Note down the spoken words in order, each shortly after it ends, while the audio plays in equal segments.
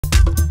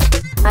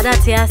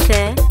That's what I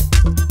say.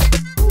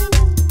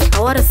 I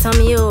want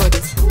some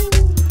youth.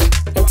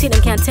 And think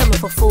them can't tell me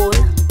for fool.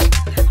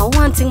 I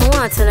want thing I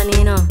want to tell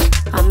you, know.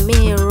 I'm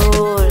me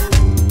rule.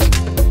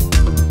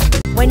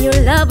 When you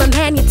love a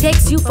man, he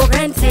takes you for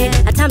granted.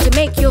 At times it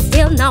make you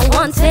feel not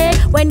wanted.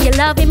 When you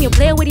love him, you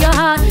play with your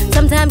heart.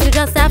 Sometimes you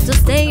just have to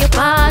stay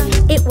apart.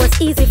 It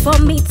was easy for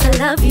me to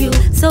love you,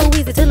 so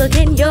easy to look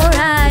in your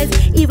eyes.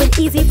 Even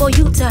easy for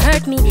you to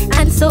hurt me,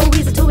 and so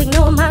easy to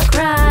ignore my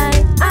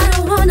cry. I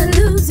don't wanna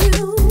lose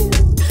you.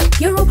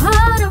 You're a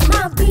part of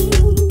my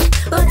being,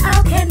 but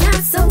how can I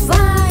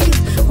survive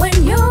when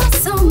you're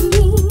so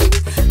mean?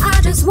 I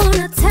just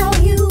wanna tell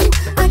you,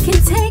 I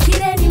can't take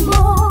it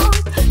anymore.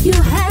 You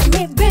had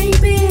me,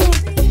 baby.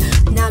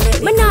 Now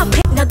let me not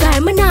pick no guy,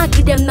 me not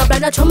give them no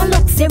blood. I try my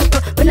look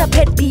simple, me not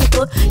pet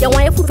people. You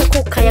want your food to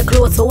cook and your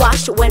clothes to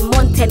wash. When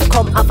month end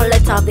come, have a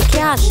let off the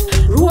cash.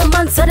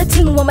 Romance are the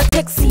thing when me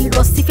take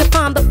serious. If you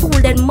find the fool,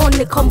 then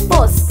money come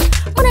first.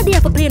 Man not there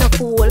for playing a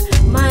fool.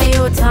 My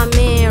youth a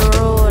me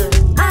rule.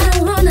 I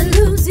don't wanna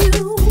lose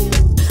you.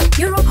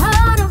 You're a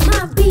part of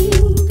my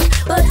being,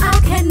 but how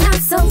can I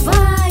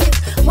survive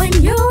when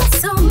you're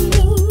so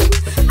mean?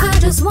 I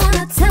just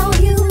wanna tell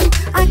you,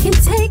 I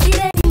can't take it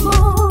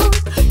anymore.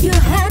 You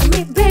had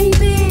me,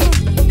 baby.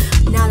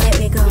 Now let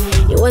me go.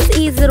 It was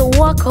easy to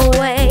walk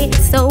away,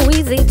 so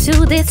easy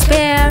to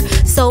despair,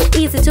 so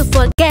easy to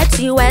forget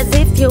you as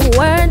if you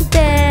weren't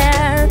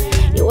there.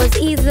 It was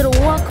easy to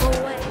walk away.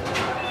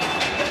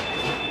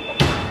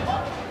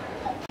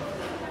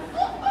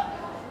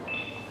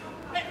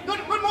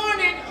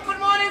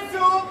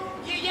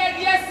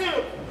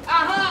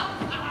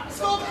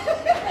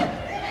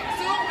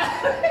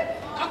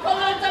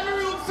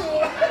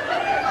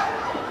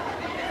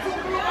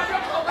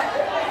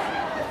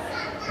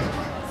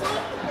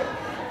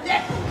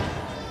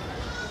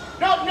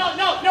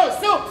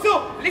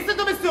 Listen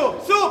to me, Sue.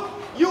 Sue,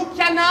 you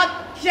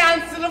cannot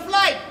cancel the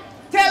flight.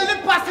 Tell the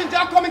passenger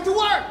I'm coming to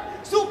work.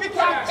 Sue, you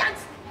can't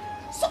cancel.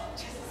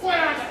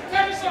 Well,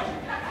 tell me something.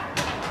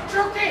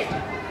 Jooky,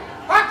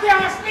 I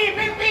can't sleep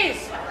in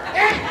peace.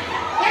 Eh?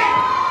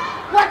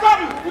 What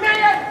happened?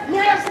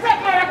 May your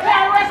stepmother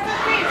can't rest in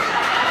peace.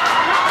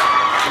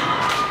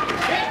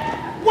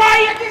 Why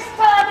are you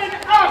disturbing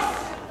us?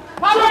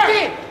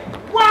 Jooky,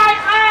 why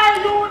are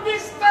you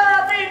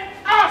disturbing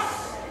us?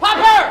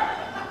 Papa!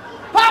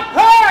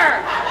 Papa!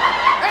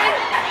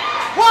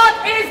 What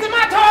is the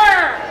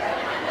matter?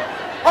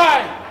 Hi,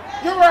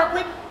 you work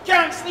with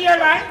Cancel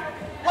Airline?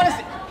 What is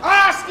it?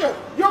 I ask you,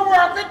 you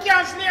work with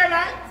Cancel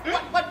Airline?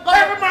 But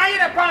every man in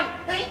the pan,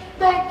 hey,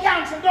 don't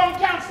cancel.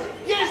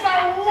 Here's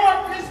our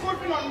work with this good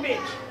for nothing,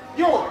 bitch.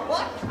 You,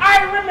 what?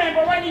 I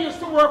remember when you used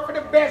to work for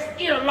the best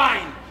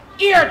airline,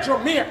 Air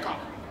Jamaica.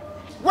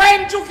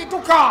 When Jooky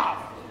took off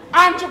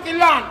and Jooky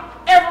land,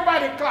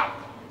 everybody clapped.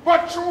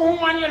 But through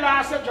woman, you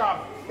lost your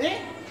job. Eh?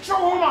 True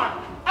woman.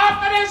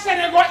 After they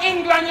said you go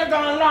England, you go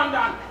to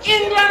London.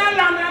 England and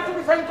London are two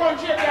different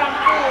countries.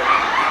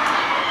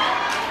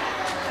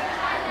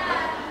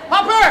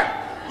 Papa,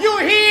 you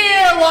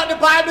hear what the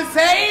Bible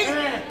says?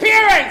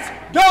 Parents,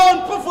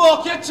 don't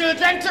provoke your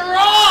children to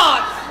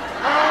wrath.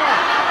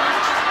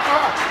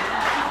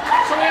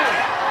 So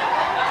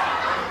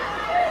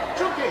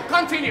Jooky,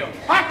 continue.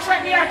 I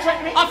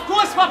threaten me. Of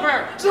course,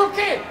 Papa.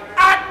 Jooky,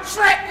 I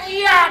threaten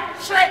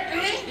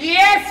me.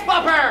 Yes,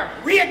 Papa.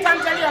 Wait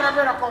until your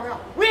brother come here.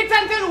 Wait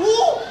until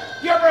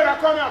who? Your brother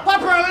come here.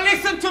 Papa,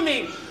 listen to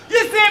me. You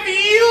say if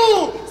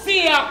you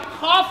see a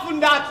coffin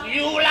that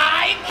you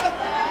like,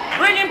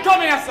 bring him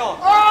come here, son.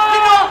 You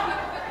know,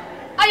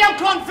 I am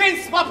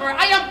convinced, Papa.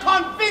 I am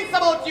convinced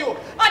about you.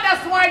 And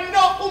that's why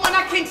no woman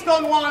at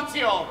Kingston wants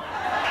you.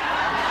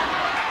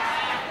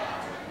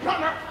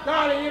 No,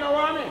 darling, you know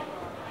what I mean?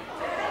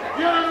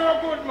 You're no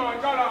good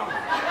man, go on.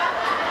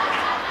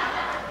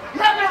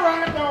 Nothing wrong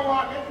if you don't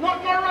want me.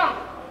 Nothing wrong.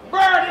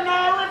 Birdie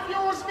now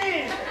refuse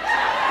me.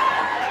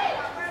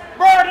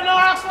 Birdie now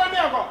ask where me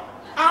I go.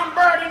 And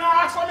Birdie now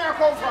ask where me I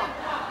come from.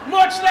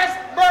 Much less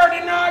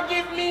Birdie now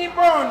give me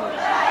bun.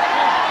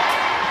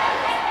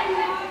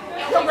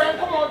 You're going to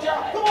come out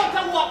here. Come out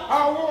and what?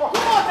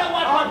 Come out and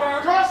what,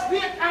 Papa? Just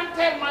wait and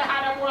tell my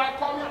husband when I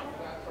come here.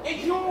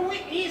 If you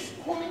witness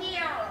coming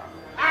here.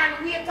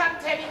 And wait and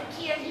tell him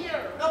key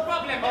here. No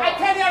problem. I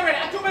tell you already.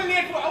 I'm too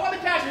late for. I want the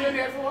cash here.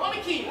 I want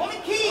the key. I want the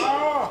key.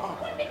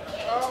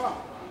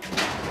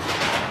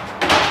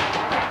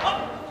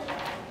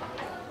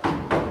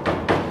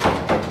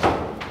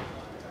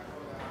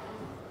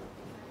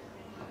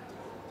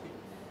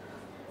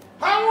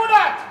 How would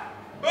that?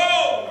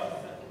 Bowles.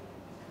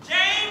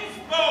 James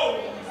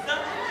Bowles.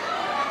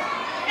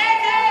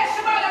 A.K.A.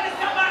 Shebada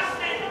Mr.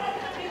 Bashment.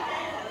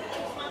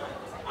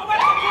 I want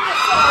to give you a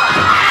story.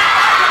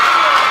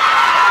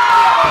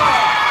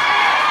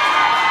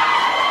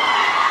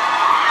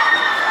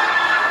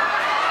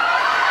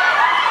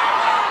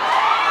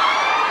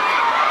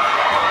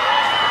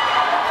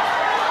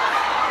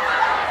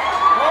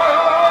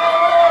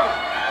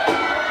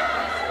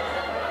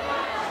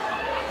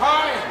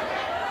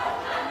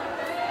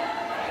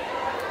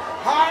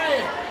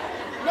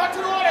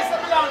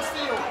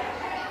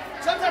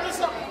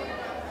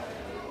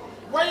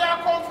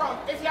 from.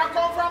 If you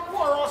come from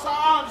poor house or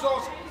arms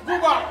house, go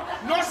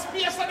back. No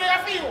space there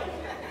for you.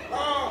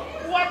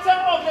 What's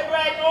up, ugly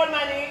bright old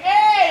money?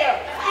 Hey!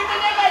 If you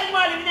never had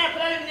money, you never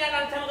live in a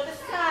long time ago. The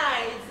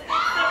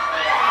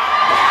size.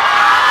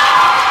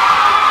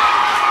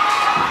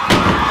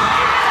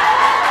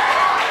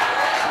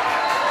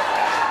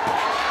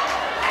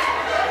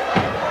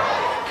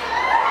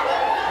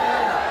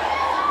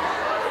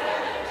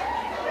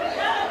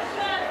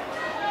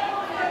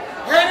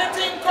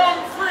 Anything come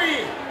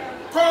free,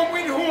 come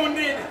with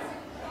wounded.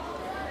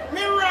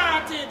 Me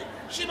rotted,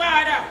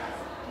 Shebada.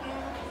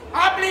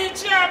 I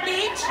bleach, you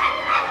bleach.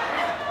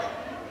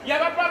 You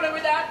have a problem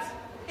with that?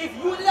 If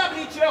you did a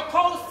bleach, your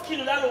cow skin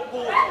would look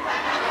good.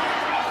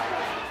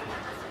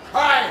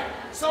 Hi,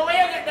 so where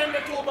you get them the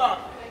two back?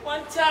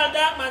 One child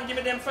that man give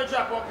me them for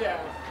drop up here.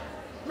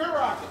 Me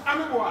rotted,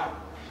 I'm a boy.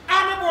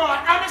 I'm a boy,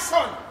 I'm a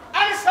son.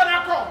 I'm a son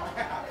I come.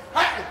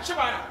 Hi,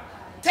 Shebada,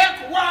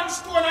 take one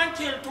stone and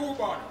kill two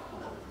birds.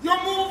 You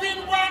move in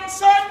one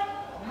son,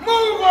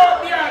 move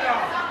out the other.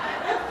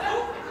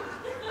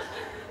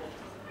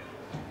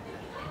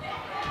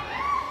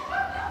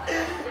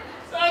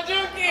 So,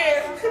 Jooky,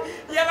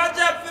 you have a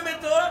job for me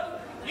too?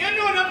 You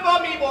know nothing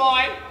about me,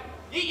 boy.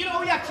 You know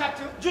who you chat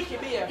to? Jooky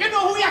beer. You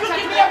know who you chat to?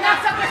 Jooky You beer.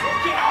 not chat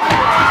to?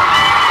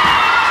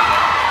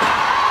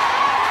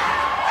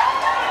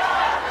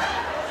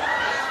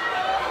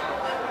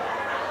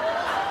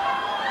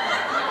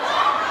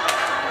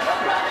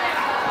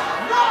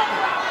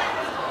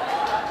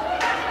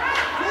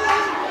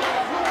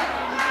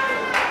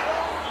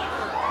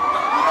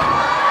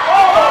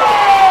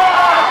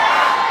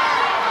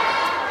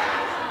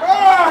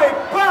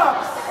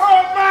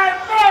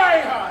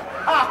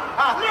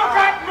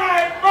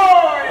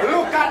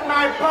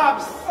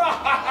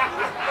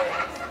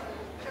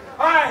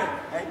 Hi,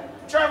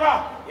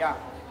 Trevor. Yeah.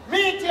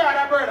 Meet your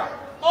other brother.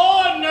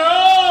 Oh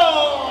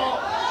no!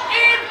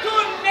 It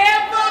could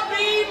never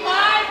be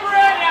my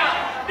brother.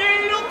 The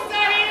looks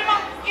at him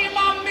in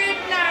my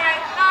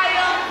midnight. I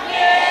am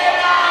dead.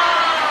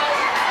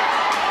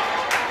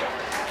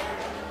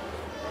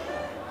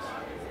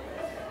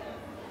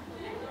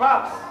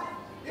 Pops,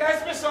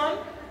 Yes, my son.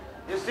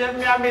 you saved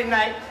me at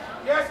midnight.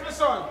 Yes, my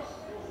son.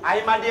 I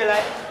am a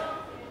daylight.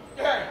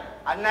 Yeah.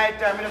 At night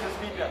time, I don't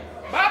sleep here.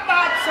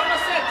 Bad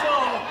Somerset,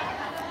 oh.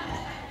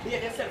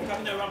 Behave yourself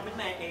coming around with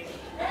my age.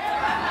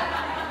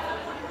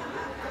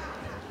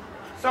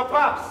 So,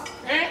 Pops,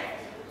 Eh?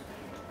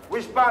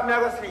 which part me I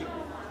go sleep?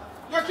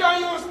 You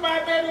can use my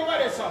bed over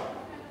there, sir.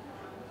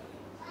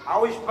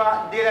 And which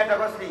part daylight I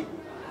go sleep?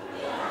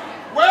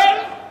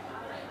 Well,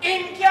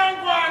 in can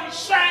go and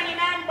shining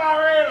and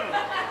barrel.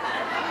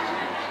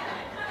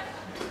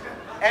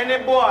 Any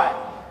boy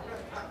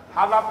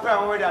have a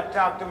pen where they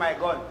talk to my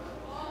gun.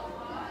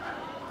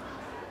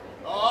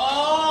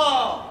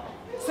 Oh!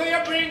 So you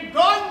bring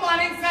gunman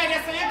inside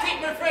here, so you take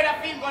me afraid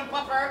of film gun,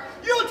 Popper.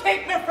 You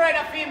take me afraid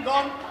of film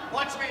gun.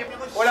 Watch me, you go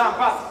Hold on,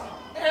 Pops.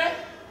 Eh?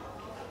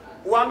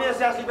 Who want me to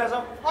say I sleep or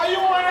something? Or you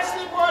want to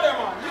sleep over there,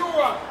 man? You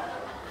want?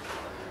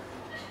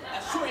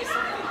 I'll show you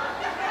something.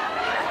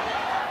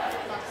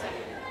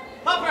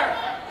 Popper,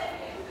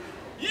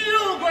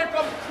 you going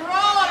to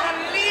crawl and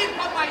lean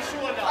on my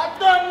shoulder. I'm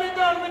done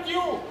with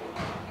you.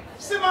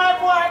 See my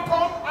boy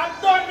come, I'm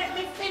done with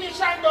me, finish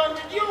and done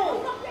with you.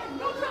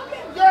 No problem.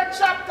 Your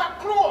chapter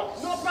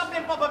closed. No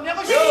problem, Papa. I'm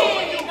never You,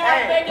 sure you.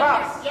 Hey,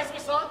 Pops. Yes, my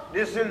son.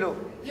 This will do.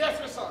 Yes,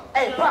 my son.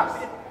 Hey, Pops.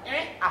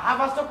 Eh? I have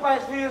a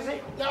surprise for you, see?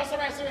 Yes, sir,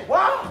 I see.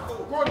 What?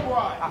 Good boy.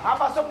 I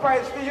have a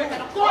surprise for you.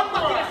 Good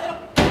boy.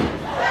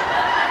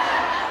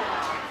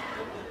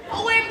 A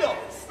window.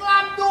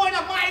 Slam door in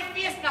my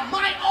face in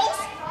my house.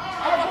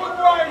 I'm a good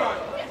boy, man.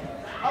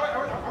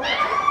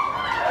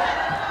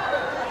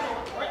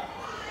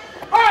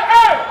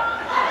 Hey!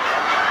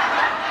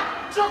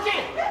 Jooky,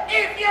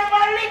 if you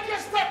ever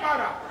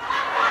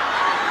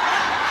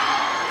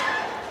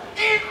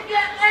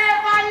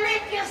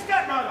lick your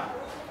stepmother,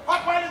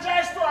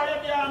 apologize to her,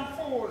 you damn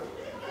fool.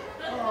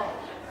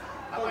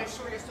 I'm going to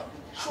show you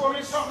something. Show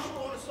me something.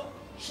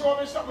 Show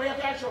me something you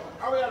can show me.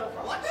 How will you look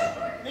for? What?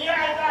 Me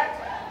hide that.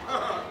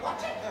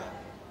 What?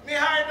 Me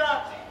hide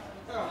that.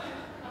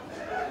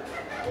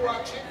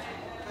 Watch it.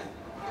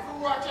 If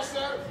you watch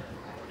yourself,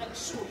 Let me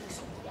show you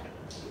something.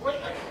 wait.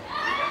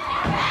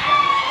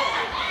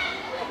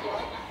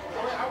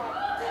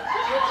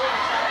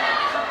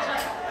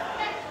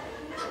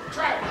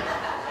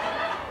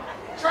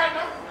 Try it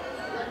now.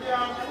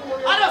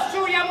 I just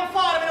show you I'm a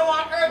father, I don't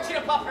want to urge you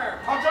to pop her.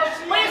 I'll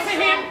just see When you see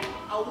yourself. him,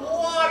 a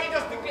war he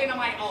just declared in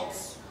my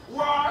house.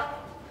 War?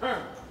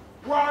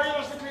 War, you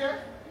just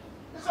declare?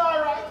 It's all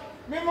right.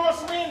 Me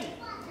must win.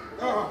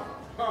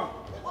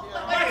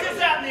 What is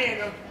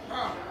happening?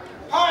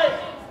 Hi,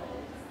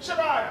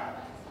 Shebada.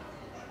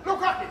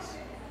 Look at this.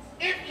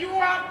 If you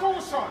have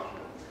two sons,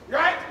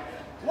 right?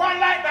 One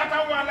like that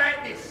and one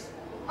like this.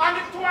 And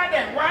the two of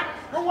them,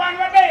 the one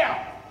were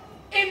there.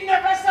 He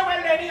never say,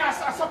 well, then he has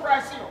a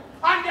surprise you.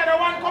 And the other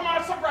one come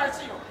and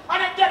surprise you.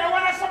 And if the other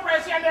one has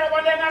surprise you and the other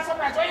one then has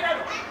surprise you, what you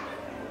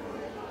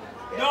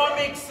do? Don't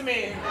mix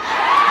me.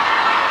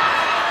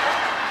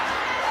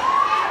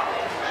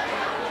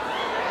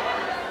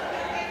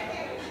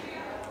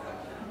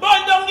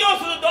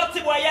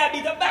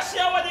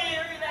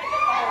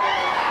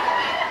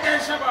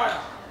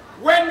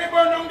 When me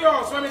burn down the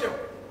house, what me do?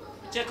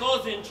 Check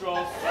out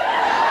intros.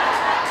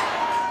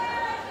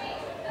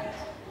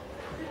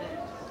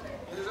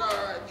 It's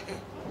alright.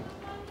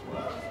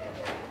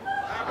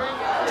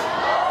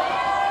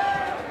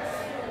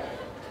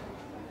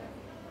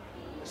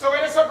 So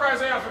where the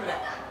surprise I have for me?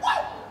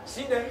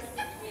 See them?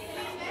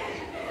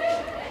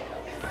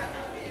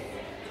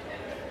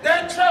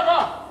 Then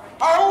Trevor,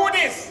 who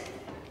this?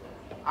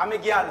 I'm a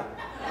girl.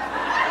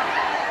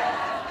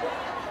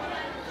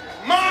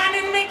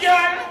 Morning, me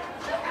girl.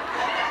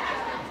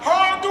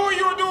 How do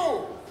you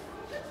do?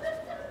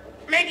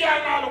 Me girl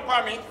now look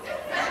at me.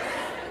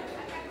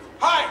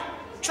 Hi,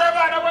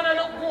 Trevor, that one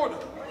look good.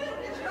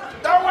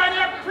 That one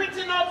you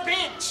pretty no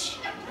bitch.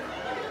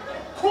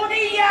 Could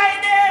he hear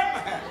them?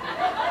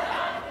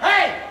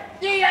 Hey,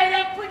 you hear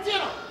them pretty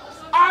no?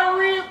 A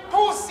real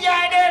pussy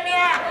hear them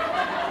here.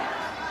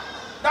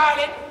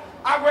 Darling,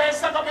 I'm going to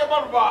suck up your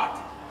bubble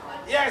bath.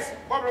 Yes,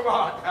 bubble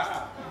bath.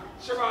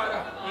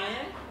 Shebada.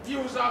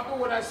 Views are good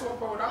when I soap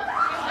powder.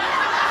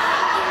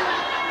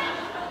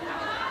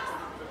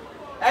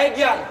 Hey,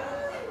 girl.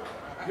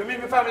 You meet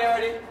my family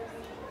already?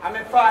 I'm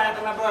a father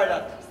to my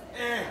brother.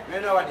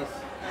 You know what this?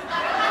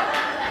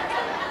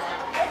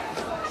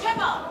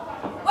 Trevor,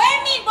 what do you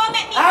mean, boy,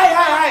 make me?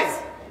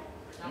 Hi.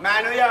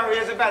 Man, you are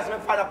raised the best my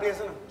father place,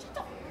 you know.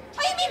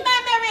 What do you mean,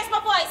 man, raise my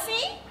voice,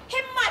 see?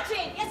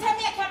 Imagine, you tell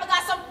me I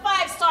got some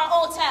 5-star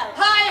hotel.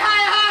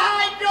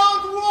 Hi,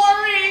 don't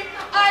worry.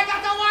 I got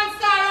a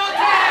 1-star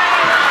hotel.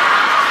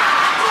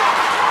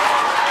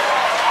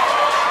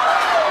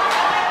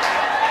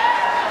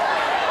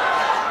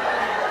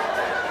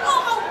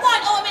 Over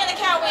one old man I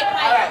can't wait,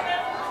 All right.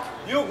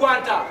 You go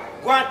and talk.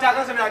 Go and talk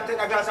and I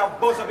take a glass of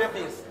both of your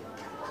face.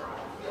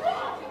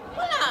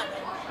 Hold on.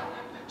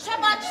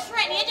 Trevor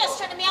Trent, you just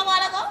threatened me a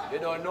while ago? You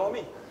don't know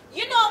me.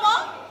 You know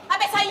what? I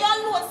bet I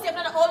your loan step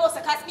on the whole house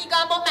because me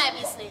got about my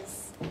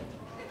business.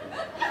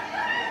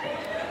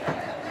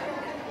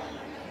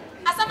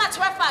 As a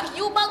matter of fact,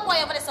 you bug boy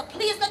over there, so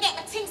please don't get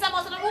the things I'm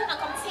out of the room and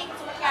come take it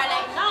to the car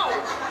like now.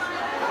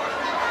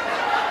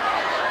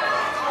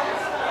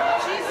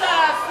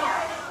 Jesus!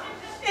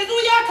 Is who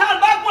you call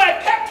bad boy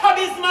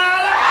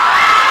Pepto-Bismol?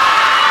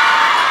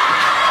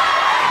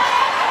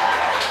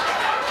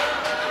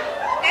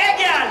 Hey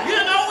girl,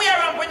 you know we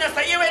are on when you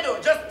say you will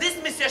do. Just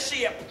dismiss your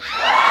shape.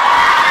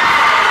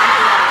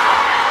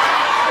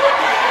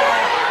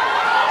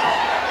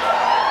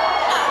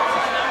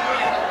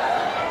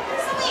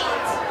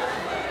 Sweet.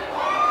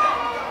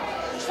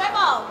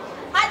 Trevor,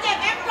 had them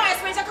employees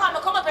ready to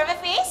come up every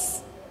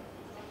face?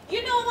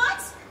 You know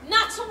what?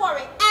 Not to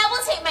worry. I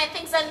will take my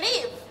things and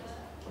leave.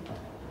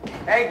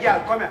 Hey, girl,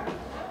 come here.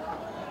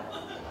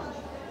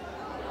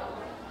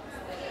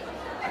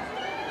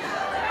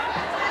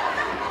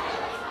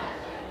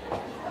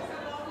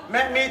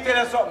 Let me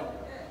tell you something.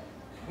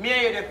 Me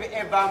and you don't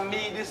ever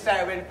me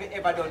decide when we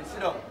ever done.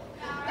 Sit down.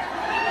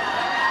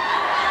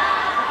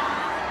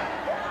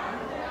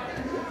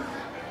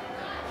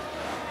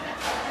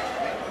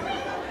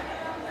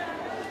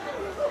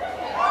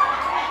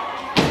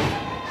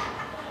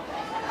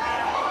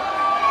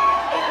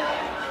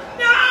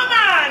 No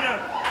man!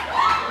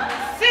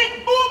 Sit,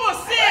 boo-boo,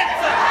 sit!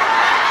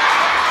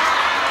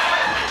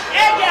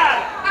 Hey girl,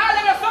 all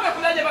of the summer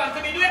for the Devon to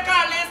me, do you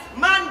call this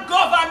man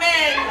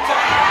government?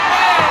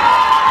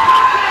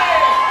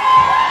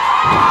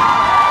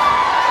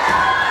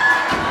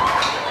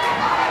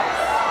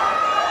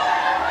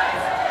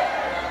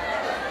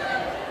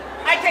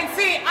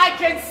 I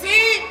can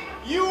see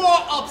you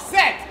are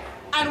upset.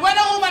 And when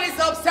a woman is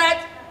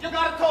upset, you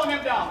gotta tone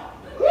him down.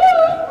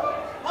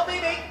 Oh,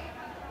 baby.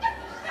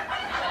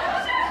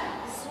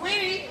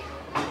 Sweetie.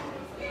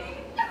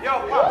 Yo,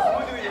 Pops,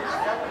 what do you?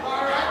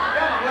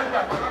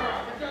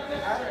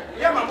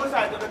 Yeah, man, what's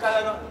that?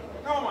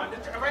 No, man, I'm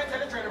going to tell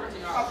the trainer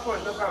everything. Of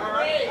course, no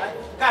problem.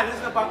 Guys,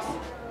 listen to Pops.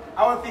 I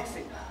will fix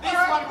it. This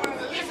one,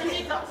 listen,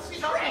 he's a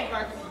straight. Sorry,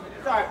 man.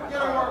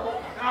 Get a work.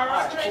 All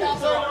right, straight up.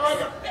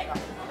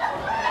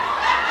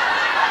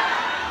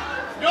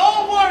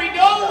 Don't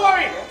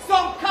worry.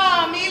 Some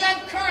calm, meal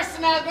and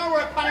cursing are gonna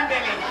work on him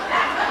belly.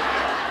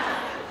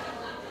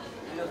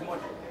 Just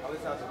money. I will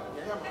start.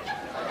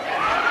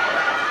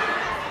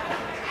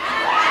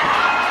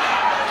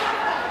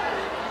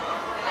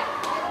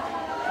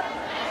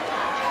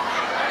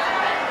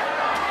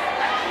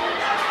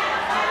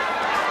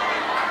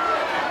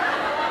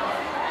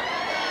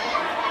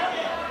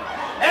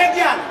 Hey,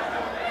 girl.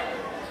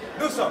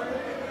 Do so.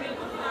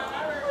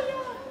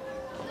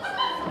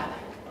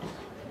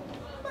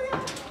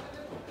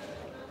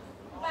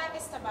 By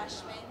Mr.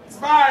 Bashment.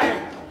 Bye.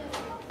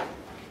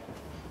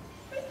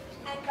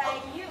 And by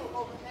you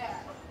over there.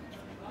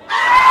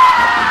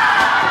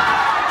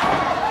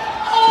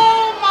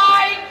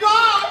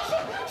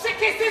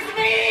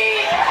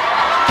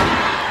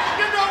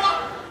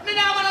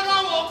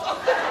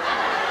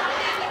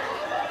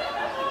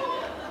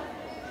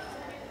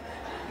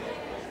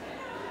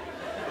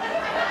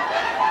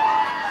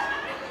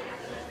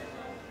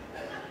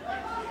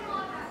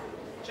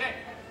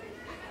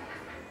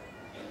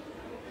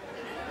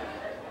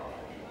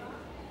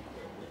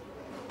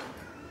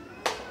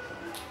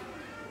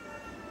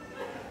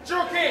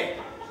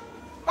 Yankee.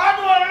 I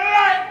don't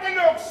like the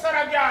looks of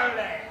the girl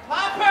there.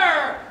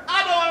 Papa,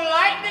 I don't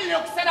like the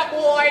looks of the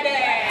boy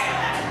there.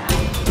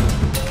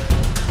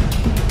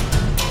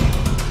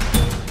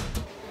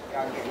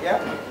 Yankee, yeah?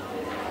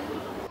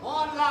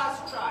 One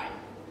last try.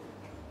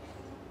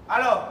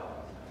 Hello?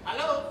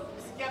 Hello,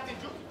 this is Captain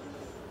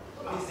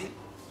Jooky. Easy.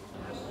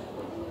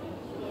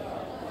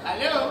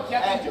 Hello,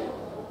 Captain Jooky.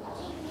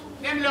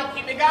 Them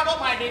lucky, me got up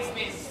my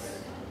business.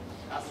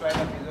 That's why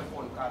that is a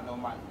phone call, no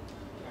man.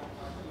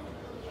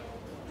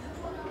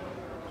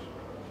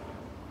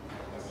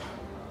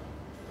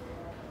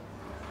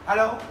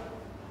 Hello?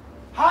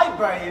 Hi,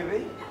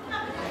 baby.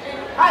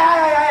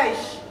 Hi.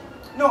 Shh.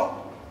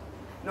 No,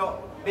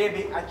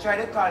 baby, I tried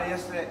to call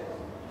yesterday,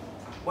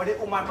 but the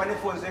woman on the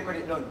phone said got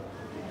it done.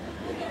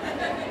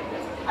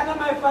 And then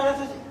my father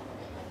says,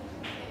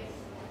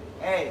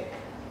 hey,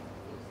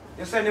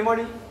 you send the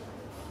money?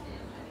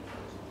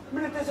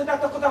 I tell you,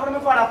 doctor cut off my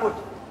father foot.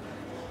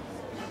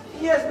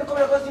 Yes, because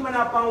I got him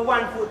up on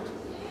 1 foot.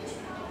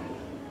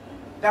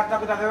 Doctor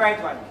cut off the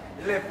right one,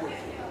 the left foot.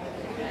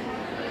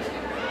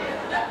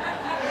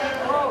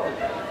 Oh,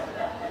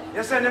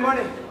 you send the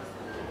money?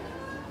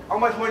 How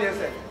much money you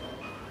send?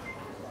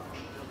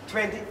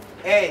 20.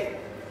 Hey,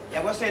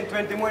 you're going to send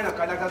 20 more because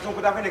doctor don't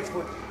cut off the next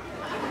foot.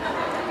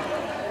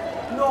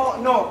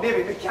 No,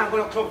 baby, we can't go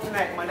to the club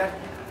tonight, man.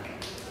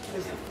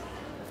 Listen.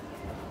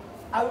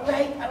 All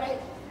right.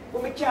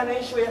 But we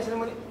can't show you the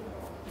money.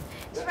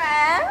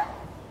 Trev?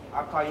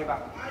 I'll call you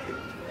back.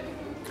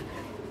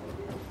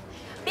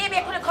 Baby,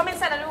 I couldn't come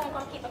inside the room,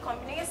 come keep the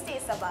company. You stay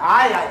so bad.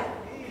 Aye.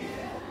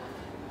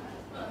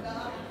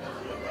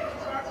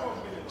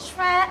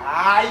 Trev?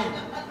 Aye.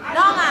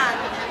 No, man.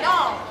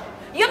 No.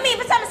 You mean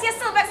for time to see you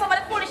still vex over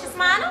the foolishness,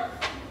 man?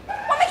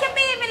 What make you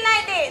behaving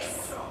like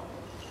this?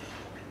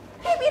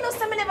 Baby, you know,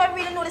 some never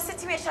really know the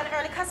situation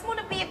early, because I want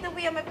to behave the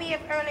way I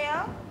behaved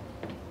earlier.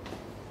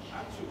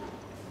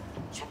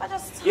 Trevor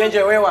just...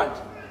 Angel, what you want?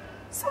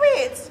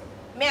 Sweet.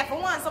 May I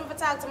want something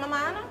to talk to my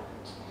man?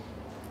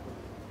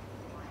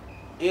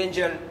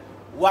 Angel,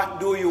 what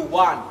do you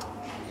want?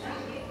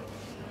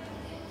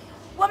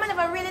 Woman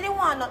never really didn't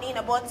want nothing,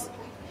 but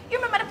you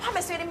remember the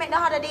promise we made the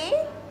other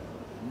day?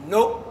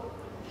 No.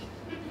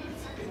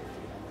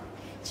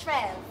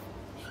 Trev,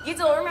 you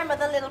don't remember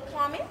the little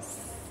promise?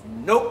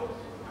 No.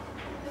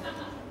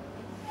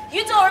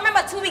 You don't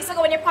remember 2 weeks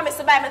ago when you promised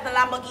to buy me the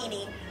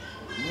Lamborghini?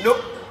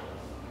 Nope.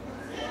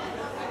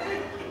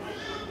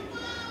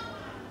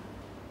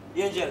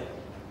 Angel,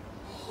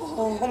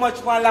 how much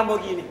for a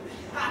Lamborghini?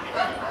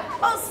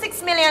 About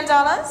 $6 million.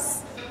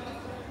 $6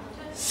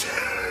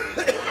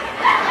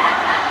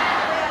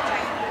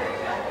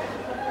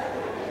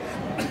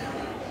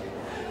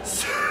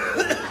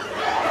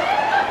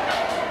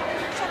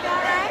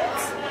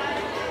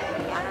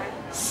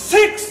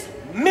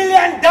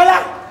 million?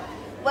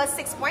 Well,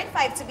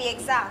 6.5 to be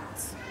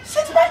exact.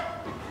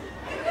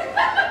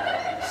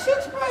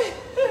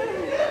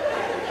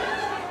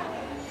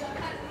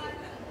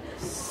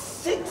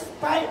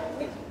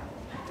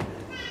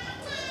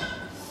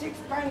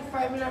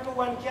 6.5 million for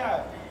one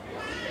car.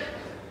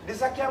 This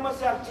car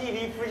must have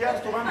TV, fridge, and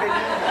store and bed.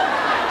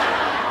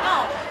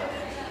 No.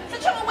 So,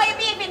 Trevor, why are you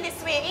behaving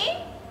this way, eh?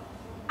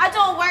 I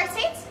don't worth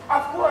it?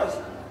 Of course.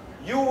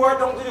 You were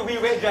down to the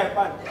wheel drive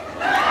pan.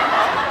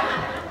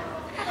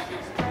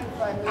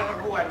 6.5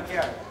 million for one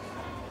car.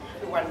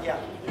 One car.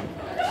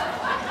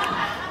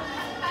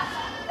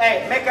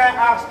 Hey, make I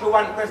ask you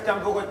one question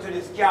before go to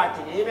this car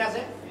thing. You hear me I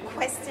say?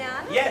 Question?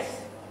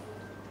 Yes.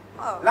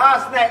 Oh.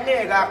 Last night,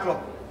 they got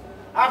club.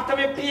 After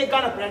me pay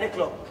gun up in the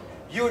club,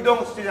 you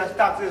don't see the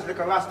start to this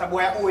little Rasta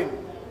boy I owe him.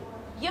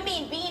 You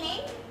mean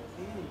Beanie?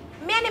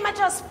 Me and him are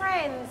just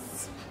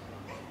friends.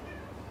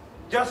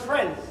 Just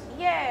friends?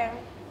 Yeah.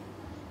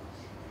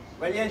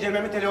 Well, Angel,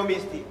 let me tell you,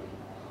 Misty.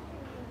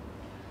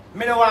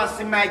 Me don't want to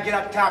see my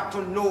girl talk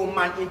to no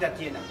man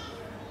entertainer.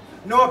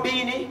 No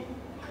Beanie,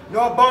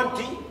 no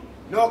Bounty,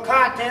 no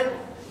Cartel,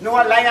 no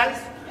Alliance.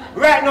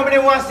 Right, nobody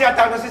wants to see her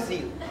talk to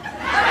Cecile.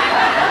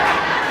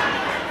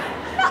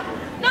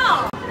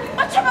 No.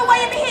 But Trevor, why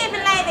are you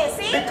behaving like this,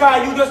 eh? Because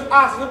you just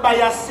asked me to buy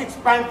a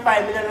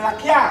 $6.5 million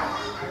car.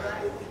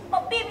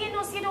 But baby, you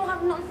know, so you don't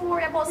have nothing to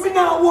worry about. Me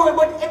not worry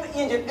about every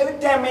Angel. Every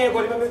time I go,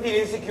 I feel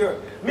insecure.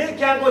 Me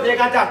can't go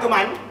there and talk to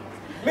man.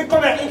 Me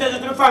come here and introduce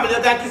to the family,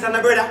 the kiss and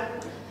the brother.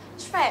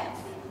 Trev,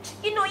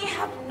 you know you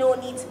have no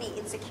need to be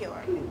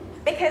insecure.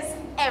 Because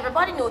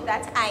everybody knows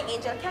that I,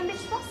 Angel, can be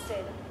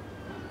trusted.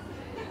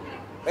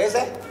 What you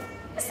say?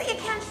 You say you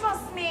can't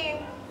trust me.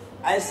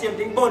 I same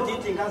thing, Bounty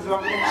think as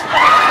well.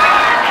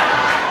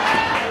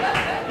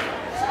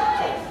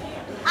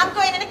 I'm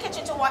going in the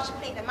kitchen to wash the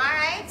plate, am I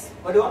right?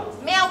 What do you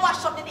want? May I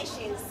wash up the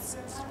dishes?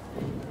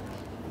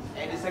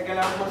 Hey, this girl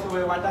I must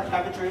want that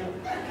lavatory.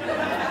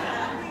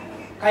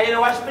 Can you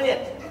wash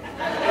plate?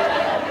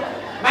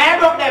 May I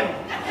broke them?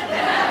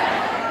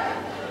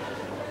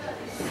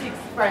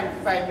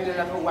 6.5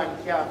 million for one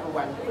car for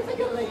one.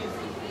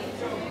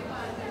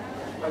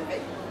 Okay.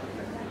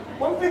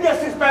 One figure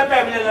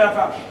 6.5 million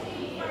from.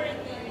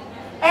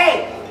 Hey,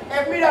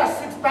 If me have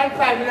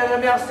 6.5 million,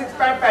 I have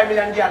 6.5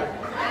 million girl.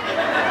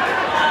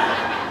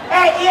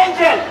 Hey,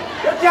 Angel,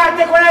 you can't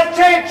take one of the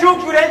cherry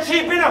troops with them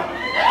cheap, you know.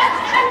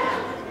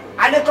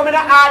 And they come in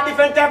all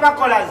different type of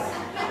colors.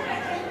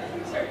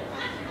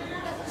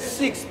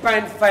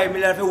 6.5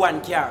 million for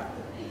one car.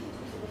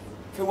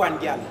 For one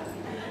girl.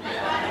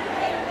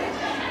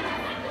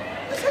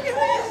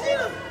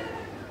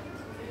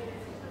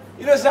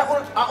 You know,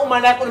 a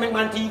woman like to make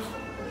man thief.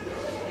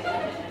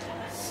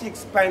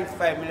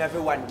 6.5 million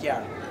for one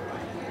girl.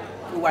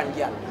 For one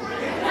girl.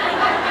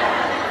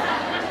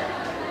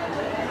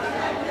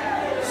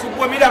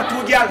 Suppose me have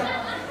two girls.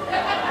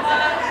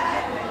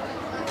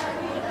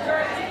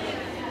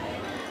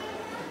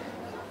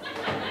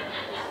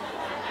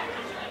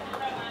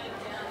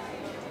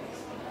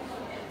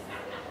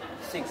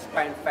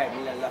 $6.5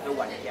 million for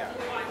one girl.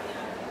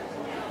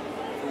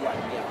 For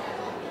one girl.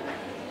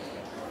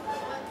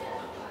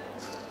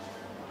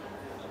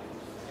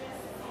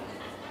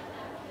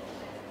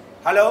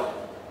 Hello?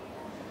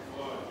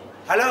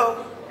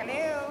 Hello?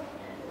 Hello?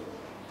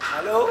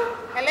 Hello?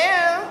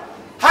 Hello?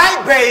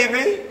 Hi,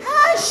 baby!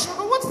 Hi,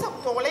 sugar. What's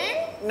up, darling?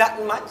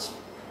 Not much.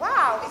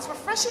 Wow, it's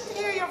refreshing to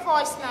hear your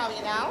voice now,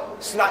 you know?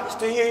 It's nice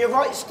to hear your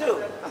voice,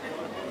 too.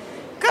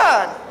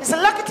 Good. It's a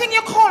lucky thing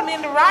you called me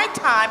in the right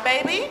time,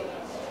 baby.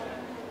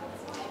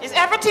 Is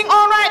everything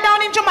all right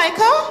down in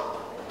Jamaica?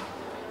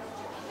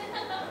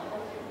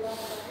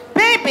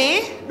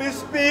 Baby?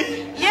 Miss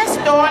B? Yes,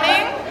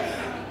 darling?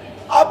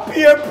 A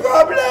peer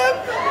problem?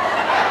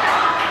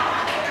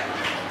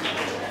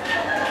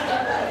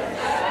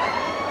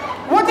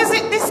 What is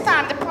it this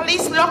time? The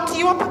police locked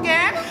you up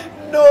again?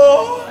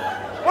 No.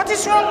 What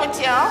is wrong with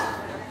you?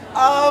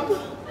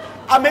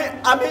 I'm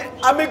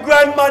a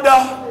grandmother.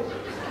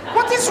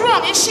 What is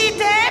wrong? Is she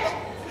dead?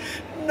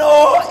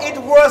 No, it's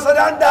worse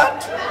than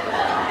that.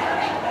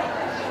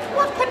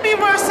 What could be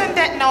worse than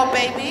that now,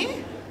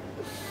 baby?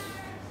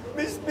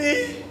 Miss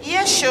B?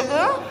 Yes,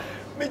 sugar?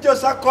 Me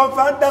just a come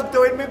from doctor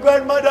with my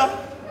grandmother.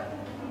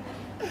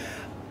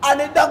 And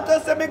the doctor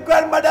said my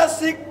grandmother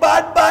sick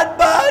bad.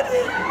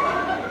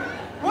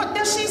 What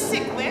does she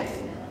sick with?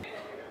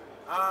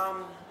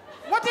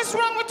 What is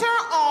wrong with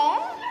her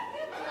arm?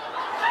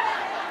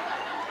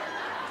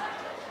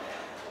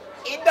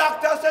 The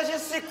doctor said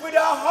she's sick with her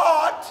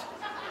heart.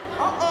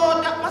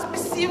 Uh-oh, that must be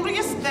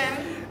serious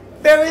then.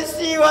 Very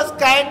serious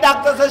kind.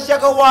 Doctor said she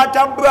can want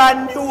a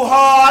brand new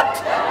heart.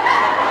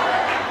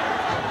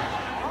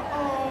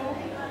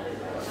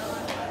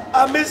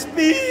 Miss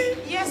B?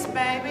 Yes,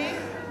 baby.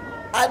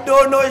 I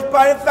don't know if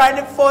I find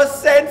the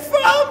first cent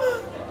from.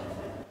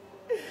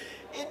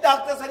 The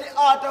doctor said the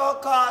heart will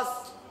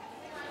cost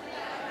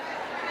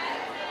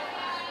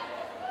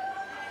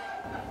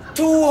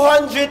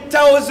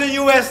 $200,000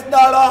 US.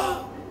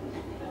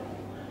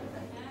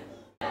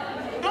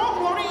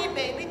 Don't worry,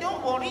 baby.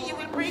 Don't worry. You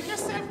will break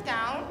yourself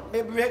down.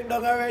 Me break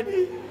down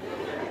already.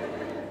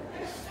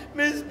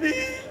 Miss B?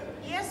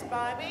 Yes,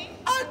 baby.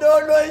 I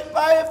don't know if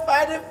I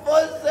find the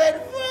first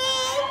cent from.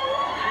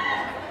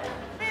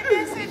 Baby,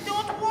 I said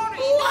don't worry.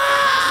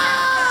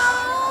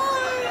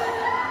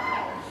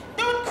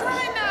 Don't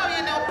cry now,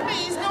 you know.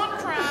 Please, don't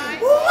cry.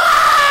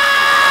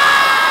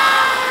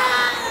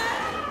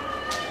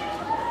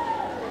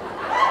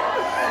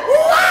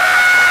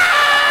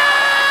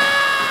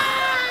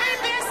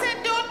 Baby, I said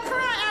don't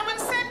cry. I will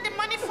send the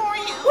money for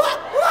you.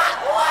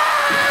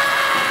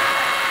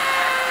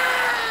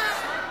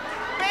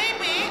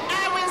 Baby,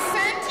 I will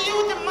send you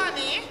the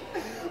money.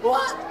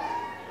 What?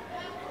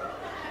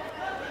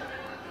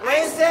 What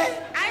is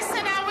it? I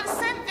said I will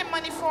send the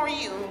money for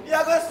you.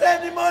 You're gonna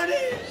send the money?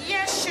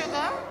 Yes,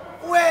 sugar.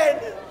 When?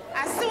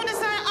 As soon as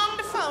I hung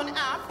the phone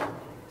up.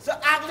 So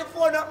hang the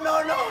phone up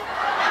now.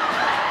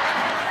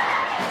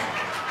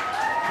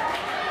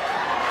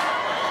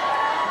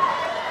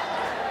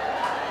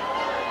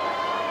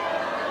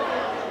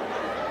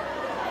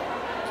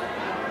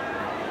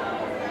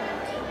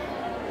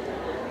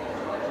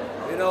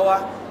 You know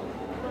what?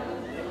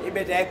 You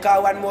better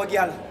call one more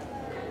girl.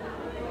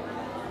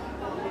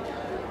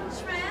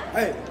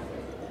 Hey.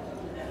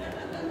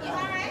 You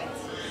alright?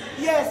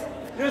 Yes.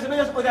 Just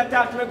go to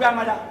talk to my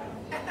grandmother.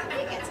 You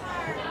get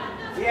tired.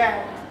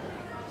 Yeah.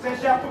 So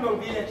she'll come on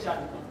the election.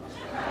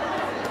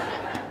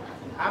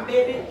 And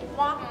baby,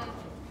 What?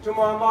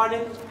 tomorrow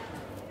morning,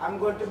 I'm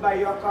going to buy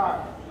you a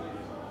car.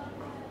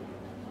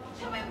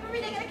 So we're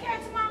really gonna care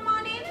tomorrow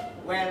morning?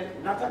 Well,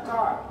 not a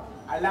car,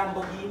 a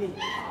Lamborghini.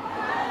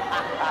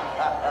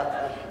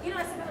 You know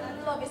I said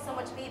I love you so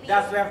much, baby.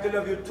 That's why I have to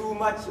love you too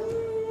much.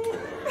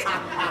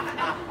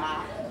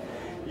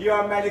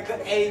 You're my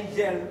little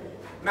angel,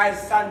 my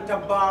Santa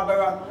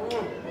Barbara.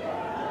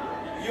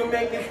 You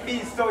make me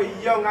feel so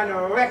young and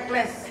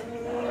reckless.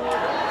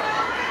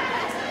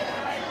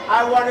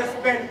 I want to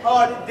spend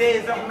all the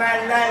days of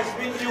my life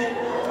with you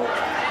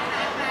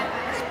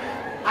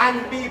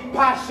and be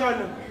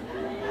passionate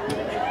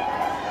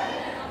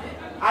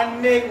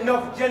and make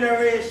enough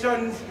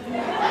generations.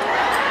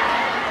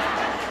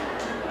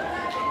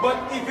 But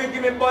if you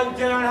give me one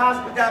general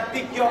hospital, I'll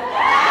pick you up.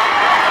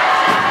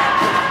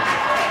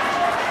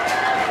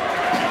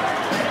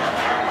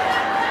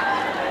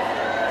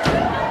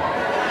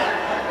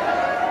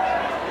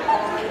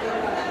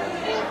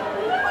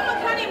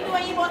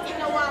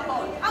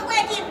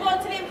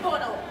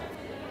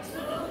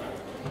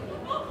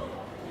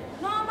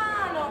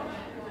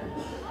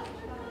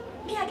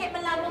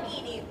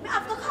 I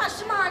have to cash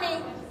money.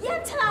 You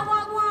tell her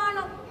what I want.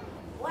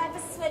 Why have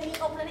to sweat me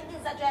up on the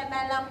inside drive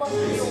my Lambo?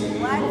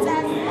 What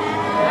that?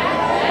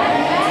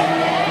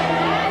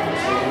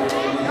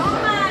 No,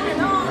 man,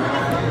 no.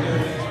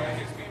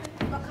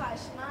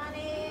 Cash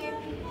money.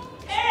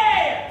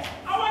 Hey!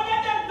 I want to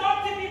get them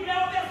dirty people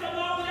out there so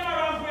no one ever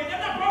runs with. They're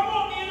not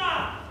promoting me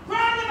now.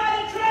 BadBoy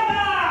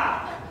Trevor!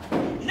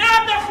 Now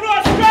the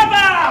close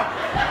Trevor!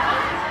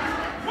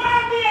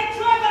 BadBoy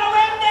Trevor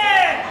went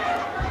there!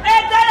 Hey,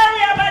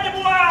 diarrhea by the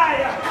boy!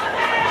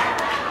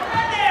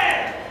 Went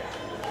there!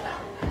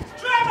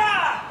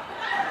 Trevor!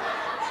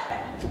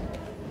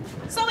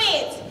 So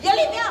wait, you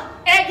live here?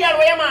 Hey, girl,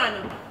 where you man?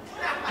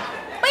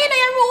 But you know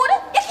you're rude.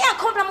 You can't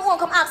come from home,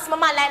 come ask my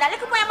man like that.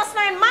 Look at why I must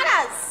learn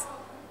manners.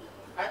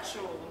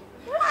 Achoo.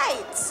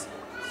 Right.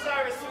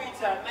 Sorry,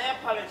 sweetheart. My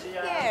apology.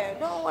 Yeah,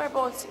 don't worry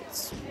about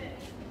it.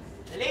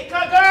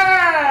 Little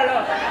girl!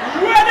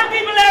 Where the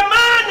people are,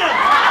 man?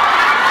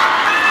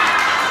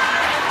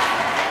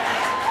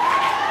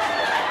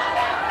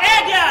 Hey,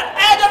 girl.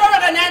 I don't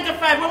work at 9 to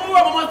 5. When we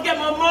work, we must get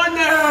more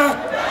money.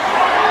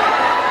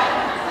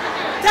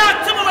 Talk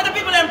to me what the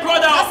people are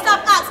proud of.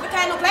 Stop asking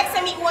because I look like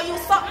some me owe you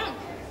something.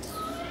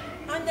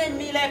 And then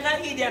me like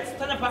an idiot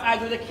stand up and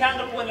argue the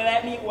candle owner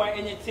like me or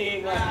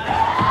anything. One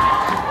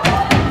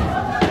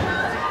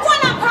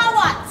up for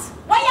what?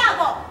 Where you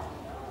go?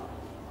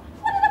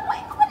 What did I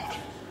wait?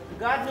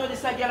 God knows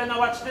this girl and I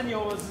watch the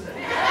news.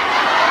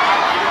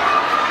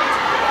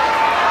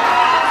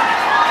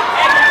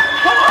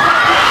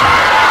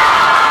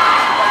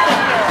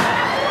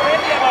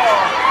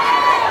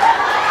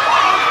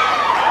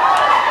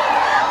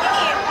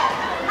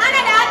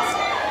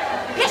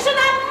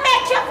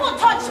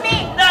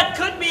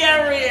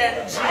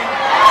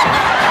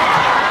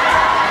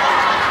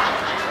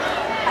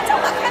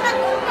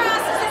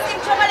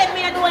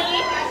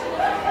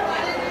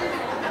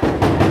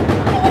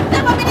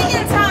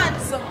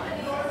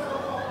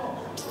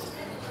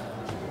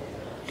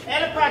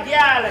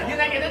 You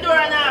can get the door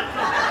and knock.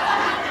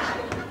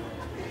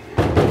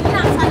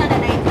 Not another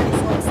night for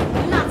this house.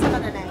 Not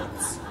another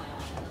night.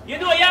 You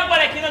know you're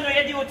going to know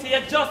your duty.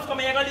 You just come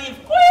and you're going to leave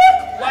quick.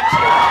 Watch it.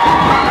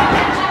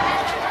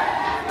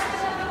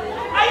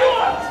 Are you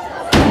what?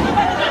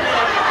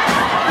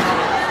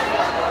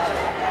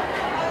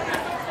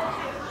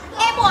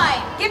 Hey boy,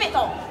 give it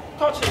up.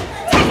 Touch it.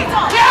 Take it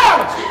up. Yo!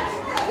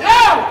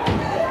 Yo!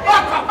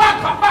 Back up,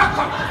 back up, back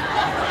up.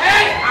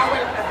 Hey, I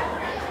will.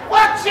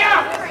 Watch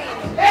out!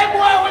 Hey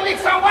boy, will lick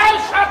some wild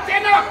shots, you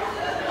know?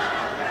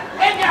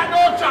 Hey, girl, no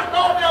chat,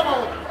 no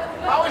memo.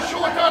 I will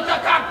shoot out the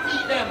cock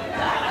feed them.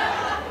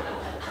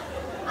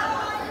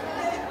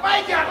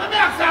 My girl, let me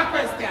ask you a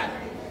question.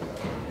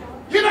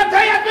 You not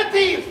tired with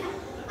thief?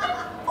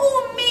 Who,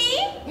 me?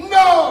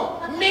 No,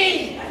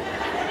 me.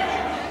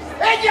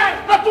 Hey girl,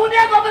 not two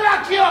days ago, I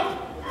lock you up.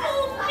 Who,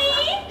 me?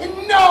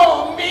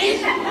 No, me.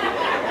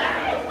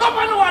 Come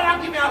on, one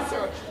and give me a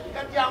search. You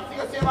can't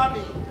feel the same as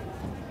me.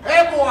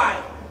 Hey boy,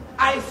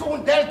 I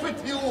soon dealt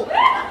with you.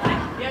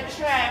 You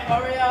try,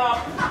 hurry up.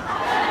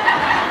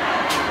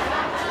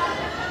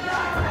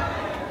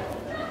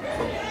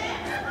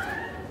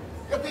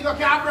 You think you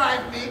can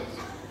bribe me?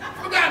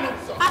 Put that up,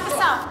 sir.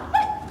 Officer.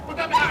 Put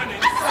that on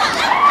it.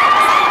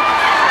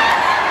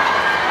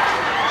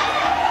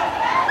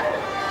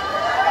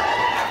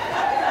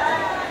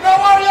 Don't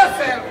worry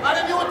yourself. I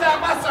didn't do that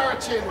by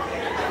searching.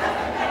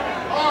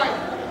 Oi.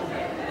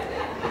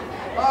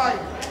 Oi.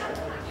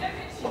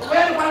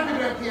 Where do you want to be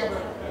the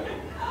table?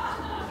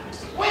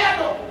 Where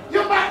do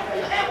you might?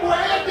 Hey boy,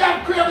 you damn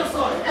crazy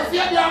son. You see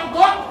a damn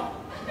gun?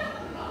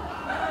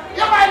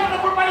 You might want to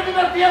put money in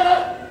the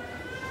table.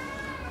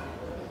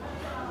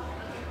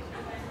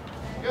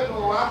 You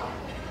know what?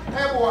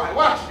 Hey boy,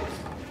 watch this.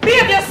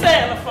 Behave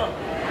yourself.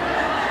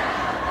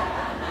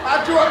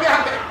 I drew a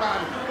big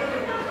man.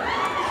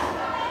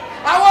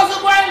 I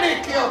wasn't going to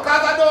lick you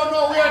because I don't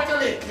know where to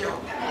lick you.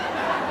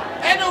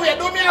 Anyway,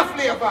 do me a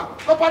flavor.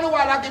 Up on the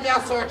wall and give me a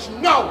search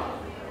now.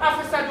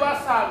 Officer, do a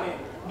salve.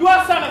 Do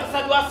a salve,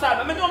 officer, do a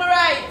salve. I'm doing my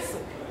rights.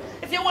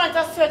 If you want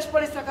to search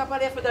police like a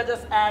police,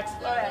 just ask.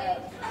 Alright.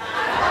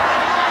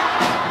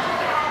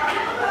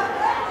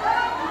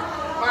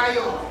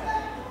 Mario,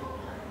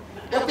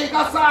 you think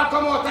a saw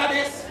come out of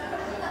this?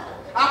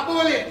 A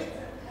bullet.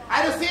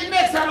 I just see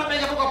next time I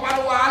make you look up on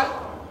the wall.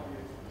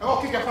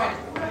 I'll kick your fan.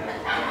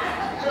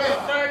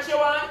 Search you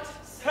want?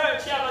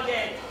 Search you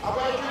again.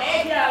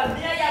 Hey girl,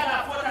 me and you have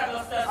a photo of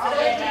us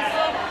today.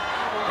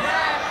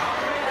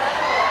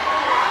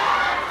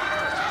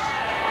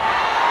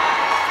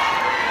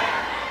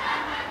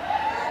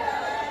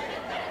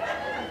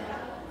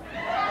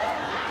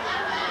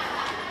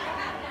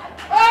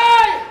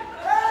 Hey!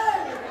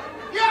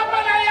 You're a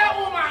man or you're a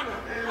woman?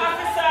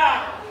 Officer,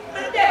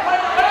 me there,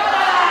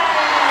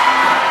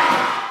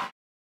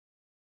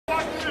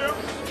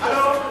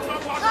 Hello?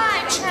 Hi,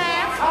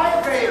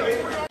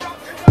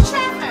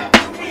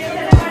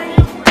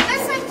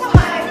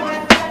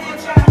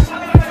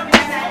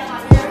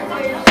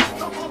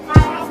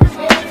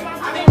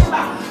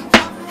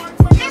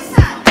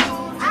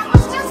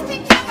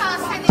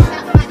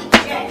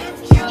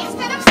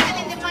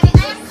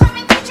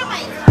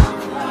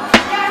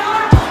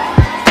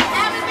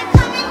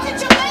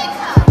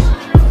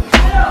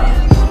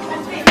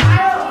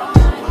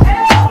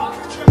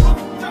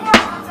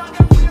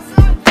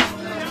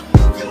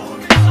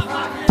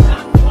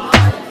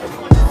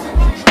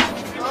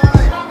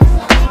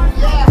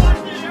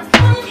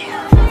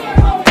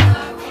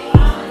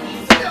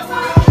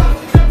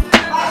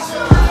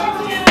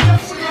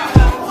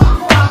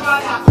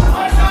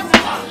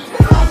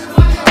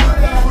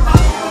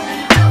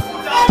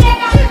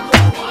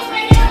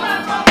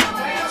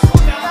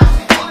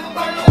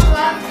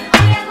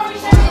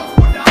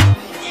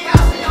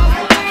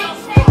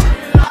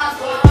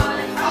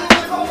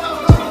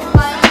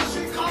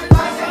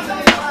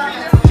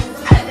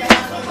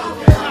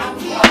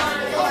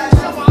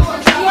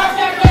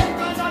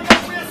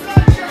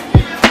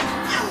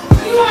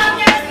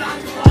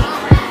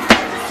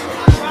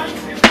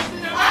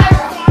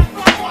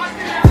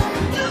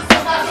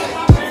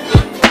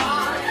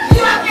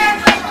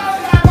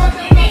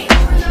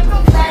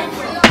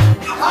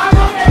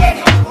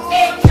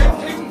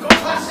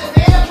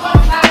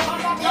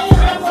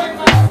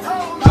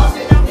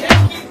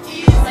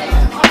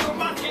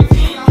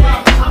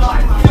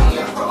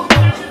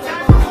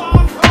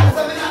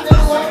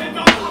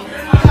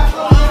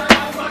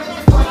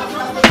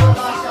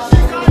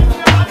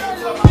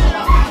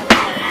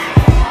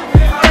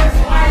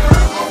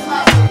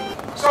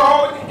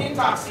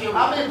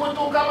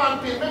 man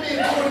pin. I mean, 2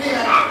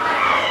 years.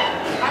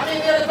 I mean,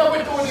 you're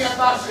talking with 2 years,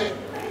 Bashment.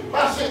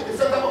 Bashment, he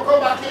said, I'm going to come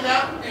back in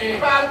here.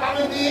 Call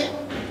family.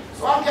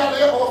 So I'm going to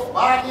your house,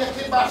 bar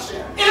naked,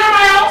 Bashment. In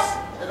my house?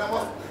 Then I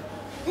must.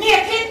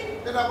 Naked?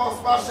 Then I must,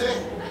 Bashment.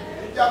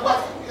 You're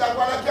going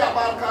to get a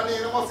balcony,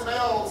 you must in the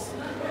house.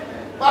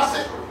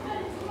 Bashment,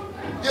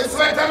 you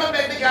sweat and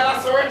make the girl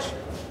a search.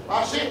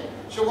 Bashment,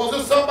 she was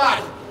with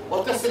somebody.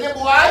 But you see the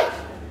boy,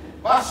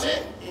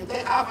 Bashment, he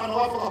take half an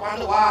hour to go up on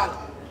the wall.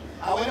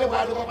 And when the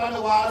boy look up on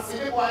the wall, see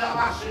the boy a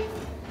Bashment.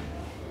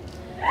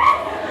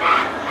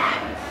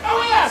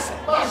 Oh yes,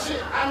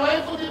 Bashment. And when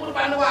you put people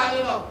on the wall,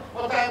 you know,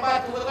 but I'm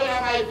back to we're going to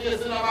have my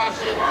face in the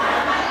Bashment.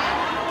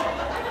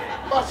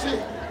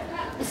 Bashment,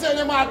 you say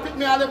the man pick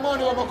me all the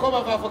money when I come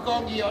over for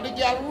come here. The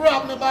girl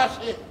rob me,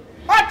 Bashment.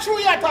 What true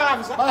your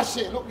time, sir?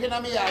 Bashment, look in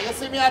me eye. You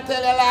see me I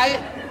tell a lie?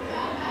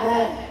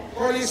 Oh,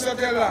 police will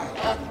tell her.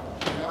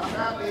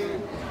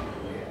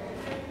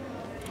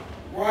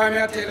 Why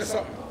may I tell you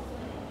something?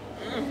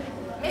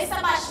 Mr.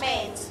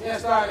 Bashment.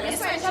 Yes, darling.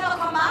 Mr. Trevor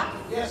come back.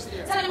 Yes,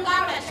 dear. Tell him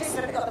Garfield and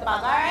Tristan to pick up the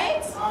bag,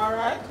 alright?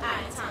 Alright.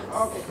 Alright, thanks.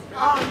 Okay.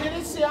 You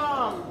didn't see,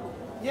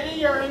 you didn't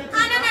hear anything?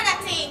 And another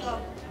thing.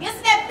 You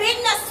see that big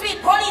no street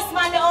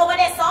policeman there over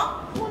there,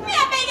 son? May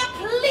I beg you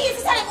please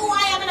tell him who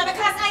I am now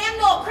because I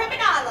am no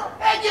criminal.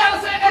 Hey, girl,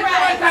 say every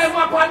time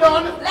I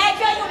pardon. Like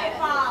your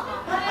uniform.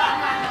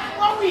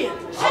 One wait.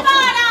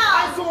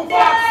 Shebada! I'm so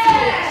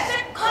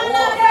fast. Come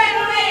on,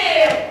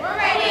 ready. We're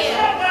ready.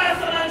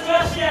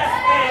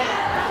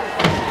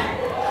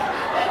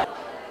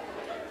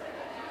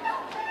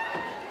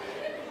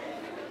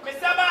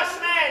 Mr.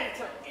 Bashment!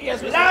 Yes,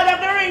 Mr. Lord of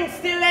the Rings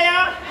still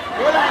there?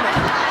 Hold on.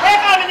 Hey,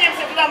 call the name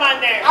to the man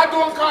there. I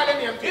don't call the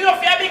name. You know,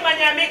 if you're a big man,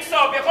 you mix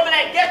up. You're coming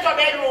like, get your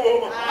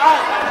bedroom.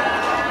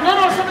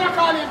 No, somebody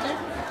call him.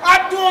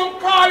 I don't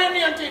call him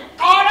anything.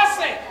 All I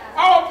say,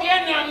 I hope you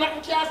ain't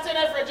nothing can't stay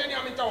there for Jenny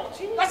on me town.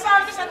 That's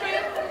all I'm saying to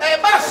you. Hey,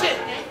 Bashment,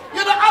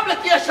 you know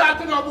application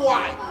to no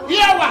boy.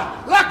 Here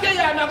what? Lock your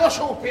ear and I go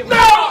show him.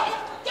 No!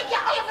 You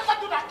can't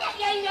do that.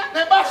 Hey,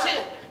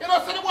 Bashment, you know,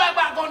 see the boy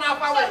back going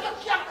off away.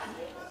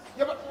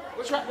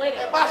 Which one? Wait,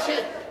 hey,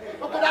 Bashment,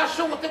 look at that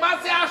shoot. If I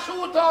say I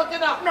shoot out, you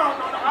know. No,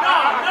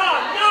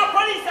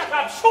 police are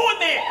come. Shoot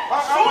me.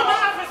 Shoot the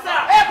officer.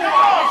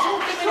 Everyone,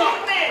 shoot him.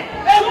 Shoot me.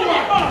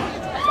 Everyone.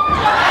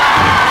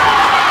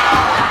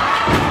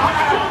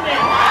 Shoot me.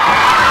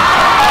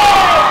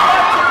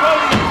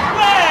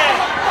 Where?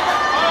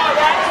 Oh,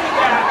 that's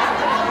idiot.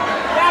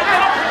 That's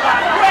idiot.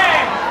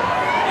 Where?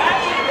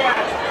 That's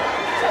idiot.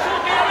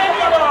 Shoot me. Let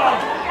me go.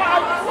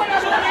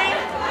 Shoot me.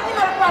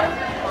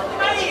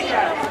 My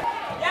idiot.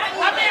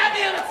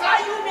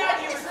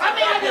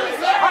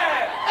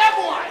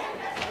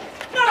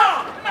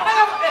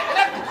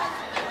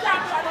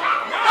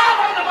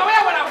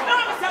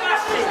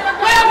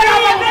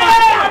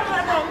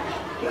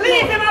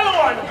 Leave him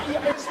alone!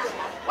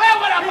 Where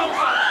would I come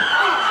from?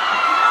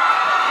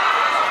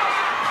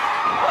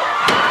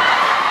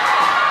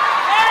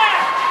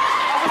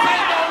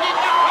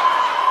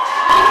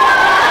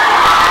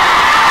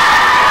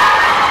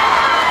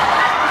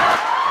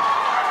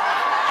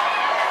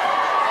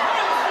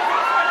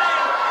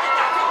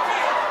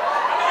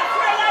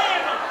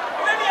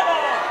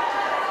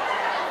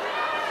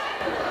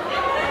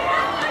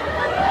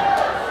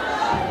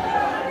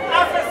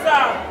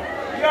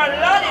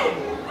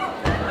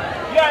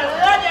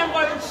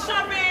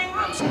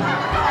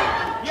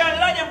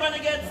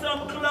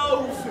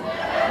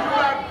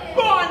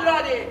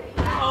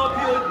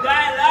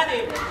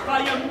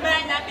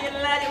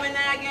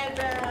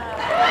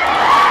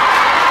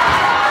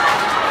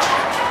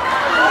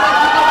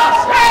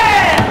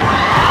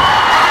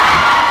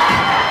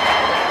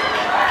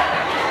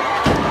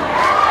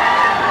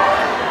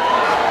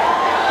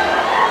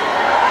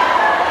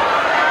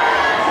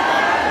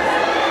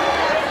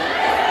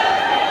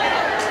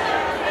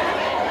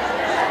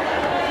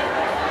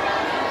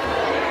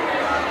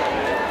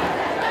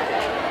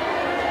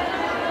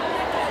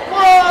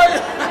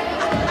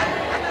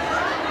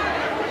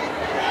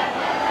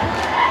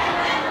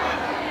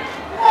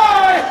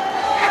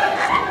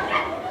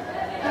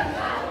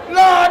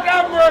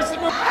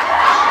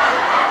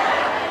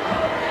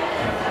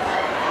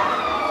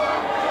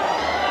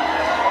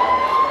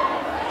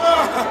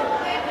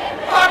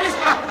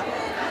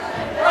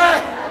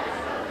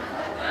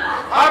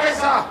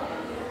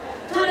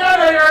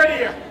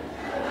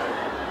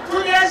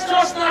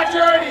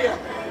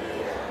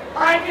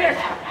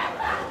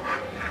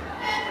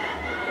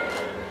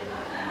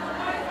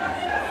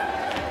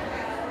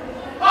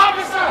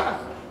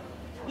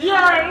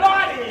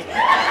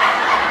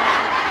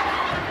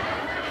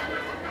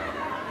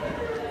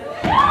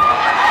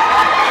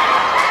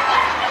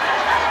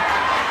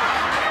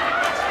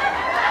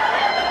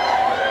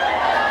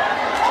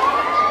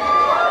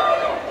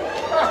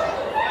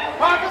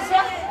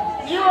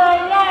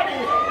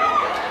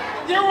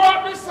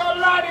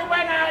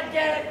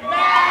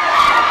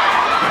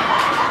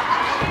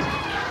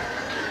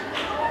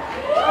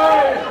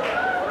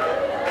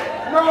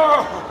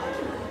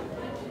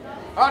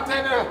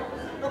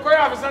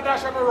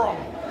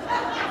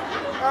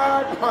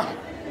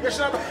 You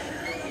should have...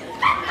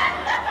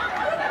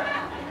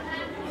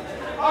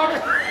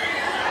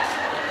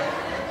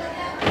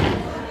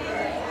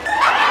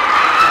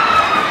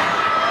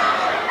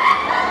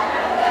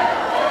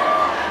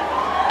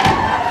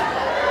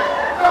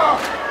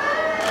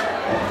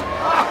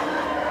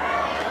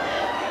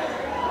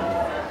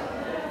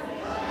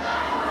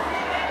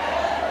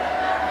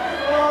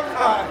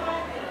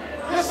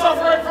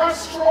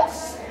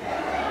 Strokes.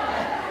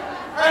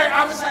 Hey,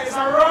 officer, it's a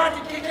rod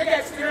to kick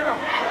against you know.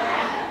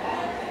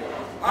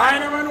 I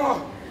never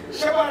know.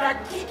 Shebada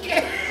kick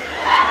it.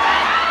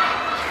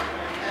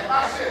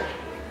 Bashment.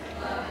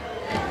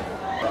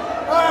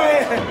 Hey,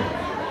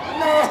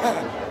 no.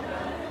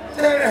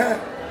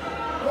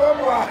 No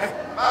boy.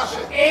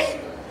 Bashment. Eh?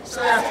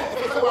 Say it.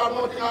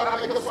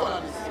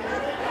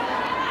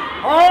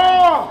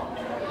 Oh.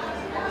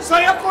 So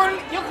you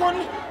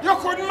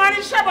couldn't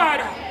manage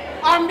Shebada?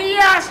 And be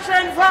your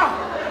strength,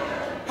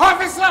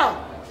 officer,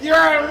 you're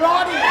a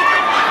lordy.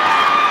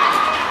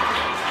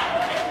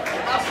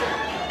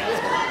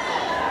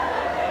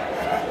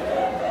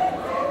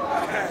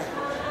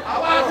 I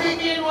want to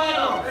begin one.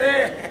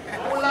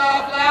 Who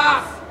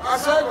laugh? I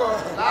say go.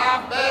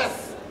 Laugh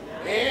best.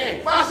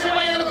 Bashment,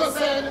 what you going to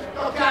say?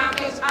 You can't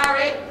catch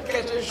Harry.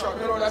 Catch his shot.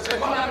 You know that's it.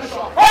 Come on, the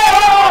shot.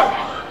 Oh!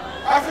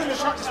 I feel the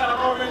shot is at a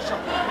government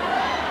shot.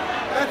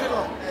 Let it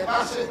go. Hey,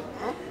 Bashment.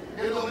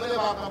 You know, never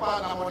have no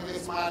partner money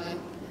this morning.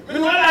 You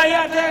know what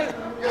I tell?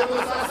 You know, so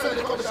I said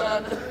the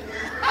commission.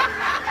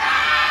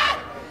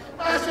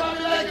 I should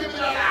be like him in a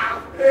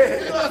laugh.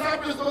 You know, some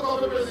people don't come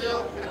to Brazil.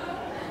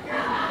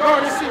 No,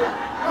 it's serious.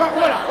 No,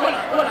 hold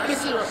on. It's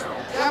serious now.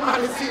 Yeah,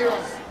 man, it's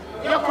serious.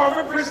 You come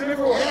from prison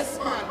before? Yes,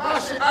 man.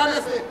 Bashment,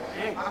 honestly.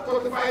 I'm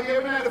 25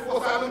 years now, the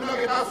first time I'm not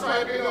getting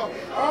outside, you know.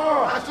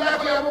 Oh. I should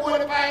have been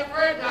 45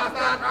 friends, and I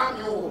start from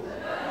you.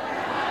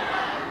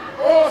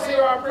 Oh, so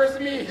you're on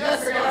prison me?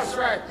 Yes, sir. That's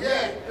right.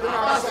 Yeah.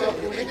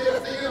 You can do the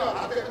thing, you know.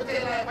 I take the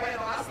 10 line by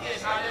the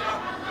station, you know.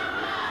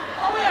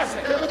 Oh, yes,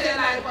 sir. Take the 10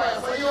 line by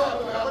so you have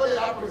to go to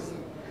that prison.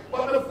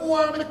 But before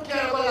I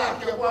can go back,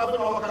 you have to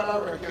know what kind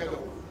of work you do.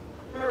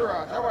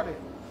 Right, how about it?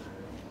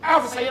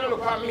 Officer, you don't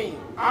look at me.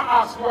 I'm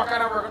asking what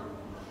kind of work.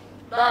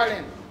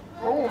 Darling,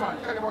 a woman,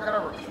 tell me what kind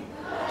of work.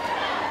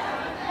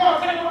 Oh,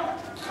 tell me what.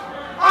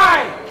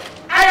 I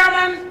am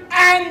an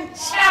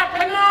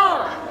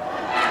entrepreneur.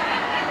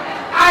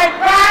 I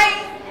buy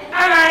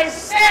and I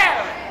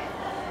sell.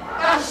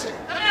 That's it.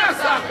 Let me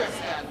answer this.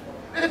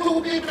 The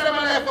two people that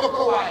are left for a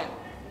while.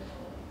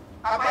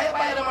 I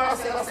buy them or I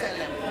sell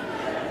them.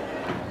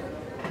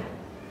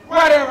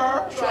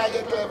 Whatever. Try to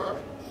get clever.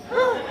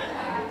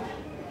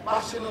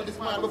 Bashment, this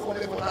man before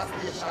they go to that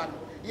station.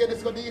 Yeah, this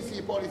is the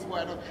DC police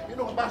boy. You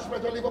know,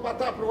 Bashment will live up at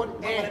top road.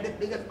 One of the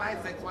biggest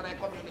bisexual I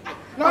community.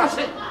 No,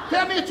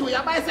 tell me true, you're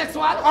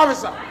bisexual?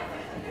 Officer,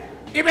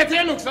 if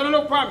you look, so don't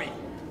look for me.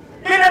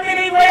 I don't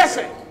believe what you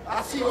say.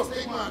 I see your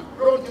thing, man.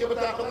 Don't give it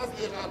up to the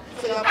station.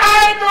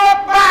 I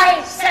don't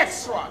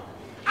bisexual.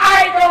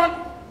 I don't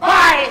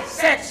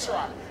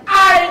bisexual.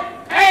 I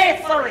pay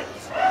for it.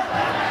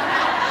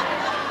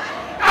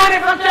 And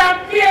if I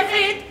can't pay for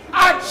it,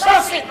 I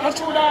trust it. Don't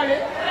you,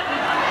 darling?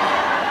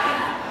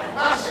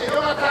 Bashment,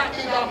 you're not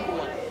talking damn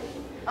boy.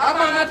 I'm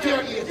not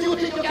your age. Do you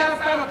think you can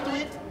stand up to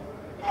it?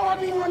 Oh, what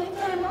do you want to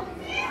tell him now?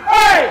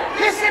 Hey,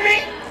 you see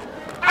me?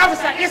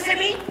 Officer, you see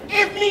me?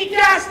 If me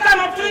can't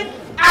stand up to it,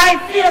 I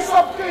face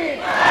up to it.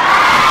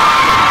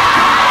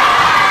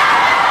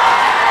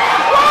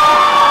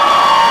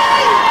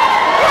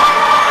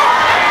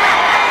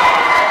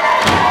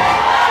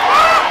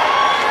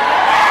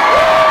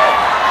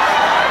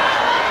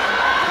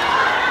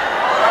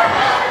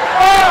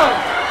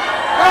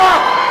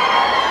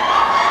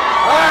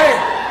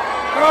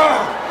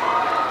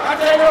 I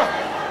tell you,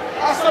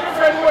 I saw my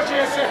friend what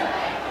you say.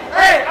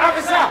 Hey,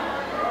 officer!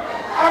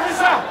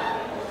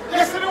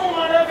 Listen to the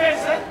woman over there,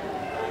 say.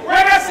 When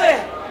I say,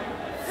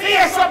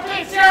 face up to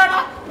each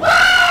other.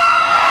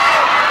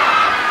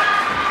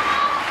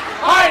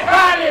 Alright,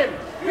 darling.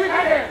 You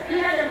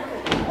again.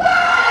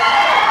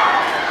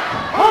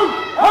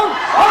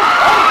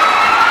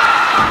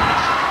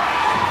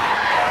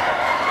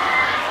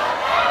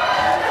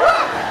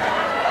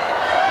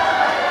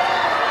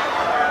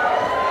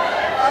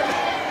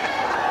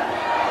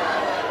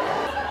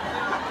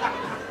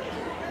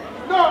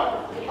 No,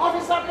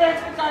 officer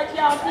Banks, I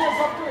can't face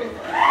up to it.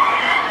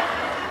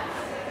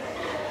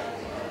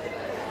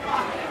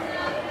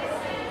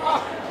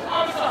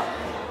 Officer,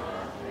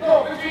 no,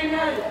 between me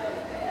and you.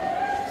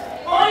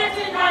 Oh, you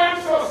think I am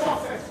so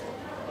successful?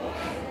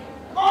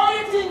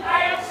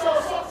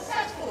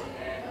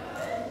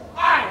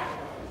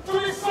 To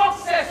be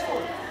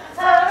successful,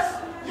 first,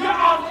 you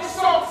have to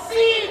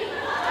succeed.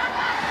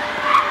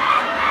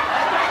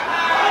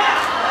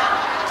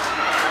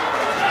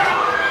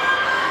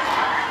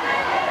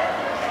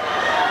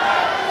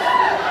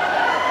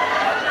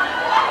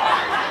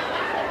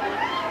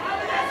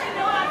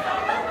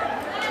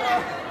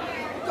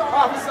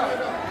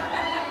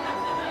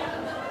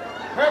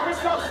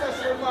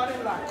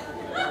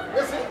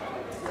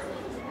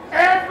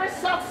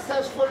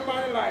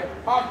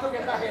 life have to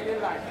get ahead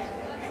in life.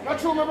 Not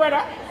true, my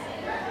brother?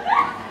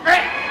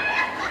 Hey!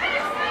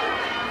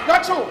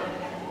 Not true.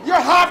 You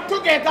have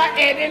to get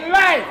ahead in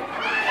life.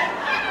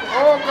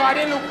 Oh God,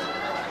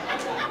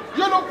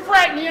 you look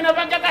frightened, you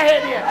never get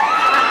ahead yet.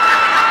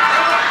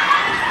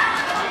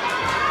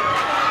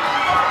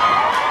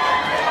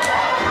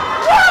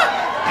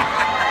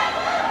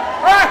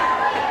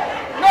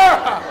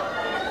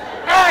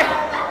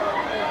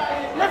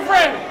 My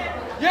friend,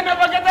 you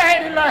never get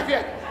ahead in life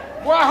yet.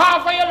 Boy,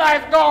 half of your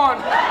life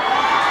gone.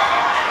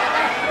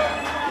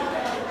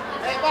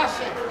 Hey,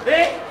 Bashment.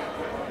 Eh?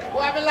 Boy,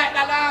 I be like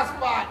the last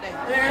part then.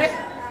 Eh?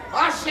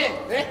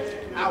 Bashment.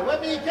 And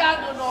what me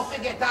can do now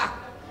forget that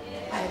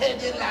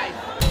ahead in life.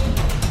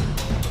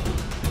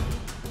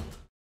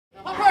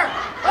 Papa!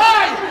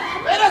 Hey!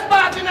 Let us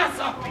part in us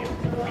up.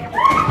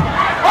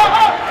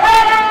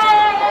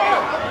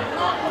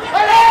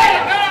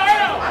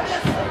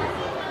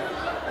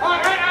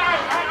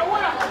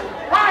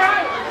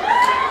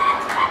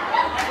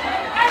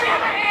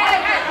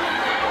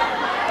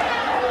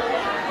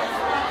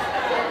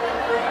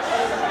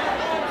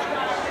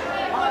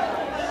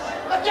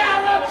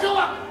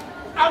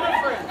 I'm a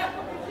friend.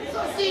 So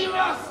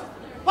serious.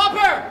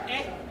 Papa!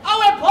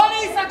 Our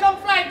police are come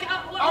flying.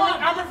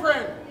 I'm a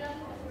friend.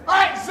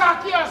 Alright,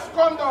 Zacchaeus,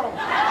 come down.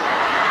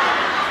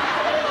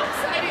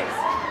 Silence.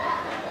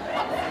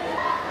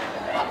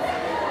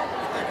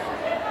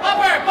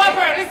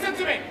 Papa, listen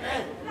to me.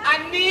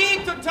 I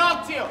need to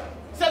talk to you.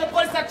 So the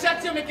police are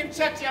check you, make him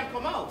check you and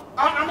come out.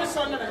 I'm a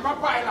son of them, I'm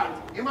a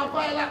pilot. You my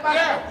pilot, Papa?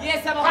 Yeah.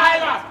 Yes, I'm a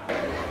Pilot.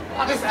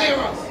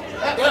 Mysterious.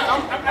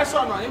 Yeah, I'm a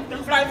son of him.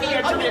 Him fly me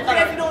here to Jamaica.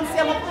 If you don't say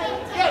I'm a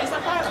pilot. Yeah, he's a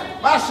pilot.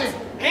 Bashment.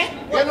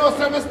 You know,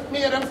 so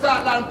me and them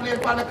start land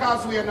plane on the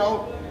causeway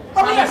now. Oh,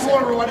 On the yes.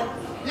 toll road.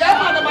 Yeah,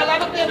 man, them a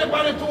land plane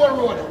on the toll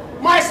road.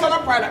 My son a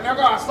pilot, me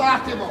go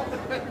Start him up.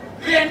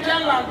 plane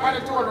can land on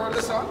the toll road,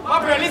 the son.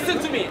 Papa, listen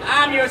to me.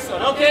 I'm your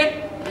son,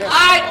 okay? Yes.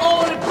 I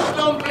only put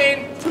down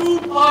plane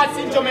 2 parts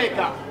in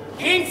Jamaica.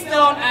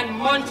 Kingston and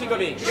Montego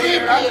Bay. 3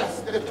 places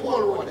in the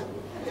toll road.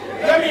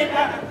 Let me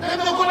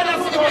Look over there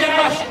and see the plane,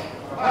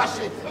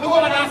 Bashment. Look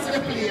over there and see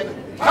the plane.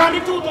 on the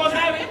 2000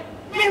 highway.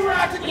 Me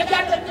right, you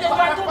can't take me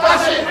back to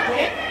Bashment.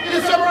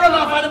 This is a roll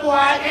off on the boy.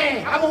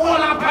 I'm a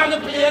roll off on the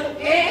plane.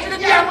 The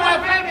damn boy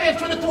flying me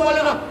through the toll,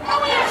 you know.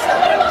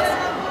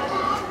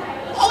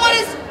 Oh, what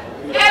is?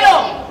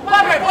 Hello,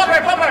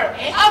 Papa.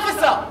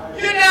 Officer,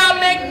 you now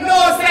make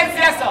no sense,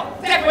 yes, sir.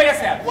 Take away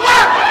yourself. What?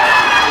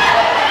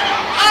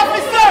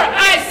 Officer,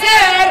 I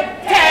said,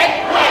 take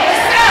away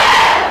yourself.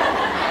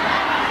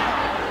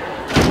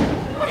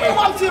 What do you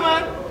want to,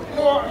 man?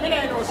 No, me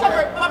don't know,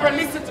 sir. Papa,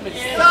 listen to me.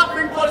 Stop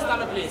bringing police on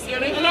the place, you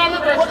hear me? No, my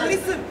But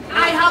listen,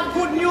 I have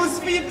good news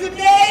for you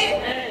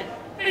today.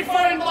 The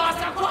foreign boss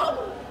are come.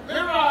 Me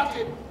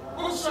rotted.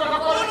 Who's son of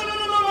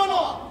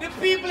No. The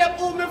people that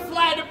who me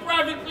fly the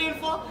private plane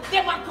for,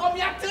 they might come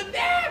here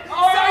today.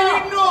 Oh. So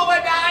you know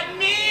what that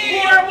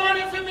means. more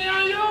money for me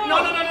and you?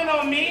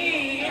 No,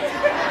 me.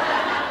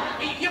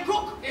 You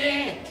cook?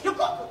 You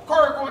cook?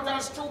 Curry goat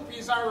and stew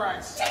peas and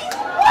rice. Woo!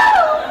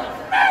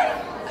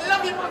 I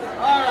love you, Papa.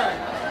 Alright.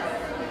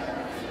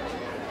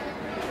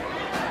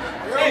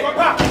 Hey,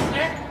 Pop!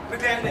 Look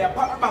there,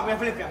 Pop back, man,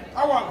 flip you.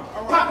 I want.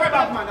 Pop right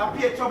back, man, I'll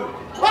be in trouble.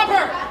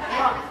 Papa,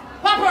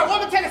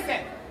 what me tell you,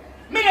 say?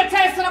 Me not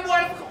tell you, son of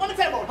boy. What me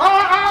tell you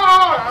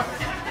about?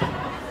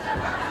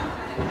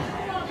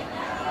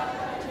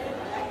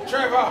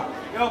 Trevor.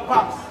 Yo,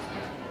 Pops.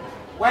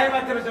 Why am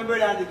I telling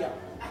somebody on the gap?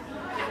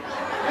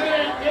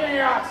 Get in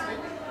your ass.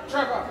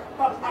 Trevor.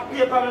 Pops, I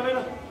be a problem, you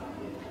know.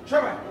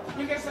 Trevor,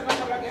 you get sent in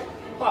trouble again?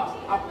 Pops,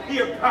 I be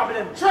a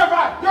problem.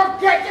 Trevor, you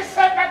get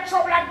yourself in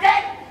trouble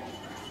again?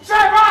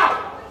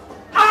 Trevor!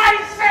 I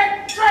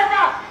said,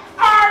 Trevor,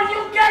 are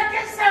you get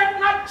yourself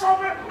in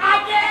trouble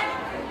again?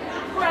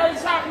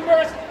 Christ have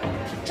mercy.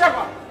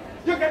 Trevor,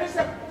 you get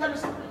yourself, let me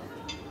see.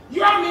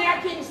 You are me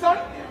at Kingston?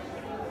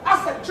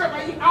 I said, Trevor,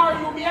 are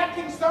you me at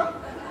Kingston?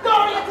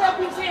 Don't you tell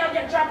people say you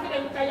get dropped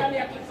in because you're me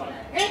at Kingston.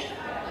 Eh?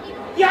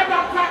 You're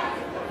doctor.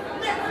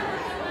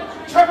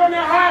 Trevor, may I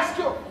ask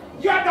you,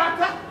 you're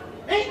doctor?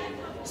 Eh?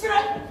 See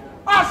that?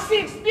 Our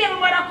 6 baby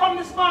mother come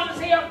this morning and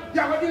say, you're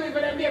going to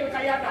deliver them baby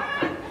because you're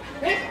doctor.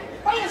 Eh?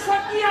 Oh, you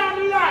said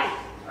you're life.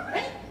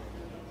 Eh?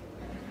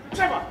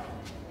 Trevor,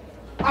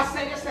 I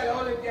said you sell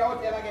all in the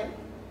hotel again.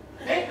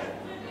 Eh?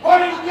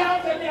 All in the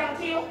hotel there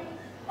to you.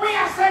 When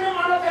you sell them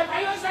out of them,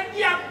 you said,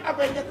 yeah, I'm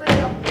going to get rid of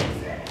them.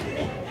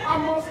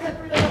 I'm going to get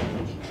rid of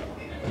them.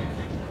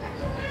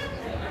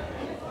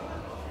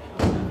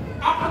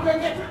 I'm going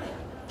to get rid of them.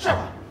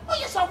 Trevor, are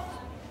you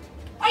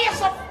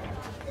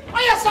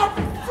so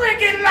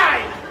freaking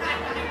lying?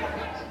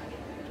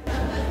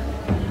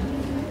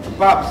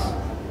 Pops,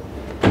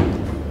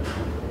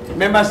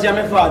 remember see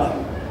my father?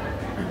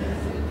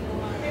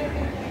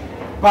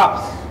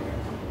 Pops,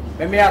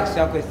 let me ask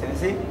you a question,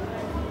 see?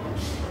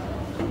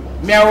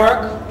 May I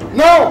work?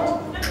 No!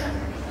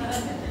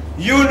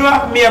 You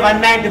know me have a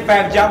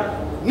 9-to-5 job?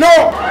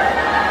 No!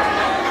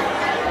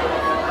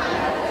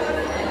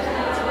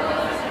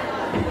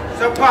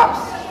 So Pops,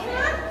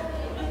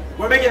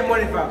 Where do I get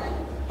money from?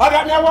 I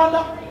got me a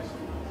wonder.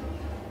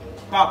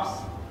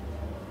 Pops,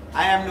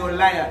 I am no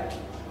liar.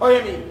 What do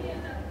you mean?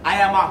 I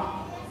am a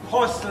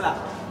hustler.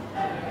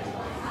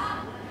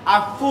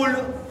 A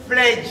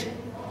full-fledged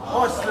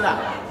hustler.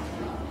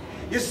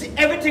 You see,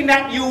 everything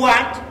that you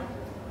want,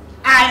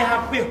 I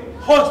have to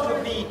hustle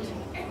for it.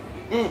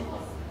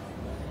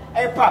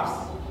 Hey,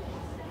 Pops,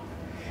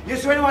 you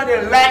see when you want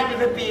the light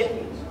to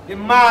pay, the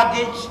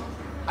mortgage,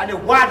 and the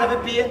water to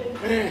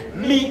pay,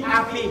 me, I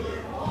have to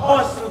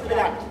hustle for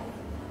that.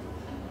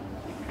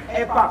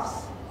 Hey,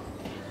 Pops,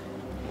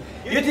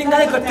 you think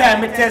that I could tell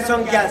me tell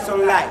some girls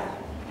some lie?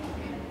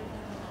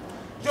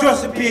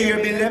 Just to pay your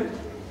bill them?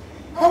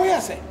 How you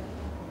say?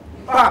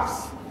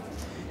 Pops,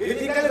 you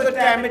think I could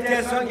tell me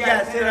tell some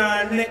girls sit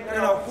on her neck, on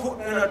her foot,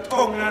 on her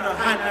tongue, on her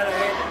hand, on her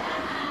head?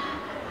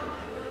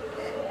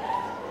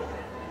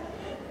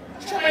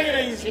 Show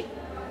me easy.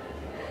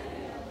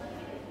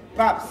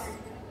 Pops,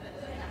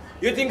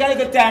 you think I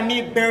could tell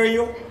me bury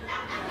you?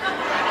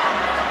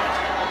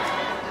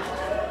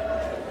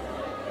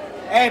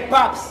 Hey,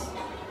 Pops,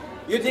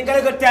 you think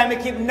I could tell me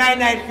keep 9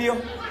 nights for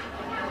you?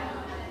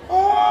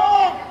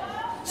 Oh,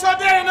 so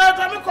then now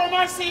time me come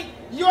and see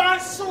you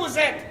and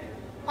Suzette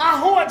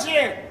and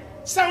Hoji.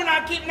 So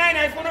now keep 9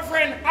 nights for a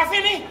friend.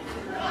 Afini?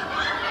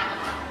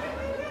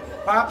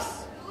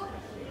 Pops,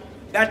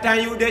 that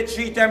time you did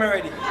 3 times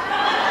already.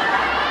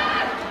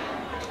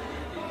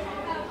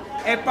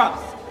 Hey,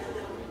 Pops,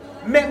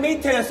 make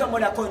me tell you something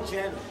about the country.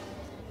 You know?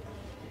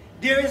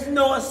 There is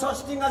no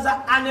such thing as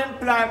an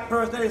unemployed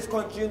person in this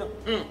country. You know?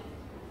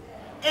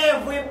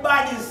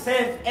 Everybody's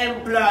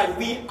self-employed.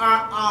 We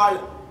are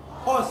all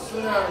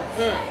hustlers.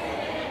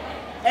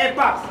 Hey,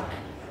 Pops,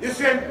 you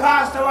see when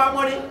pastor want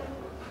money,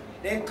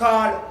 they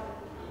call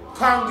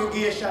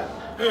congregation.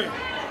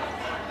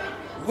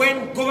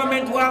 When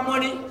government want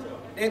money,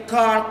 they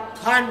call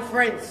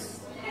conference.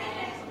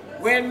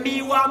 When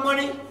me want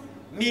money,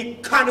 me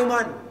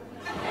canuman.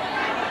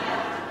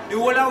 The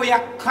whole of we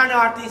are con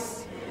artists.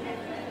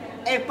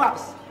 Hey,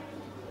 Pops,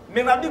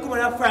 me have become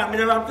a friend, me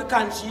never have to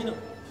country, you know.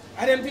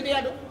 I don't think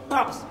they do.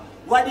 Pops,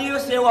 what do you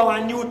say about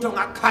a new tongue?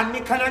 I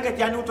cannot get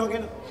your new tongue, you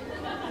know.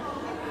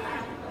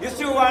 You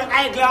see one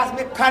eyeglass,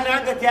 me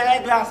cannot get your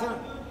eyeglass, you know.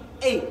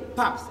 Hey,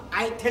 Pops,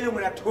 I tell you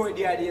when I told you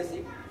the other day,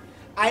 see.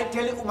 I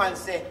tell you woman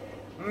say,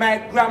 my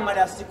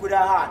grandmother sick with her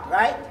heart,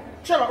 right?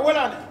 Trevor, hold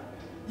on.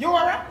 You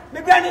alright?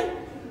 Me granny?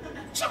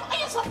 Trevor, are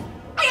you so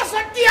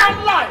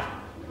damn life?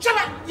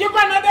 Trevor, your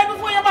grandmother dead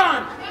before you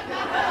born?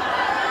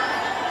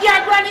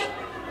 Yeah, granny?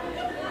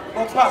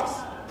 But Pops,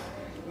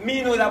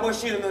 me know that, but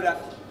she don't know that.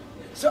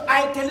 So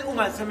I tell the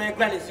woman, say my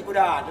granny sick with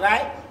her heart,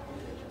 right?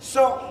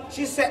 So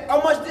she said,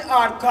 how much the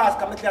art cost?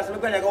 Come to class, my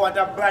granny go want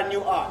a brand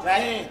new art,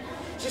 right?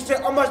 She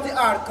said, how much the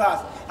art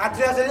cost? I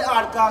tell her the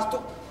art cost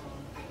too.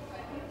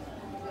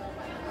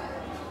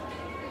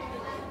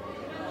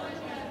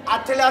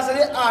 I tell her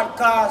the art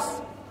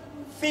cost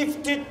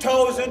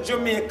 50,000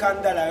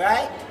 Jamaican dollar,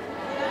 right?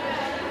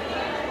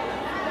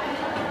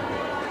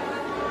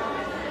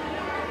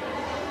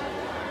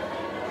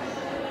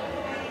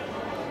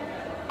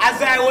 As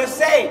I was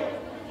saying,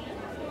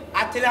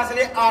 I tell her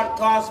the art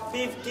cost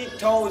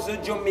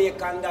 50,000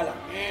 Jamaican dollar.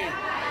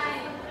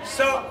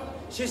 So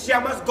she said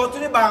I must go to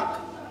the bank.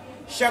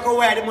 She go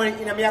wire the money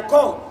in my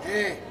account.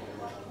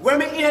 When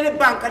me in the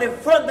bank at the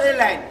front of the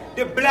line,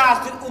 the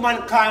blasted woman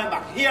coming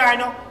back. Here I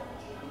know.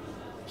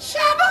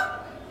 Shaba,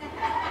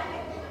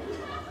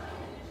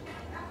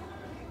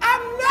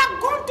 I'm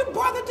not going to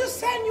bother to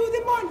send you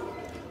the money.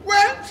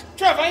 Well,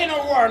 Trevor, you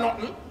don't worry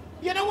nothing.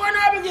 You don't worry no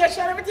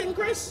obligation, everything,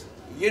 Chris.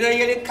 You don't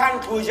hear the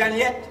conclusion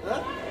yet?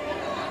 Huh?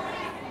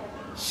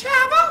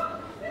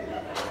 Shaba,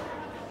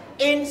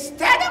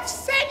 instead of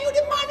sending you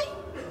the money,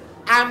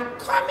 I'm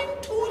coming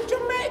to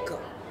Jamaica.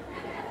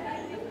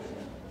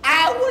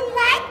 I would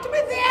like to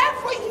be there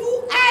for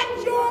you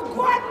and your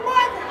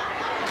grandmother.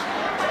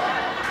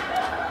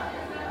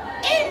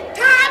 In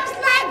times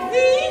like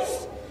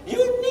these,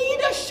 you need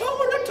a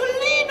shoulder to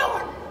lean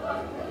on.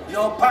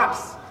 Yo,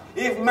 Pops,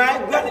 if my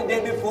granny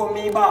dead before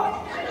me, boy,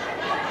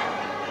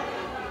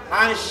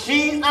 and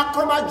she a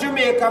come to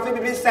Jamaica to be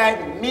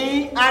beside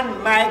me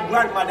and my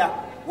grandmother,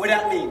 what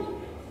that mean?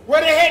 Where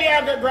the hell you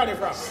have the granny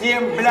from?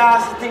 Same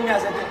blast thing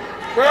as it.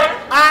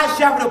 I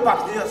shall have the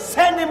Pops, they just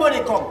send the money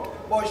come.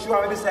 But she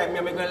want to be beside me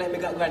and I'm going to let me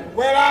get granny.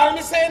 Well, all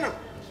me say now,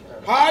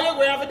 all you're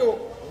going to have to do,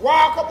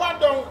 walk up and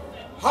down,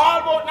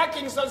 haul about the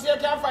Kingston so you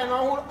can find a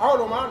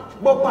whole man.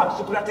 But Pops,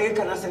 you could have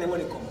taken and send the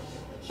money come.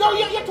 So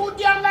you're too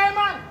damn lie,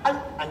 man.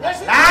 And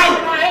that's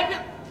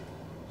lie!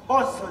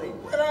 Hustling.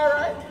 Well, all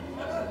right.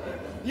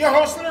 You're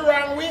hustling the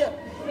wrong way.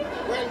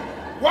 Well,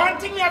 one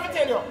thing I have to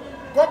tell you,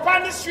 go up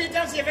on the street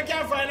and see if you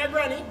can find a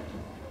granny.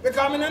 Because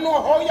I don't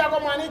know how you're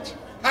going to manage.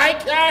 I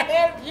can't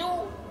help you.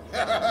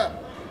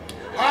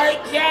 I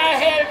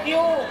can't help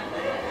you.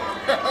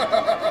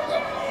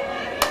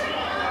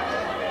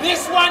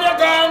 This one you're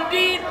going to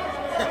beat.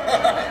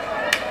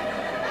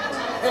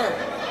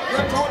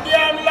 You're too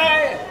damn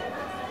lying.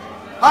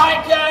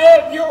 I can't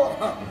help you.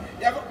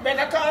 You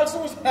better call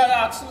Susan and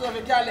ask Susan if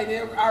you can lend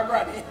you our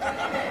granny.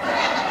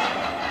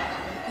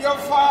 so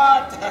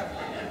fat.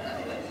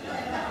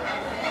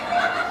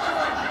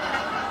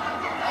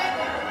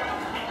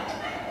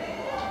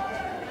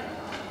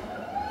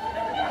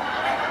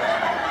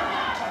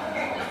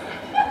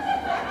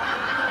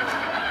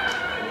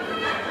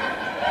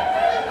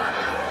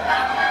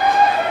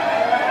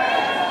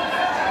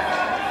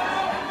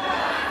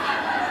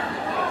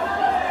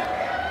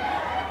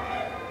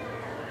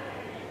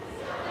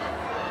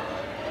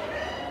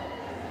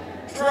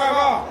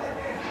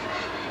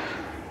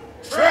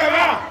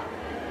 Trevor,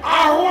 I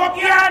hope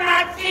you're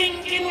not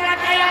thinking what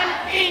I am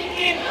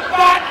thinking,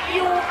 but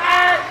you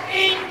are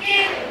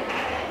thinking.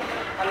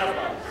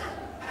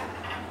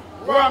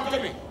 Go on to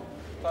me.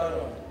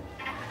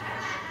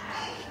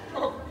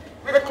 Oh,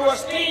 the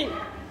coasting.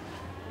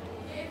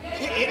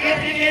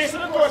 It is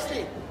the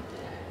coasting.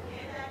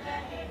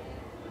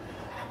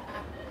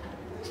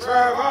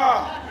 Trevor,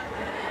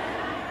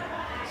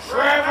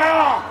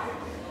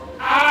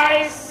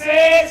 I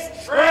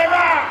says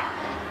Trevor.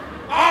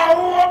 I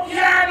hope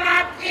you're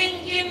not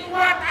thinking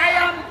what I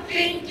am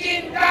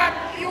thinking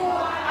that you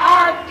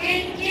are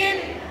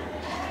thinking.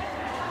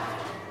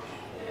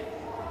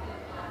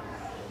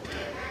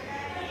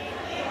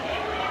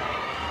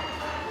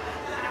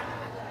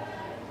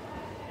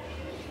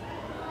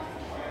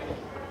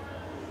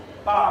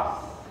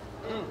 Boss,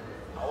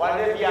 I want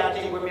to be a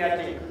thing with me a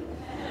thing.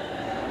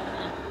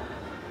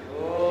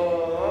 Oh,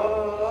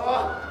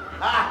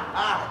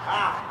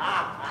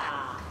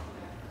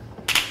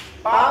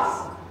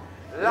 Boss,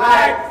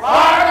 like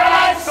father,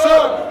 like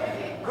son,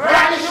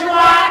 Granny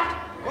Shewat,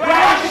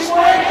 Granny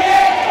Shewat.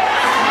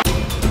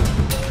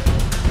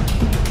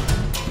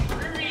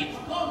 Reid,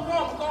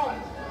 come.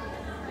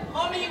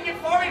 Mommy, you get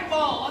for it,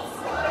 boss.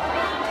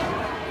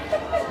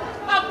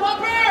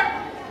 Popper!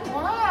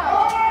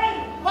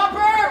 Wow.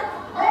 Popper!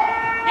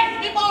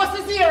 The boss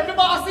is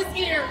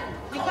here.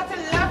 You got a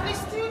lovely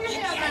studio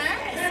here,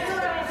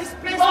 man. This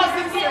place Boss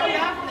is is so here.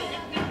 lovely.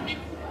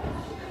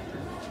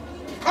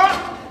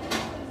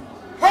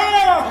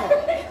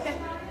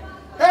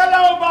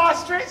 Hello,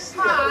 Bostress.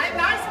 Hi,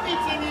 nice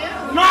meeting you.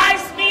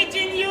 Nice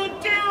meeting you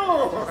too.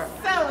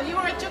 So, you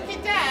are a Jooky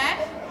dad?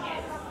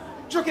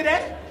 Jooky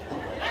dead?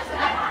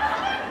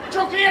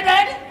 Jooky, you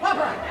dead?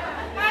 Popper!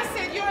 I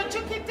said you're a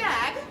Jooky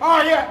dad?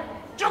 Oh, yeah.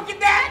 Jooky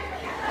dead?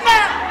 No.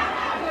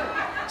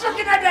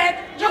 Jooky not dead.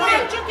 You're a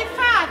Jooky. Jooky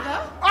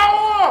father?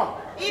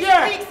 Oh, He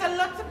yeah. speaks a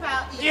lot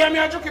about you. Yeah, me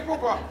a Jooky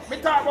pooper. Me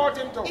talk about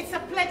him too. It's a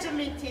pleasure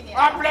meeting you.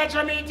 A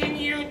pleasure meeting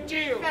you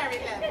too. Very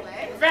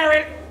lovely.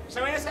 Very.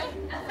 So what you say?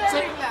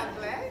 Very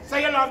lovely. So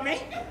you love me?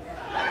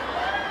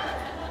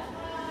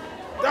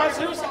 Does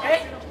you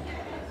say?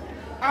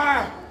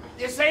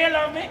 You say you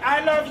love me?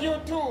 I love you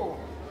too.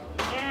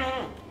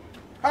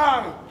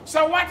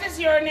 So what is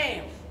your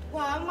name?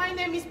 Well, my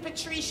name is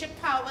Patricia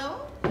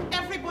Powell.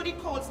 Everybody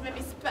calls me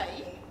Miss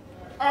Pay.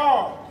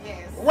 Oh.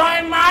 Yes.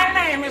 Why my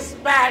name is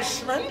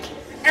Bashment.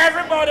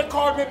 Everybody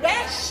called me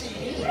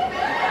Bashi.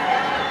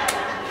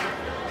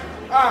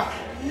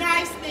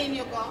 Nice name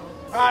you got.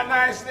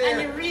 Nice name.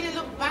 And you really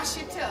look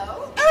bashy too.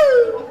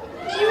 Oh,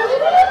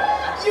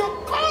 you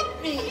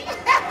caught me.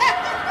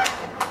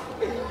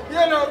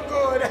 You look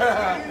good.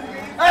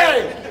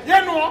 Hey, you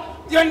know,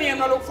 your name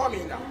don't look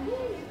familiar.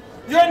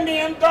 Your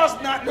name does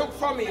not look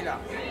familiar.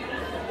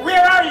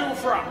 Where are you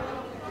from?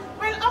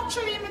 Well,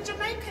 actually, I'm a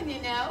Jamaican,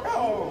 you know.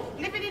 Oh.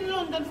 Living in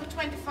London for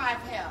 25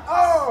 years.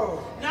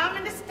 Oh. Now I'm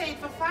in the States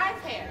for 5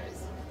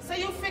 years. So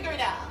you figure it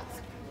out.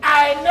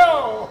 I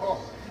know.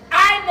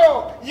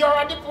 You're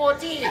a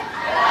deportee.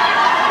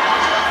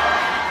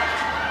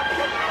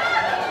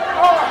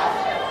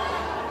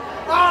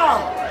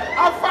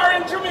 A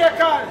foreign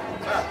Jamaican.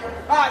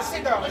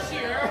 Sit down. Sit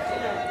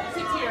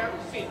here.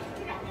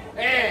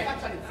 Hey.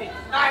 Actually, sit.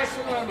 Nice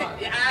woman.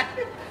 Yeah.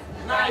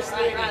 Nice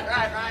lady.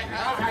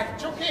 Right.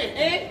 Jooky.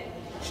 Eh?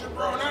 She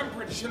brown and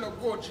pretty. She look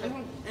good. She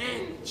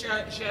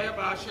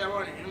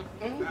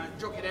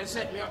Jooky then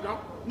set me up now.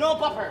 No,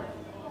 Popper.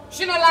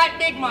 She don't like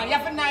big man. You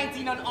have a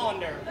 19 and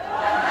under.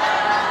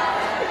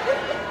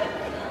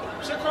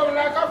 She come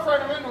like a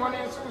friend when one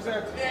in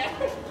Suzette.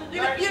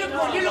 Yeah. You look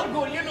good. You look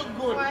good. You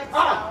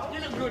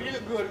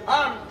look good.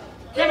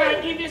 Can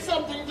I give you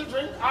something to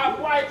drink? I have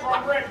white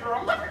rum, red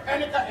rum,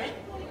 anything.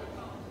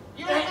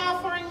 You're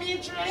offering me a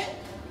drink?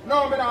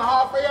 No, me not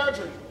half a your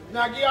drink.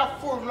 Now give you a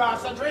full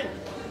glass of drink.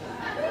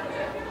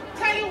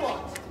 Tell you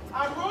what,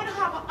 I would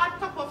have a hot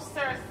cup of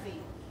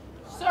Cersei.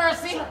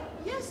 Cersei?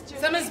 Yes, Jooky.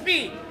 So Miss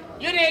B,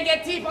 you didn't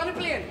get tea on the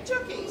plane.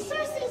 Jooky,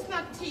 Cersei is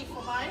not tea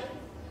for mine.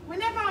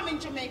 Whenever I'm in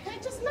Jamaica, I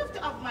just love to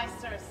have my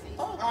Cersei.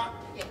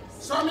 Yes.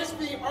 So Miss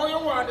B, how you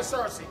want the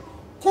Cersei?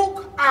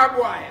 Cook or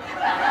boil?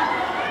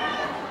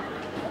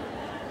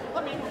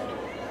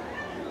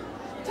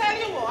 Tell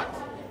you what,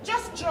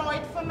 just draw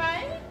it for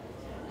mine.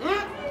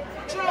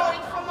 Draw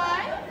it for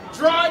mine.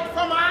 Draw it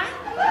for mine?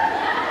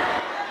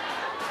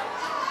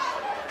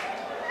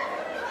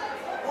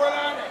 Well,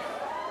 on it.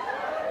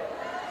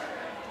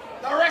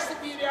 The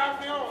recipe they have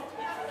me out.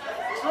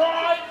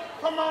 Draw it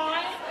for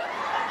mine.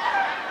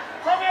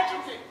 Come here,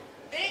 Jooky.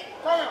 Eh?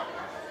 Come here.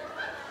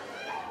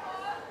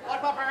 What,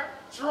 Popper?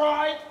 Draw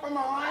Try it for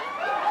mine.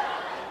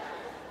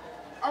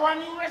 Our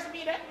new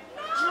recipe there.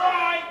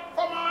 Try it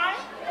for mine.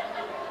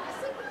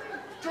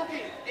 Jooky,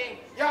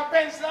 you have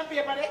pencil and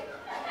paper there?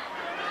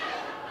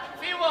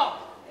 Fever.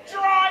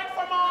 Try it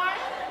for mine.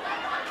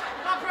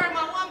 My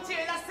grandma, one thing,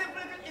 that simple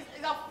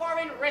is a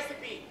foreign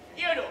recipe.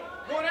 Here though,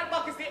 go in that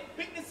bucket,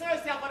 pick the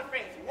sauce out for the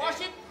friends,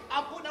 wash it,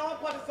 and put down 1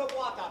 pot of soap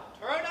water.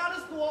 Turn on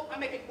the stove and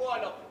make it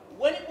boil up.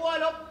 When it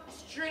boil up,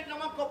 straighten on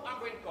my cup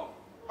and bring it come.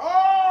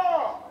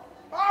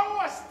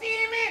 Oh,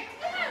 steam it.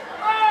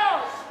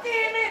 Oh,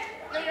 steam it.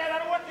 Yeah,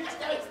 that's what this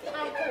guy is steam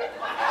and cook.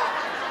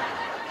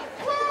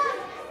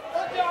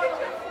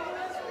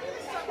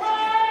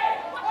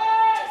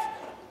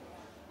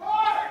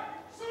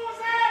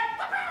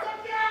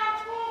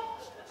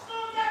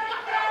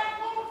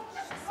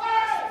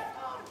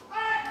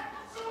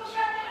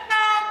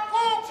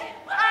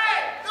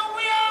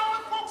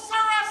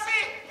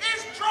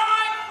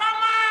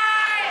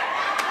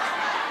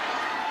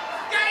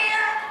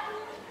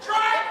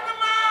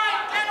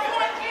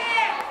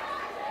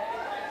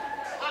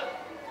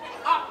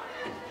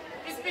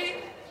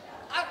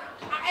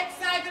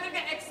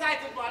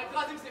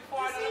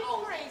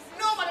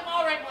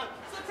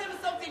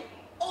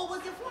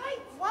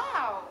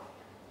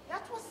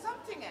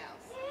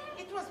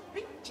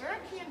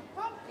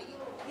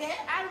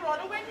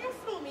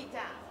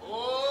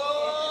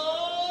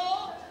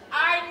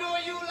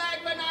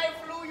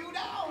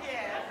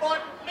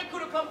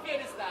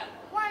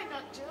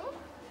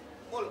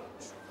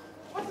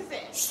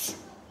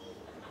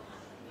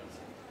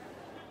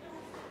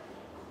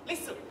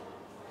 Listen,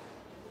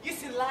 you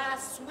see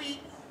last week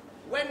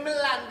when me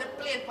land the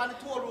plane on the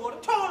toll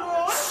road?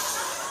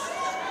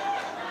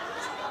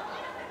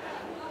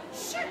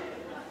 Shit!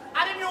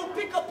 I didn't know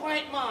pick-up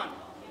point, man.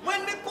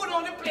 When me put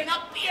on the plane,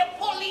 I pay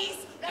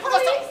police.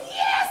 Police?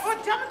 Yes!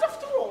 What damage off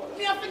the road?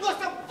 Me have to go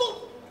some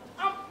food.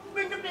 And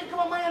bring the plane come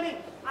on Miami.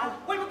 And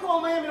when we come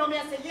on Miami, me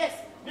I say yes.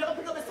 Me have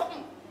to pick up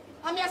something.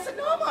 And me I said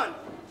no, man.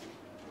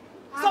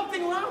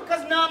 Something wrong,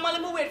 because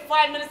normally we wait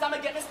 5 minutes and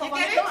I get this stuff on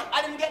the done.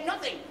 I didn't get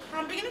nothing.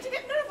 I'm beginning to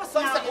get nervous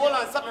Some now. say, hold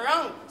on, something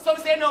wrong. Some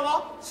say, no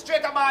more,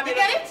 straight to Barbados. You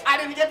get it? I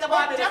didn't get the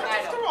Barbados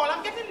After all,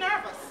 I'm getting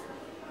nervous.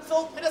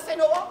 So, I just say,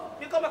 no more,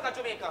 we come back to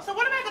Jamaica. So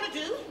what am I going to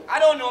do? I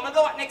don't know, I'm going to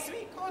go out next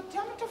week. God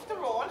damn it, after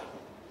all.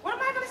 What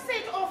am I going to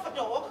say to Offer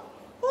Dog?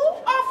 Who?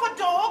 Offer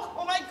Dog?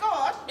 Oh my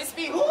God. Miss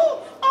P, Who?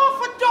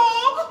 Offer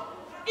Dog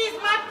is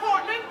my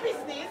partner in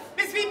business.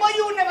 Miss P, but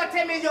you never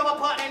tell me you're a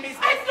partner in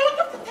business. I don't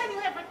have to tell you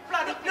every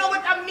bloody thing. No,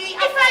 but I'm me.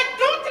 If I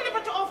don't deliver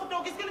to Offer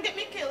Dog, it's going to get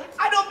me killed.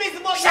 I don't miss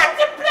about you. Shut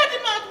your bloody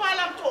mouth while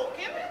I'm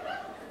talking.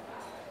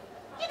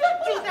 You don't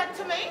do that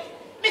to me.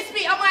 Miss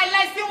P, am I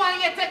lies you want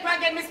to get take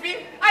back again, Miss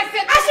P? I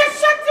said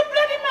shut your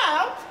bloody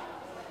mouth.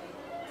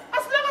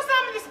 As long as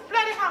I'm in this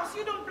bloody house,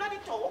 you don't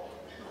bloody talk.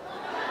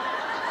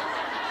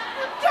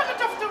 Damn it,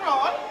 after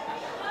all.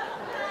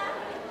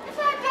 If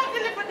I don't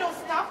deliver those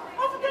stuff,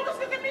 Offer Dog is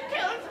going to get me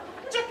killed.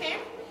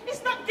 Jooky, it's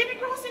not getting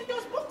gross in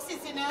those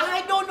boxes, you know.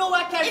 I don't know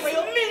what I can for you.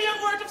 It's a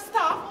million worth of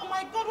stuff. Oh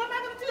my God, what am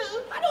I going to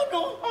do? I don't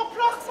know. Oh,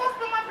 plus stuff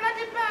for my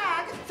bloody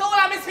bag. So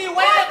what Miss P,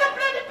 Where's the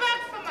bloody bag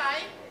for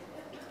mine?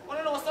 I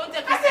don't know, something.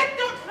 I said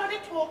don't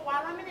bloody talk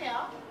while I'm in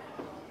here.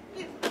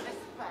 Give me this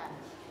bag.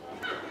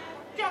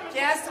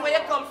 Guess where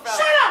you come from.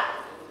 Shut up!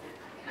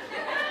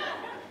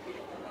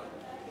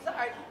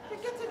 Sorry.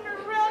 You're getting me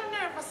real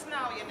nervous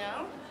now, you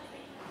know.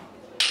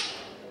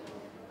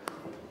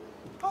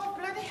 Oh,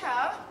 bloody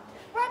hell.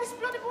 Why this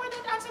bloody boy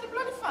don't answer the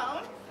bloody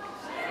phone?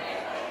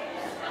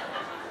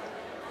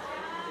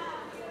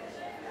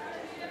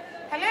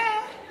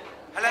 Hello?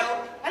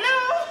 Hello? Hello?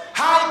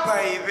 Hi,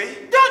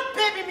 baby. Don't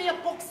baby me a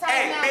box sign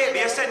Hey, now, baby,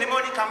 you you know. send the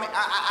money come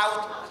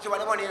out. See what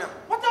the money, you know?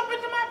 What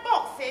happened to my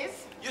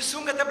boxes? You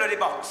soon get the bloody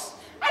box.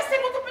 I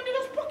said what happened to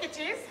those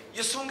packages?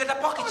 You soon get the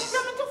Oh, packages.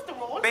 damn it off the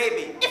road.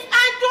 Baby. If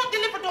I don't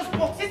deliver those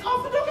boxes,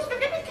 Offer Dog is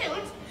going to get me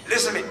killed.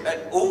 Listen to me.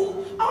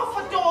 Who?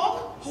 Offer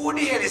Dog? Who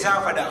the hell is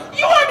Alpha Dog?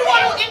 You are the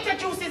one who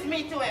introduces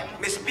me to him.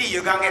 Miss P,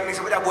 you gonna get mixed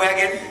up with that boy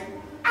again?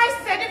 I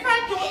said if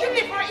I don't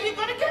deliver, you're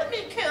going to get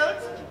me killed.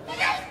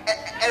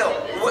 Hello,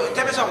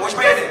 tell me something. What's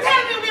my Just name?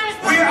 tell me where is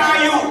my Where are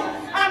you?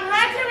 I'm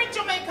right here in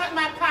Jamaica at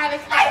my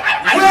pilot's Where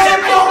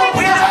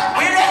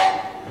there?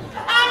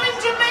 I'm in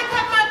Jamaica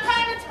at my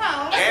pilot's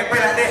house. Hey,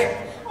 brother,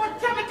 there. Oh,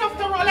 damn it,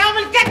 after all, I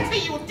will get to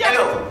you. Damn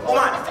Hello, it.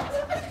 woman.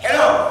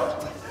 Hello.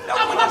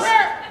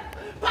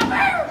 Papa!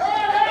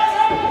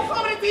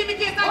 Come on, TV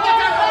kids, I get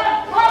her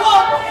home.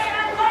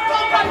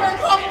 Come, Papa,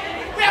 come.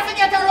 We have to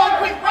get her home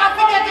quick. We have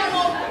to get her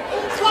home.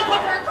 Come,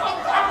 Papa, come.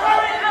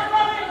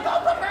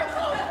 Come, Papa,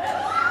 come.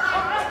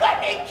 Got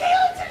me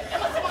killed.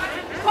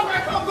 Papa,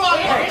 come, go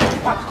ahead.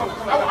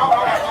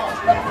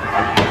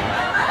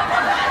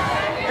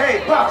 Hey,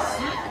 boss.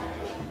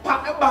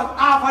 Pack the bag.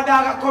 Half a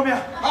dog come here.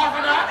 Half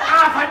a dog?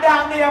 Half a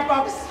dog here,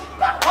 boss.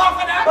 Half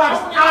a dog? Boss,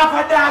 half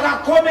a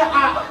dog come here.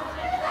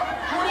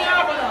 Who the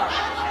half a dog?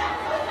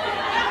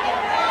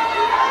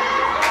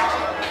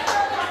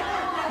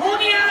 Who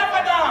the half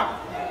a dog?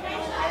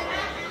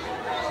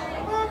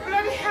 Oh,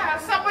 bloody hell.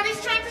 Somebody's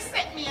trying to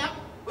set me up.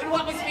 With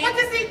what, Miss P? What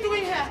is he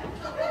doing here?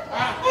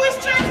 Who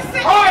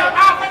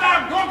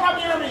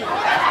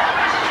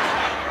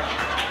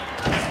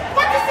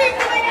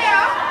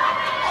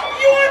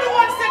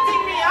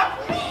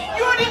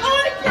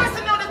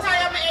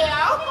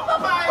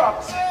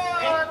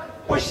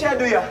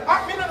do you?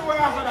 I mean, not where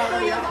after that.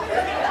 Do you?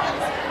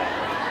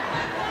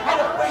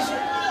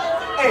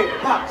 Hey,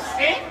 Pops.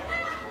 Eh?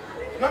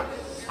 No.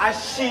 I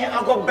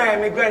go buy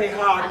me granny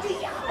heart. Oh,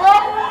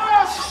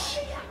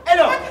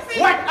 Hello,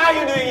 what are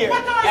you doing here?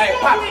 What are Hey, you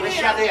Pops, doing what's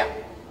here? here?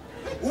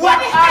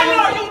 What are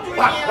you doing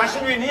Pops, here? What you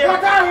doing here?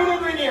 What are you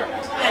doing here?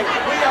 Hey, what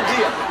are you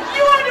doing?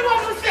 You are the one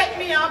who set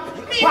me up.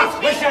 Pops,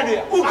 what's you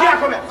doing? Who can't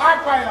come here? I'm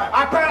pilot.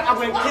 I'm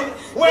going to kill you.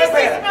 Where's This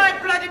is pilot? my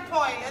bloody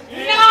pilot.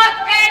 Not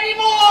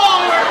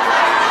anymore!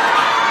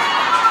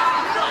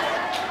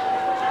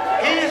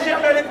 He is your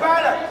bloody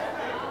pilot.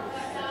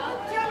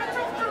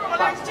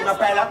 Pops, you're a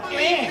pilot.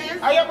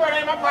 Are you brother,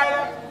 I'm a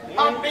pilot? A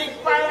big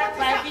pilot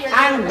like you.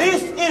 And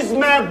this is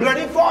my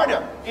bloody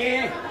father.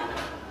 You're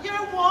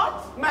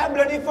what? My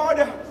bloody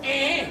father.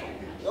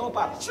 No,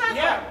 Pops. Trevor,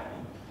 Yeah.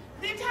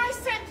 did I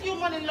send you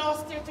money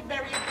last year to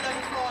bury your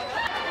bloody father?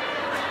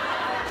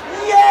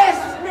 Yes,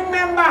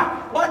 remember.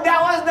 But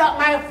that was not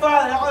my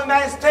father, that was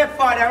my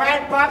stepfather,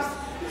 right, Pops?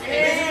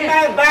 This is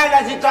my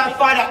biological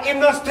father. Him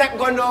no step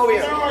go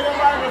nowhere. No, you're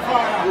my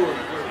father.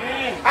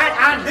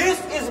 And this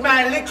is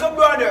my little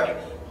brother.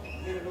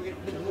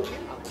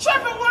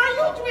 Trevor, why are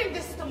you doing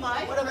this to me?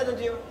 What have I done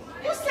to you?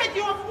 You said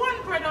you have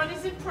one brother and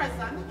is in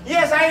prison.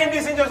 Yes, I am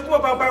this in just poor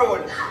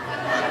parole.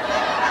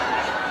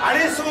 And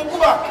it's so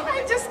poor.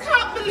 I just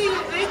can't believe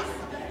this.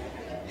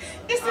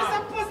 This is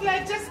a puzzle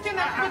I just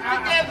cannot put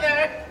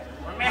together.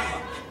 Remember.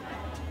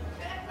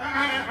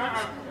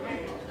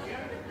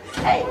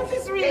 Hey, what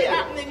is really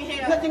happening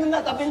here? Nothing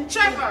not happening.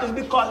 Trevor, It's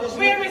because this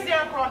where is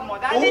your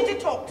grandmother? I need to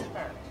talk to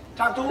her.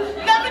 Talk to who?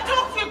 Let me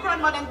talk to your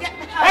grandmother and get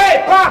me out.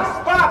 Hey,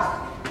 Pops, Pops.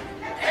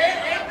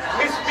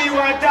 Miss B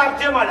want to talk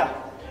to your mother.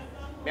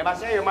 Remember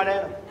say your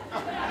mother.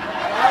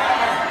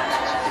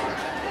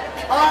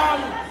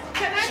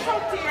 Can I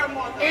talk to your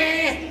mother?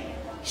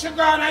 She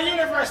gone to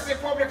University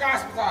Public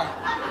Hospital.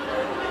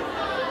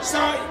 So,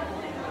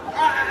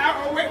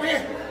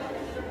 wait.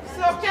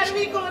 So can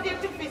we go there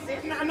to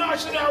visit? No,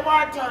 she's at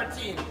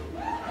 113.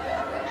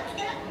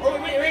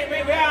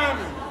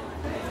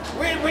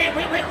 Wait.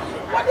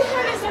 What the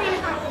hell is really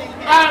happening here?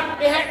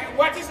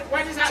 What is Trevor,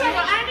 happening? I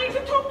need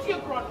to talk to your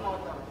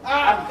grandmother.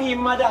 Be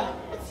mother.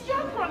 It's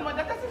your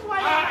grandmother, that is why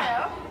I'm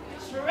here.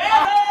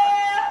 Trevor!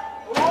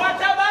 What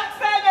about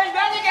Sunday?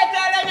 Then you get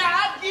there and you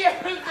have to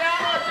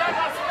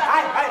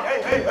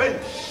Hey.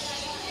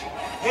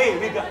 Hey,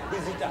 we got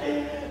visitor.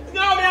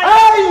 No, man.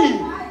 Hey!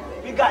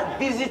 We got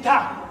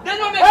visitor. Then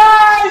you make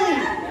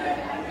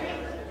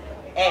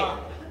Hey!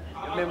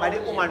 Remember the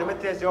woman who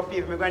test your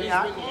people, my granny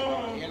heart?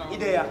 He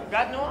there.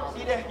 God knows.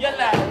 He there. You're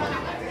like,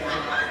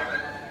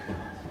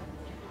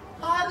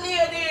 oh,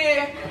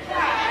 lady.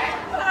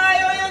 Hi,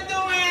 how you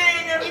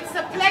doing? It's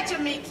a pleasure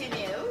meeting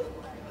you.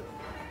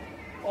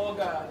 Oh,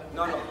 God.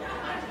 No.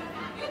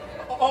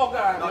 Oh,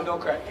 God. No, don't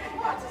cry.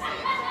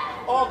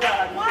 Oh,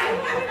 God. Why are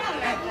you doing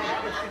like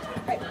that?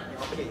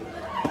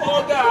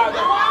 Oh, God.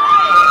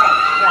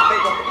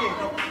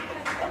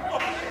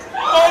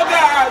 Oh,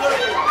 God.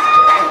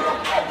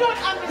 I don't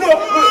understand.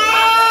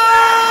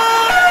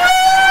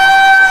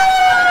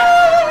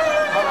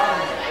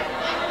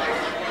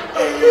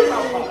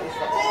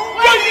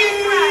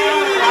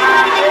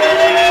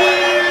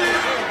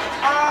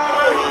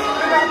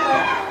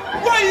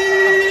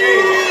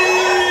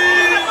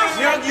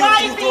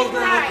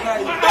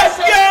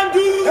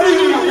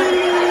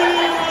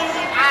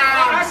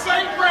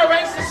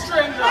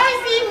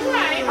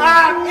 He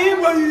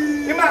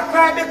might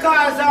cry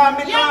because Why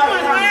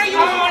are you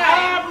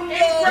crying?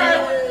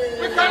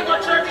 We can't go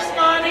to church this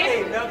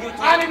morning.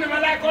 I didn't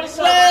even like all the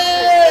songs.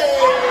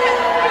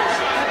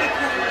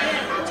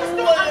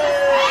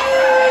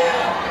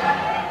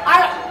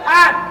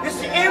 You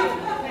see him?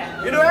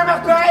 You know him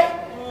might cry?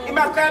 He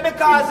might cry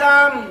because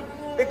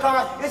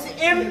you see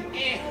him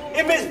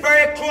is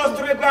very close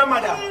to my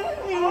grandmother.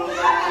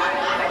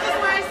 That is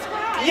why it's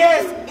crying.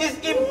 Yes, it's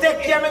him take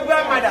care of my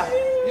grandmother.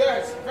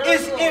 Yes.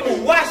 It's him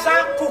wash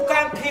and cook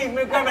and clean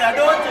my grandmother,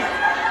 don't you?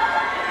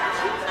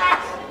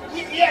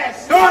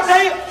 Yes. Don't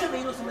say it.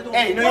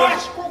 Hey, no,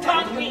 Wash, cook,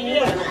 and clean.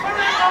 don't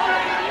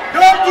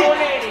you?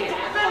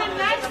 Very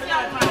nice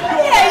young man.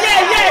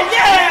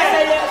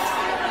 Yes.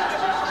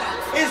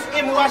 It's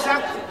him wash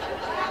and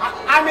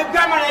I'm a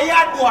grandmother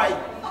yard boy.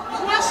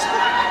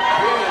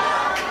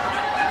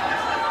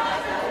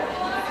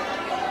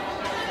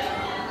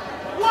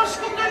 Wash,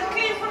 cook and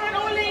clean for an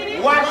old lady?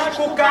 Wash,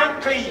 cook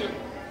and clean.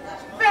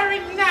 Very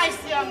nice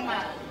young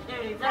man.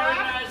 Very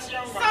nice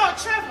young man.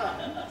 So,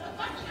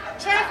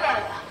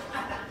 Trevor,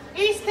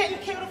 he's taking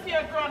care of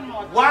your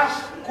grandmother.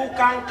 Wash, cook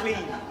and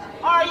clean.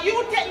 Are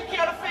you taking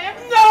care of him?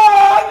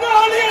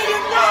 No, lady,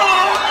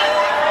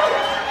 no.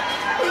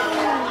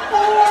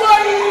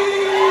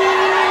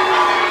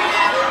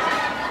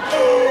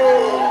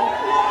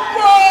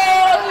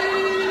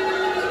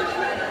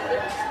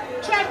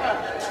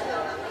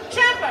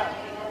 Trevor,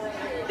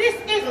 this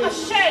is a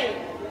shame.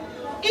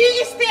 He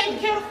is taking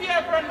care of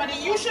your grandmother.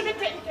 You should be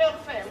taking care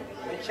of him.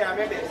 I try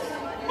my best.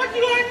 But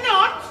you are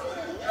not.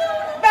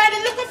 By the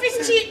look of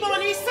his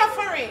cheekbone, he's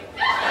suffering.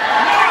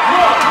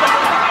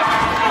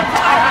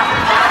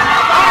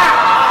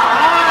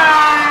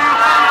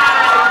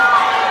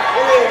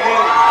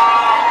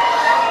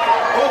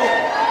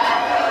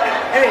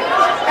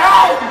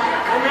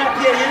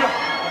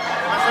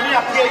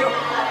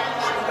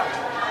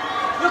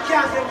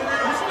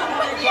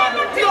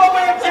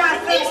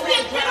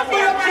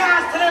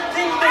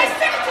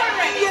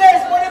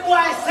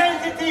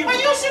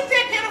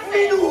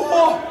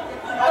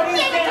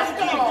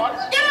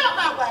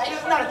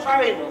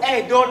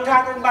 don't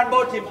talk bad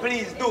about him,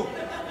 please do.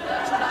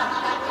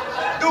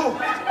 Do.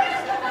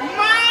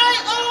 My,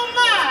 oh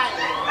my.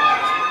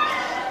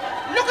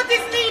 Look at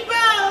his knee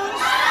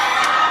bones.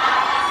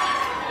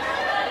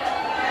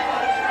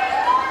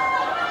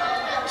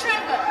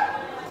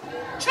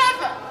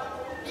 Trevor,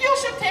 you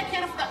should take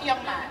care of that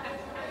young man.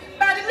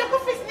 By the look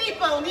of his knee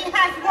bone, he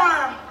has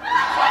worm.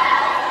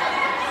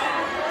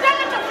 Tell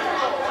me to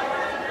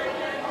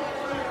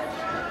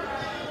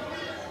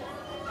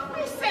I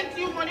sent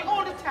you money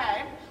all the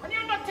time, and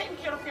you're not taking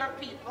care of your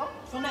people.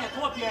 So now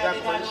come up here,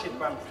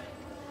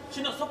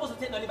 she's not supposed to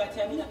take no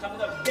liberty. I mean, I'm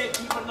not beg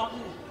people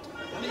nothing.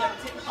 I mean, I'm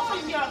taking. Oh,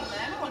 young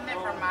man. Oh,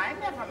 never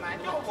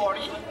mind. Don't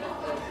worry.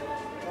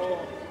 Oh.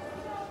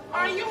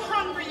 Are you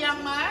hungry,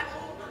 young man?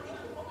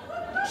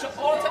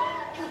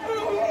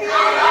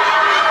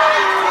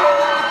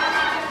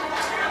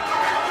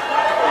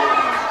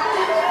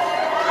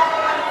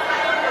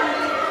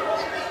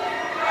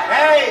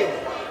 Hey,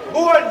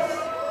 Bones!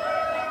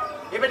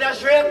 You better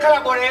straight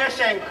collaborate,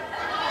 Shank.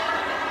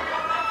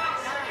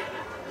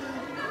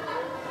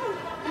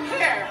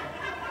 Here,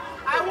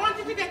 I want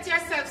you to get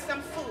yourself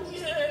some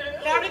food.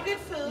 Very good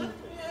food.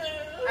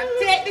 And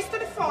take this to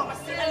the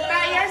pharmacy and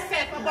buy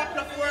yourself a bottle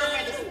of worm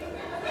medicine.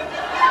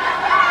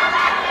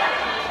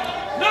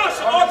 No,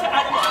 she ought to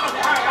add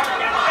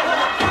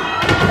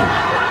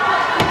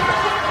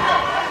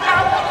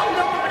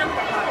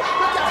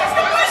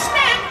Mr.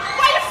 Bushman,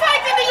 why are you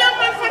fighting the young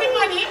man for the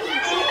money?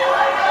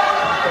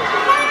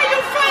 Why are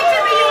you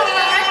fighting the young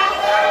man?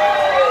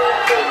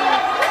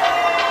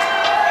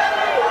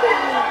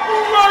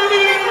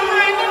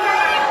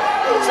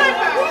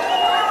 Trevor,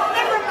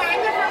 never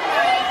mind.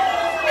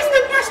 Mr.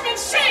 Bushman,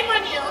 shame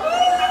on you.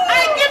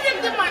 I give him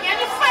the money and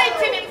you're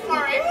fighting him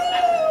for it.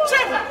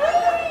 Trevor,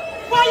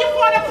 why you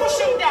want to push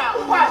him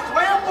down? What?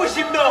 Why you push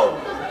him down?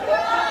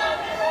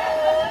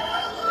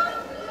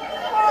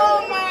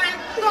 Oh my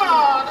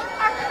God,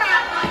 I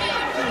can't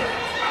believe it.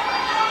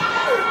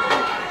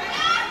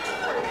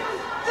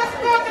 Just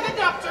go to the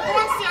doctor, go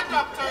and see a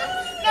doctor.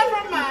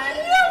 Never mind.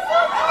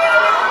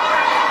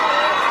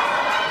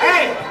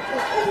 Hey,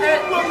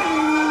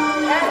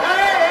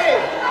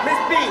 Miss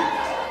B.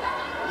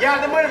 You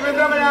have the money for your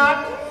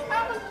grandmother?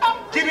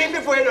 Give me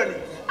before you done it.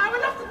 I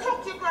will have to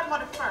talk to your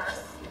grandmother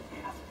first.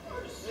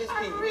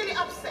 I'm really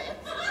upset.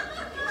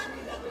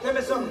 Tell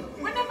me something.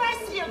 Whenever I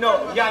see your No,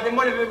 grandmother, you have the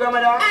money for your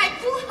grandmother? I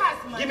do have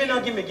money.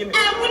 Give me. I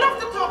will have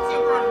to talk to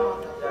your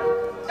grandmother.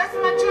 That's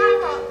my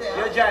drive out there.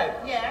 Your drive?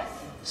 Yes.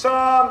 So,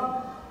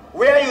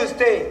 where are you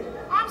staying?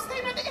 I'm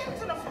staying at the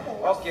Hilton, of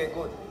course. Okay,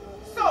 good.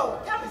 So,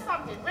 tell me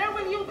something. Where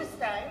will you be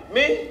staying?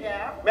 Me?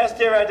 Yeah. May I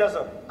stay right there,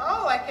 sir?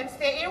 Oh, I can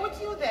stay here with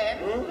you then.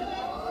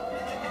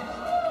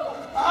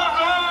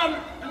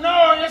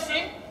 No, you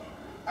see,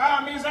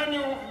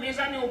 he's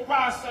a new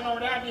pastor now,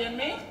 Daddy and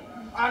me,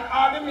 and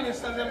all the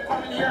ministers them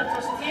coming here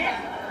to stay.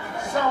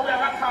 So we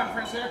have a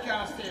conference, so you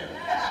can't stay.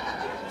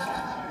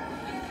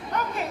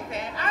 Okay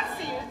then, I'll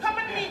see you. Come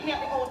and meet me at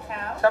the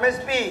hotel. So, Miss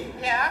B,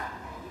 Yeah?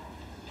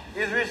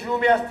 is which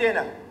room you are staying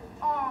at?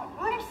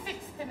 Room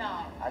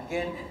 69.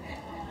 Again?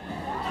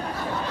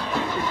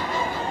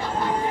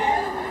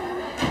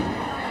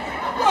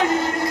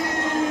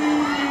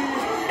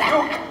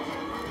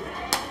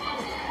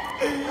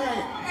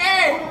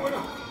 Hey!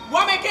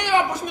 What make you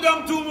push me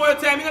down 2 more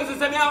times? You know,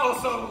 say me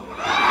also.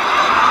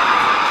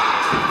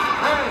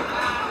 Hey,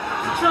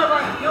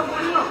 Trevor, you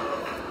know.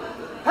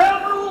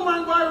 Every room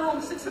and go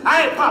room 69.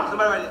 Hey, Pops,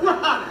 somebody right there.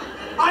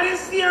 I didn't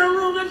see a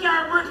room you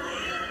can't break.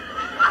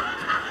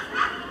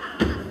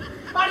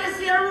 I didn't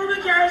see a room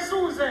you can't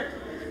Susan.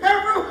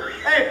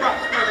 Hey,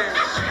 Pops, come here.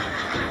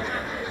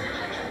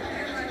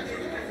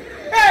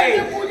 Hey,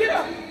 you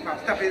know.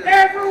 Pops, stop it.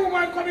 Every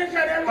woman coming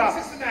here, room Pops.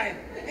 69.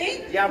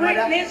 Your mother?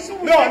 Britney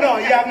Susan. No,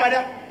 your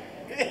mother.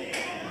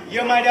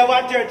 Your mother,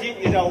 130,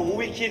 is a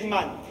wicked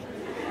man.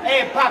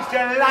 Hey, Pops,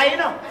 you're lying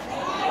now.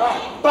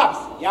 Pops,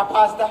 you're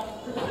pastor.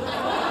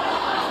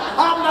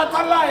 I'm not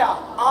a liar.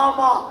 I'm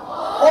a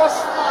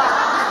host.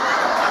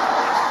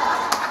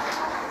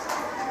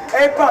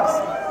 Hey, Pops,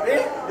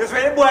 this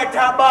when the boy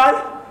talk ball,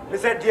 he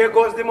said, there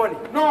goes the money.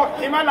 No,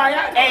 him a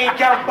liar. Hey, he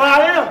can't ball,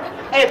 you know.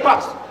 Hey,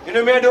 Pops, you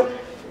know what I do?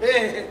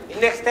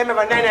 Next time I have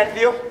a 9-night for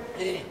you,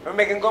 I'm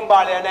making come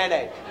ball here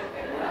 9-night.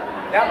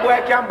 That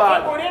boy can't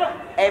ball.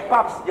 Hey,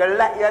 Pops, you're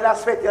not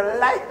sweat, you're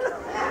lying.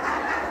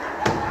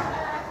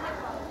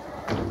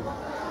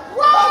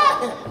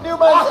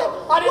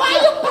 Why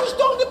you push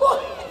down the boy?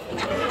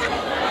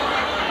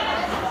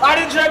 I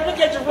didn't try to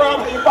get you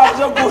from you, Pops,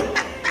 so good.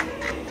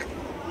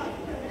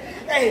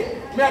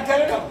 Hey, may I tell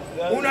you now?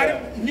 Who not the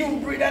new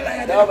breed of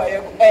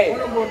liar? Hey,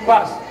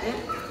 Pops,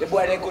 the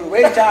boy they could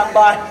wait and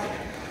ball.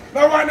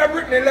 No wonder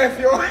Britney left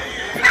you.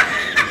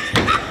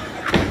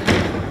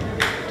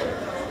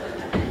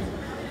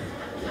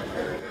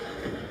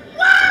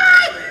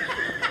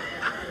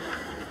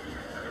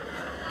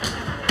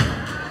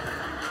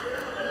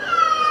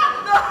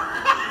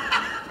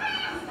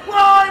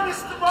 Why,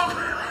 Mr. Buck?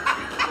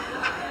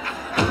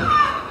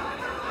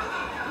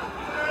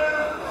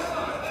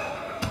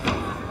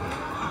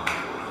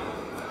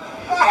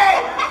 Hey!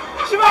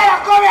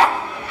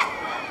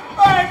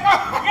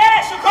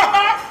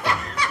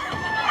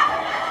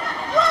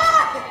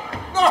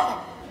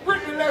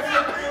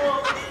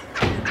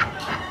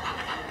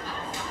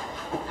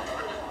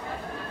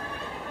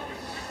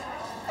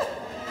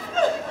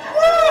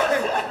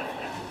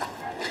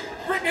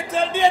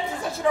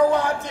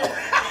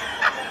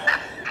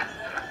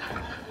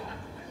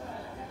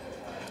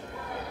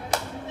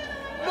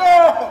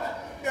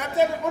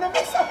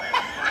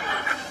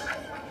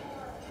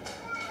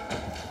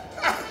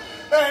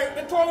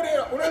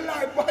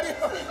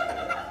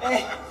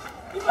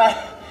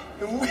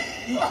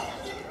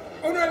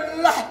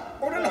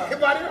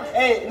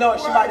 Hey, no,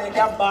 Shebada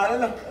can't ball,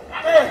 no.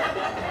 Hey,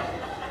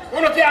 you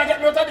can't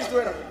get no out of this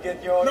way.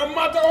 Get your... No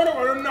matter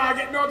how you not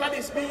get no out of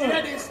this. Speaking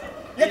of this,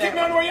 you think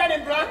no you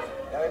have plan?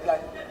 Yeah, we plan.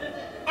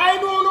 I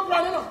know no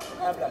plan, you know.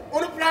 I plan.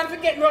 You plan to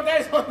get no out of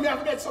this, but me have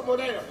to get something out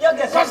of it. You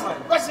get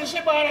something. Because the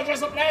Shebada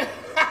dress up like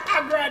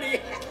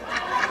Granny.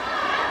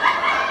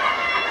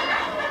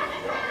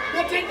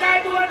 You think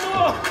I don't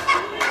know?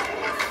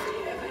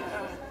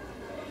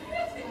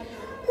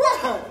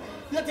 What?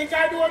 You think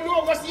I don't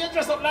know because you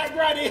dress up like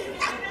Granny?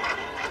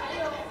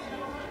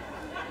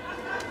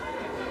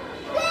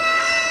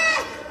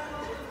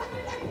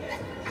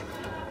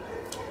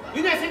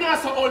 You know, if you're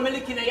so old, I'm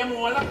looking at your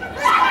mole.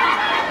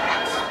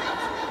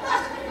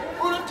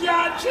 You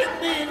can't trick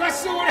me, that's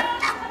so.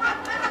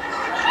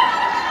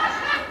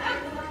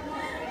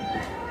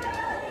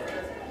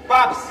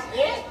 Pops,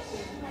 Eh?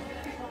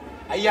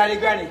 are you the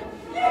granny?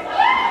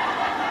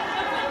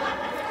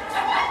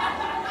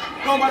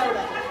 Don't worry about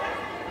that.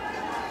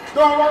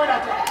 Don't worry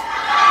about that.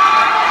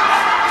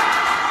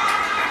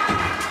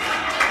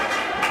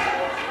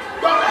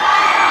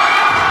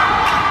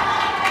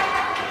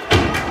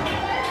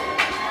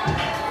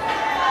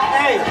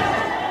 Hey!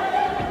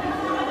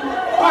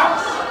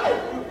 Pops!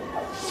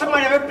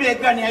 Somebody ever play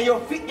granny and you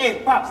fit.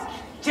 Hey, Pops,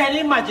 can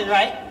you imagine,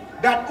 right?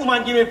 That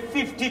woman give me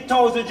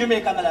 50,000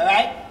 Jamaican dollars,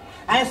 right?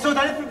 And so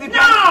that 50,000.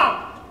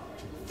 No!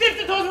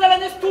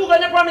 $50,000 is too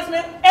good, you promise me?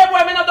 Hey boy,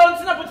 I'm not done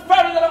since I put $500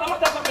 I'm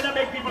not going to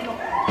make people know.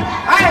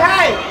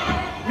 Hey!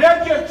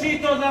 Make your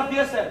 3,000 of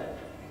yourself.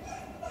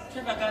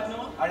 Trevor got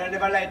no? And I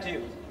never lied to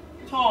you.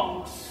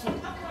 Tongues.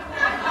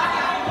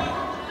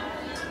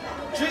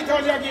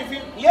 3,000 I give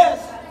you? Yes.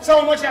 So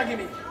how much I give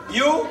me?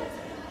 You?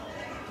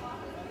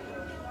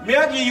 Me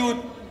I give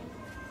you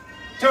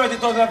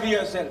 30,000 for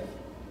yourself.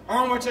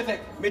 How much you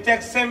take? Me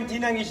take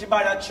 17 and give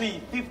Shebada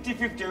 3.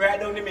 50-50 right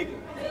down the middle.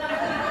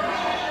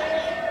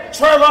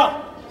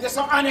 Trevor, you're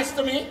so honest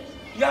to me.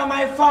 You are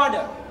my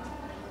father.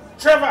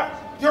 Trevor,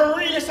 you're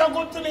really so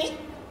good to me.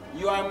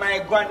 You are my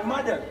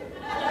grandmother.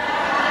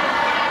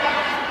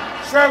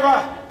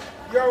 Trevor,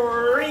 you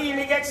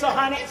really get so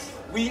honest.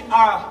 We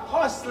are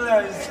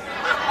hustlers.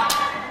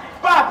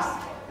 Pops,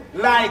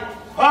 like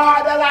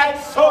father, like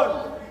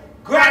son.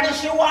 Granny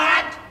she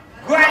want,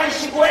 granny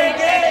she going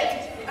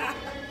get.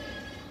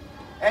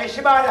 Hey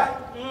Shebada.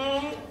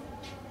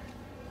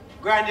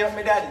 Granny up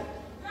me daddy.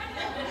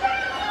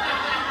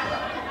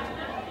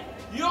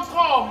 You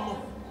come,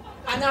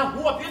 and I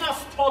hope you're not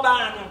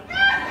stubborn.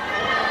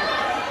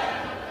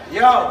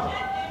 Yo,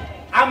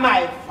 and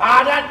my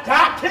father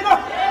talking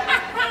up.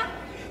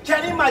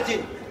 Can you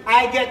imagine?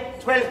 I get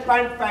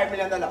 $12.5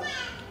 million.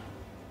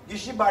 You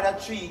should buy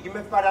that 3, give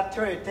me father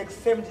 30, take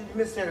 70 to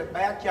myself,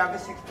 buy a car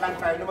for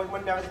 6.5. You know what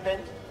money I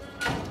spend?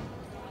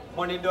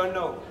 Money don't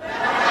know.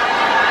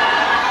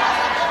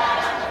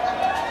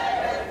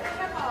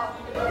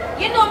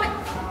 You know me,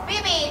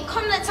 baby,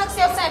 come to the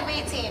taxi outside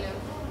waiting.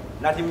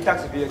 Not even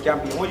taxi for your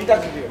campaign. What you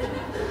taxi for?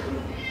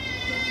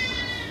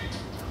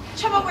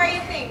 Trevor, where are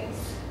your things?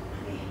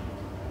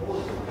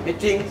 The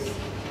things.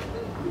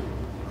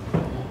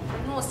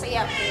 No, say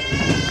yeah, baby.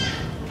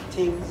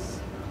 Things.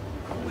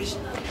 Which?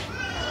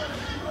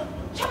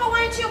 Trevor,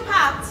 why aren't you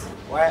packed?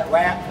 Why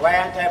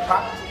aren't I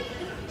packed?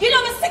 You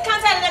know me sick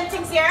and tired of them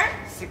things here.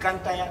 Sick and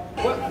tired?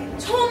 What?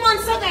 2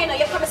 months ago, you know,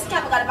 you promised to go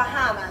to the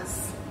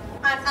Bahamas.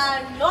 And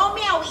I know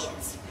me a wait.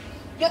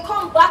 You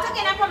come back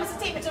again and promise to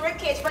take me to Rick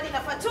Cage for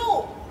dinner for 2.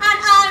 And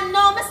I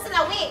know me still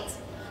a wait.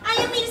 And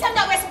you mean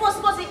that we're supposed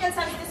to go to the Hill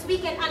Service this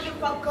weekend and you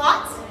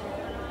forgot?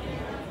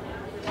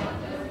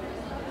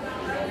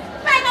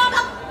 Right now,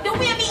 the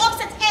way me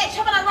upset edge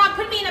having a wrong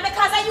with me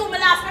because I you my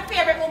last my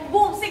favorite one,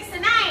 Boom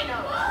 69.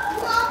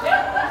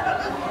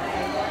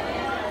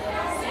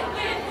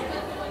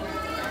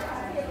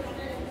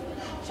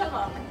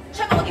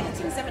 Trevor will give the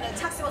things in the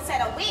taxi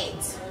outside and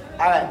wait.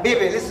 Alright,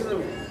 baby, listen to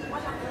me.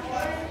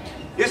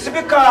 This is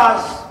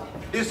because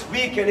this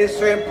weekend is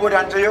so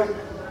important to you.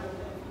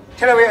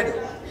 Tell her where you do.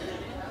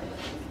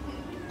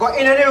 Go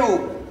in the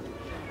room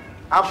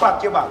and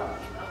pack your bag.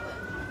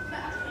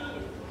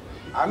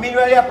 I mean,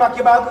 when you pack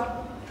your bag,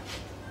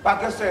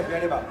 pack yourself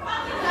in the bag.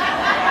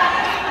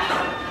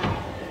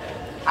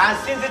 And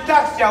since the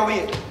taxi are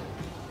waiting,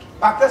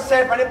 pack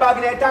yourself in the bag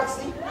in the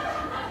taxi.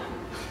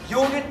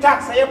 You the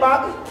taxi in your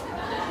bag.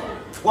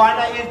 Go on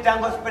a hill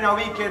and go spend a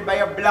weekend by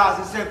your blast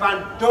yourself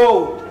and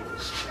don't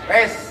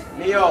stress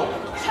me out.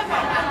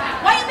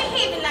 Why are you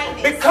behaving like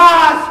this?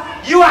 Because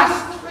you are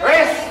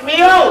stress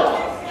me out.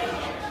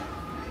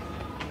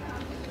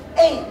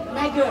 Hey,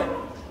 my girl.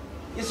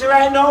 You see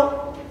right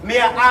now, me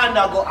and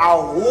Anna go a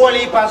whole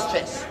heap of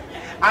stress.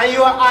 And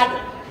you add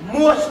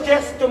more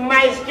stress to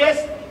my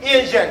stress,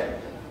 Angel.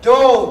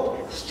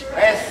 Don't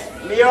stress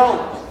me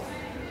out.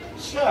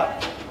 Sure.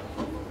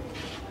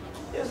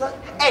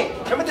 Hey,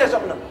 let me tell you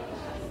something now.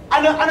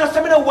 I know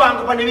some of the want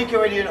to go on the weekend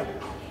already, you know.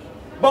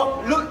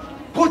 But look,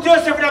 put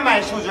yourself in my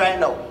shoes right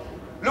now.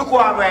 Look who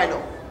I'm right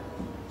now.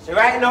 See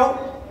right now,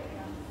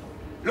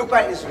 look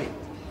right this way.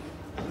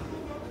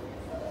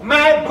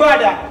 My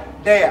brother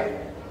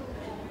there.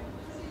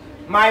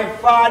 My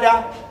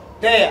father,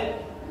 there.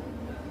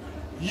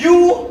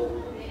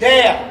 You,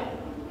 there.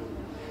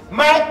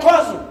 My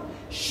cousin,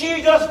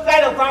 she just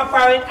fell off her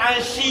foreign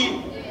and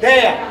she,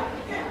 there.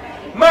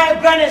 My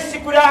granny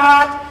sick with her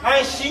heart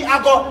and she,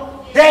 I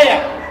go,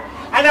 there.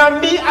 And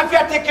on me, I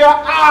feel take your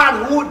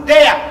hand who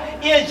there.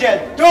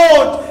 Angel,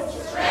 don't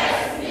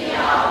stress me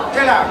out.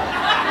 Tell her.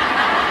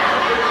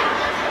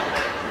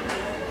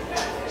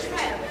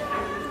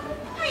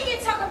 How you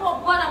talk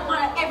about what I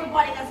want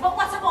everybody else, but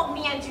what about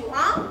me and you,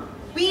 huh?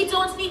 We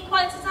don't need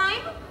quality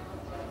time?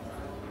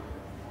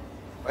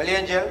 Well,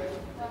 Angel,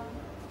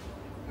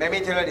 let me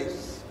tell you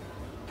this.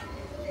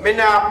 Me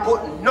now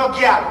put no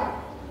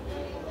girl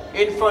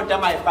in front of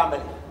my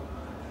family.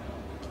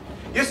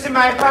 You see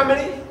my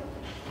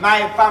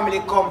family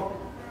come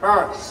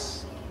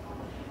first.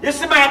 You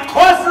see my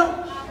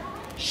cousin,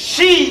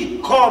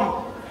 she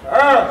come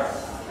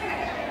first.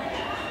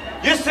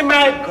 You see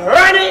my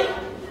granny,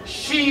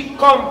 she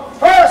come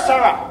first,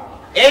 Sarah.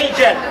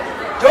 Angel,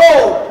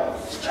 don't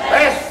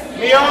stress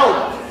me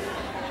out.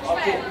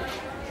 Okay.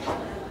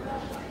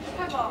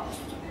 Trevor.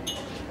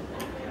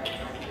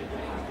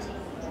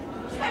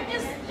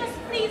 Just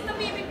please the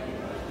baby.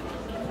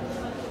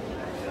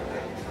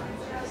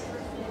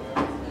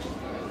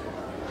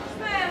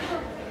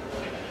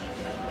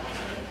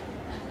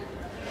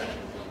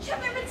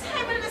 Every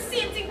time we do the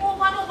same thing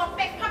over and over,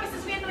 fake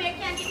promises we know you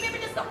can't keep. Maybe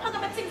just stop talking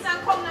about things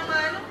and come now,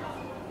 man.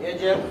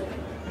 Angel,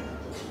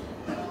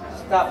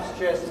 stop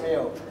stressing me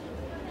out.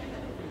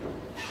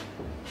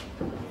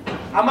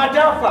 I'm a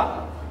Dafa.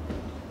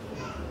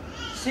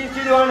 Since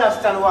you don't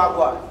understand what I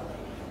want,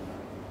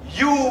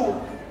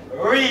 you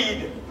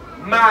read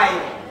my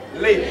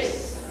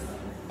lips.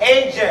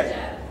 Angel,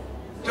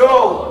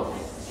 don't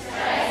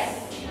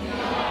stress me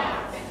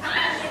out.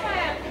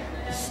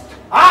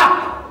 Ah!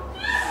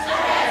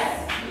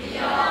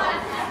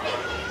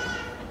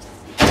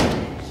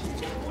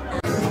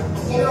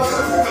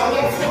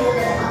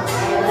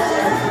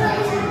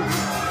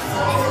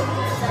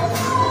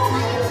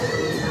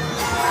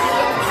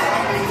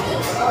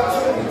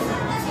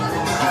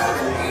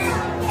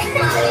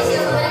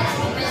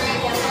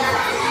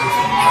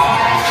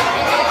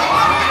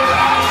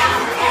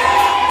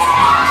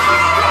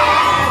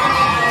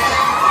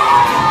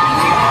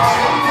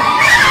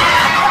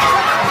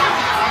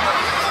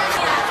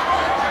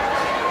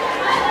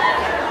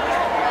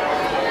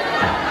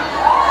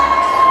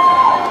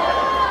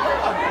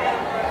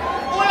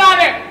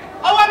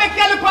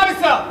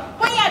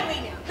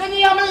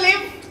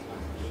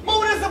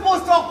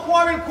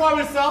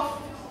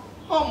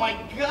 Oh my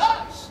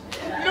gosh!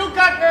 Look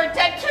at her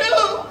tattoo!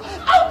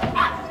 Oh.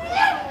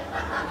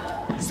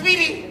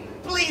 Sweetie,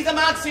 please, I'm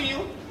asking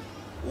you,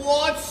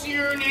 what's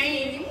your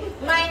name?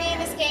 My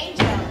name is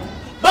Angel.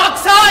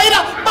 Backside!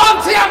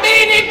 Bounty, I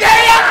mean it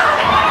there!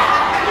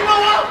 You know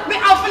what? Me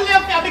have to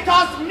live there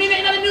because me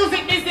in the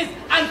music business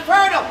and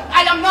further,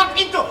 I am not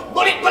into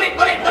bullet.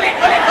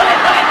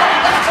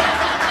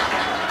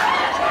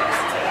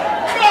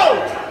 No!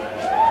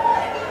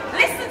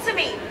 Listen to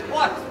me.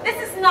 What? This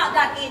is not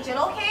that Angel,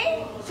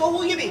 okay? So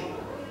who you be?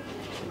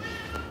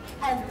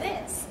 And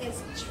this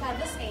is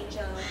Trevor's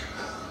Angel.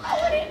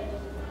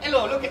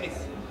 Hello, look at this.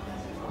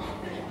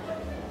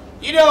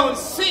 You don't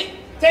see.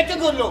 Take a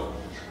good look.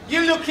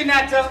 You're looking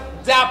at a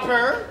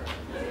dapper.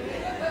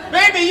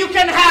 Baby, you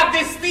can have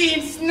this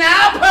steam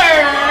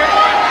snapper.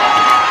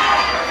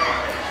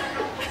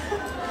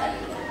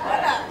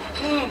 Hold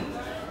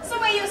up. So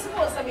where you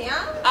supposed to be,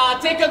 huh?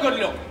 Take a good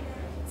look.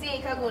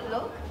 Take a good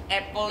look.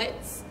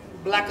 Epaulets,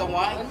 black and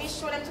white. Let me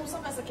show them to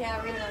something so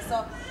can't read them.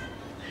 So,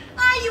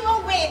 are you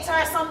a waiter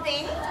or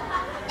something?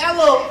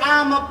 Hello,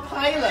 I'm a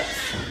pilot.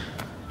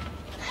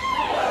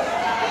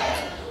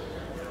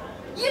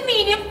 You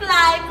mean you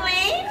fly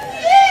plane?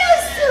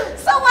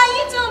 Yes! So why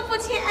you don't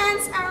put your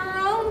hands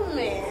around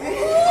me?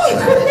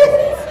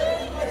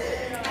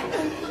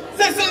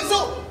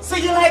 So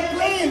you like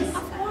planes?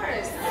 Of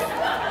course.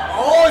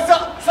 Oh,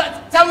 so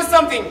tell me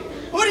something.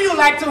 Would you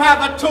like to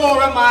have a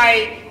tour of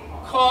my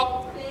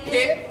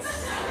cockpit?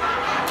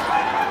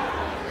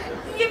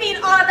 You mean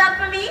all that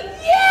for me?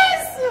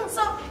 Yes!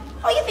 So,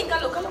 how you think I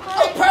look? I look all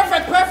right? Oh,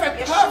 perfect.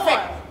 You're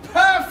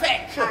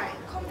Perfect. Sure? All right,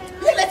 come in.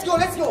 Yeah, let's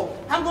go.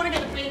 I'm going to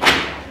get the plane.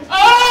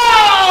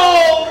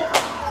 Oh!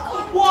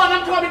 Go on,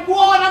 I'm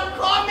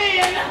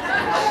coming.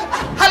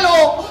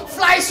 Hello,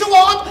 fly she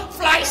want,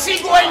 fly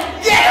she going,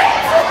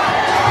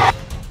 yeah!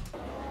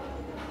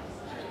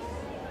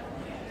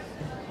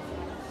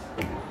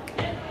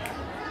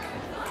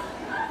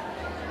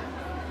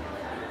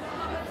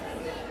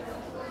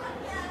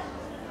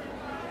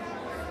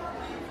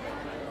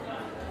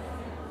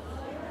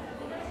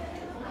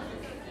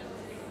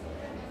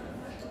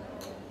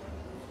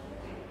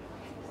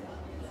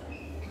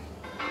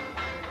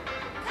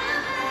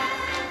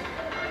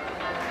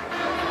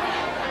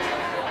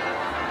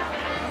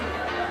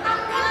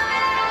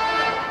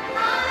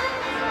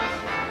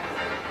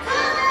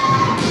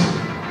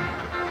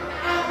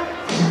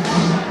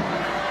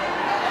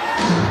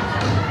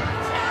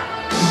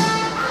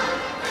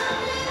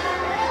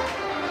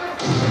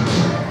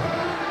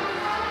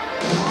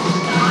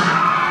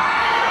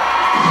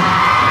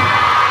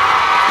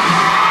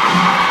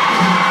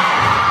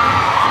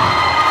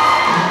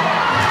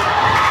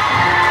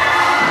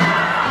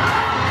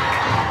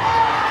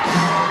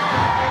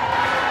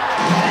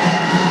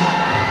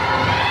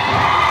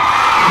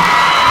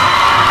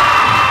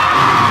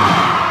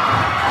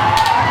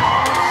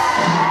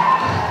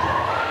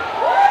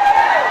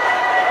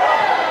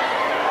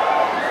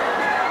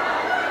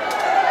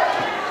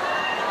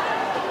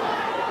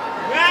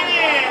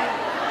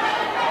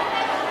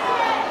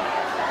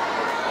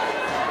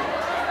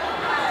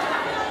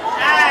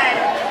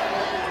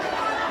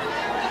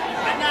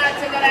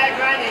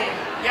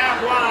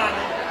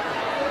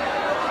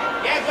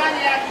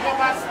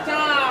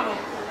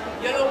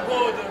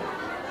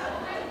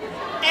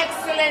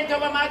 talent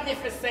over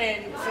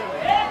magnificent.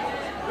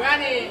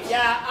 Granny,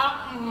 yeah,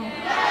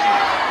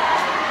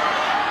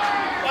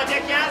 but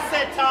you can't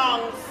say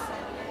tongues.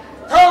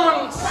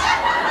 Tongues!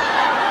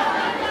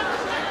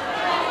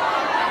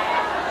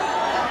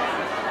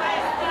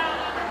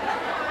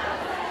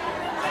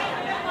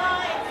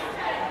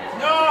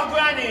 No,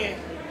 Granny.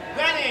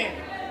 Granny,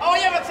 how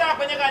you ever talk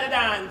when you gotta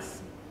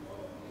dance?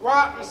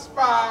 What in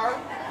spar?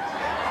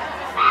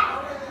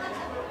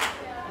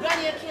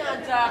 Granny, you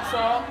can't talk,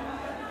 so.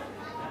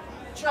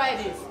 Try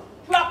this.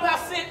 Proper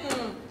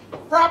sitting.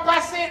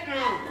 Proper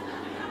sitting.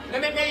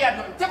 Let me hear you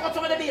nothing. Take out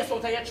some of the bass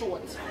out of your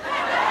throat.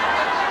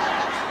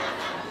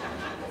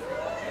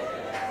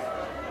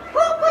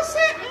 Proper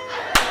sitting.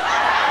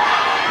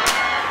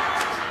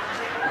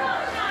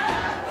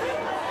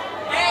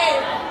 Hey!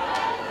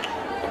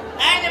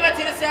 I never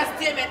tell you say a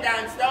statement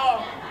dance,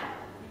 though.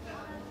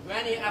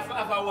 Granny, you have to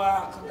have a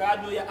walk.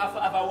 God know you have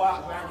to have a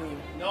walk, Granny.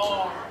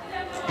 No.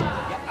 You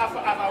have to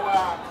have a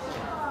walk.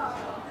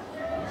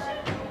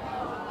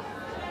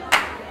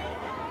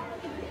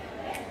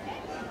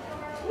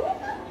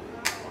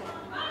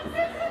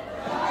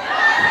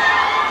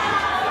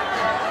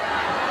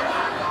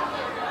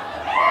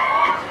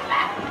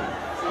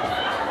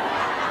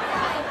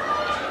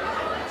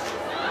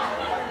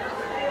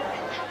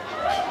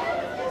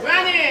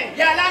 Granny,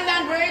 yeah,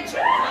 London Bridge.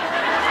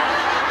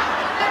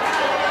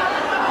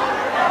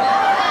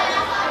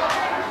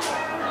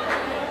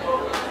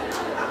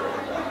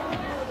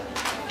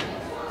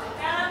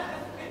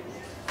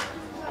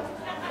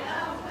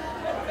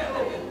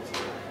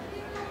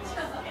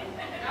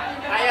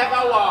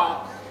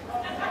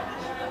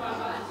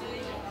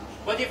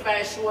 But if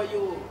I show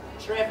you,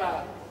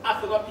 Trevor,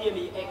 I forgot to pay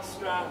me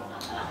extra.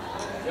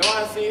 You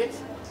want to see it?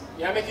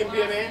 You make him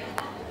pay me?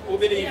 Who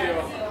believe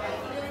you?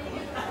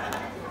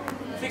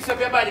 Fix up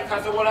your body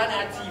because the whole of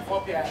your teeth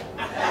up here.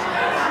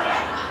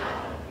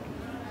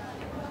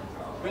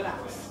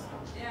 Relax.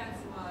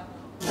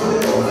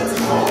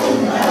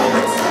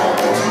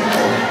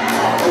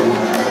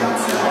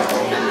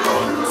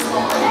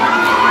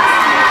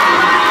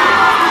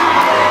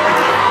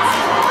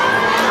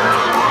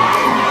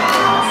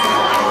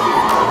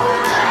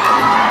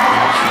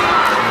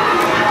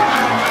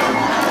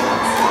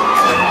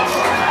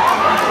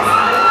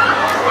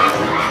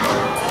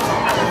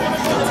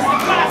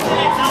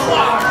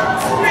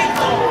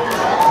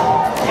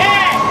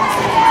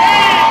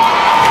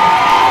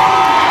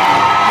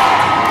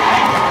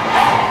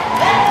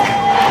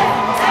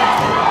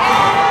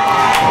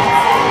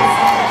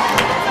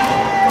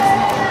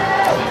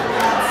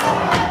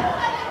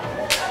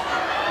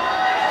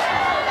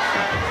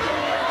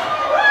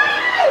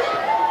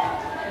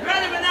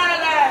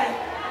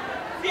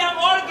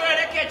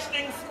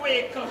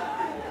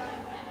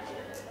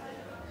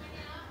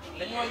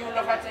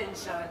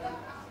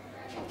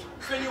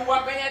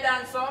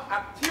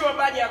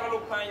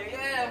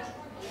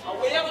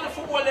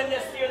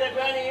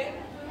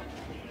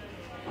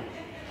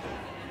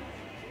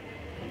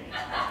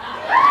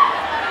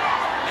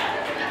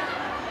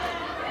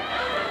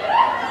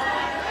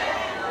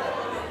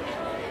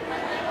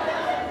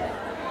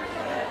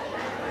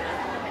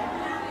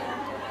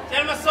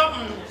 Tell me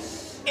something.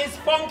 It's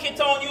Funky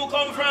Town you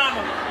come from.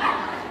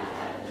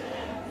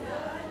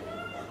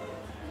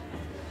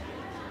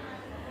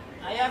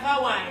 I have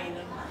a wine.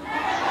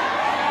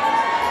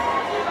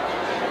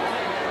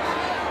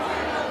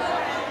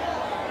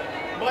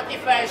 But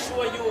if I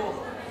show you,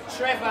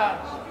 Trevor,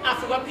 I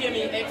forgot to pay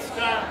me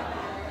extra.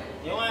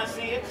 You want to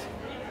see it?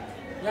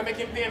 You make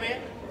him pay me?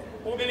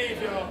 Who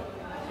believe you?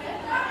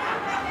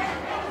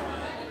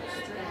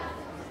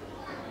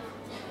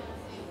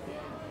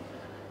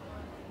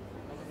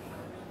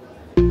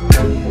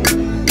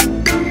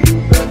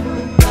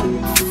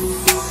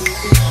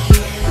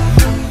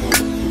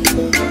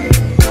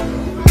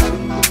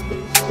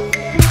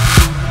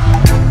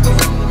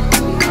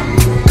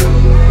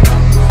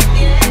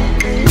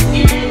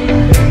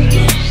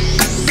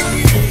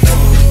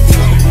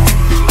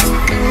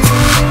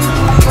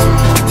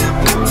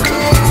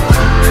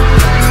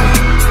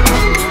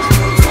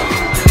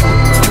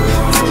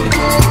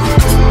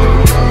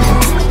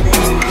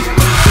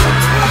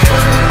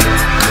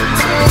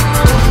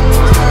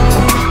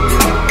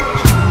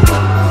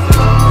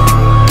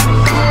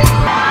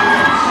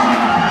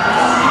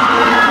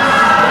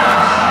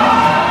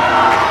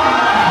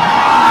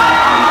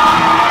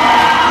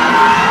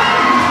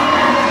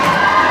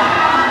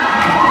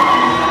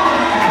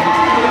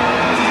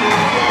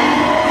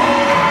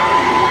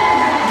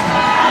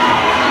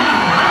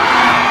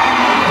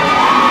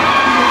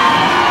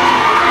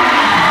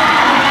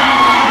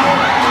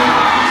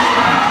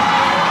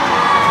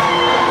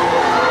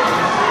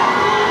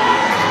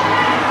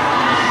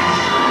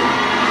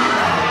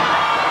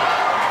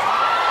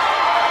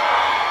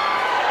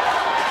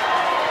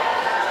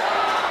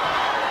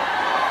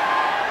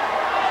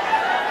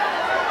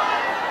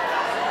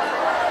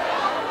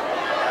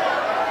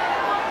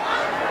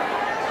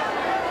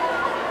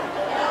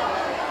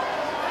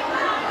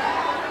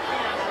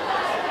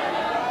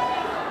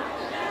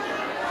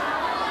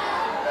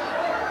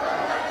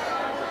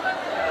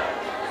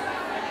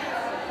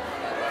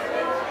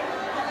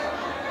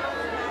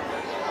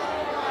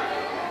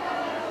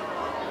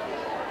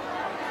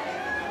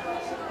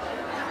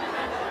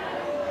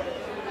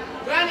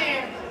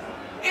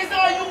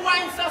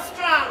 so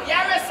strong. You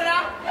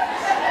wrestler?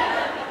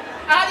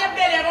 All your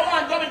belly ever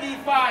want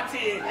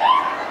WD-40.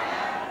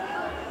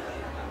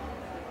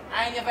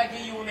 I never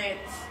give you net.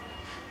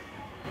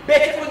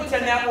 Bet you couldn't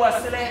tell me I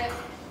was select.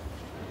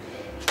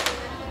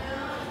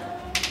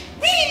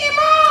 Beanie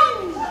man!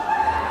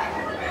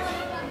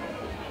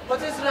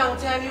 But it's a long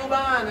time you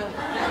born.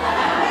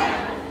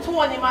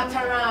 Tony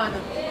Mataran.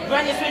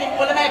 When you swing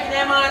all the night in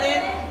the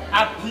morning, a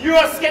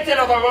pure skater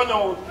of a run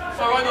out.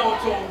 So run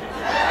out too.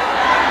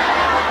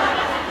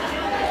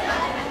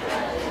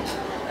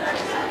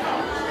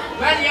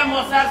 When you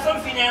must have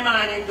something in the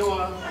morning,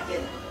 though.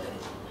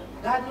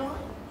 God no?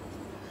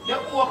 You're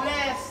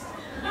hopeless.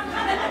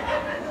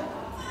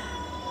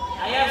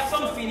 I have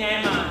something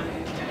in the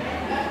morning.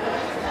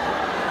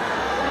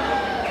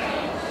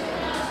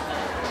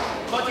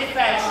 But if I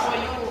show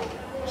you,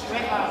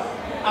 Trevor,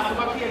 I have to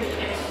go pay the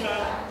extra.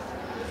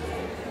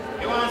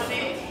 You want to see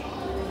it?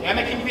 You're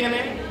making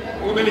payment?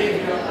 Who believe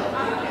you?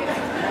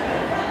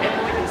 Let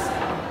me this.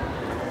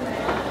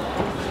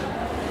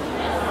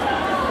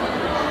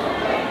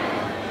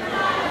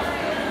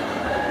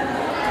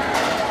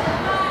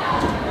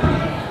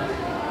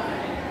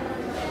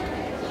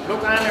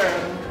 Look on her.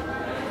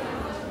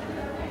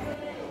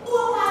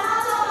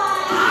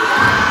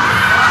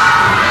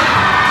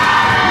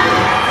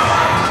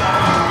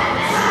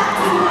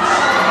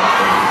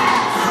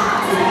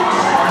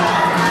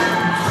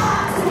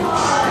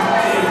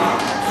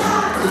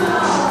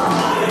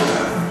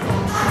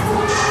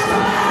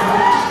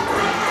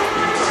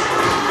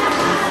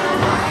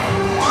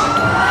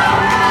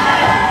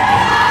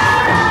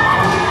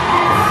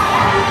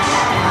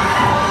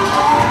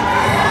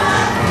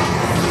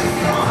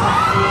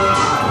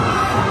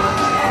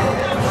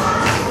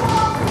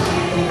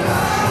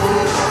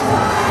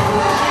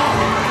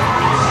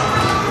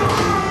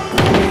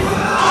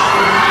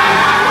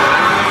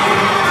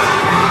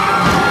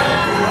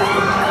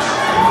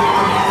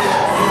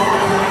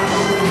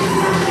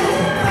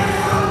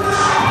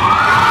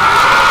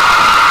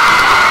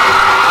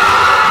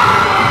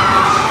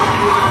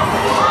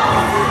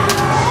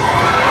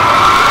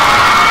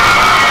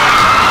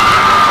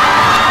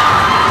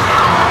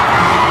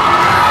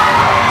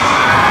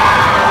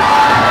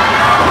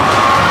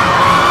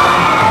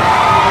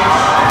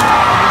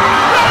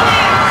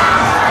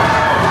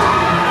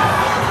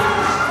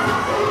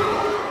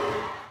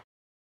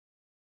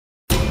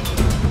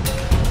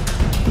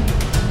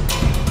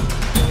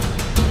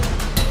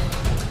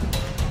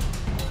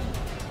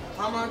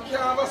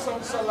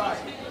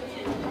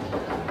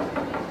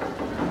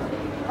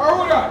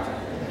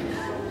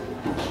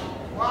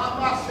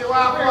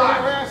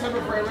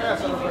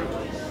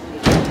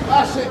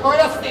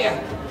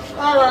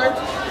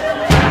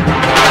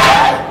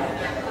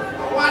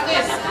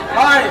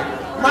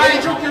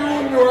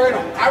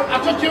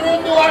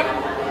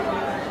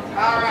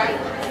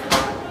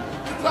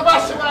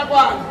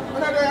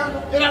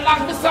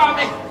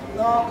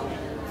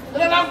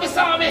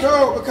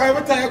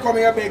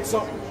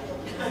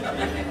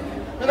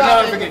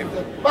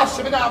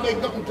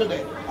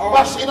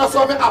 Bashi, not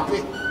so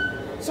happy.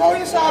 So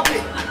you so happy?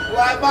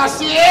 Why,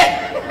 Bashi?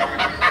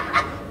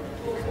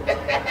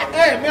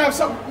 Hey, me have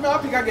something. Me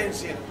have pick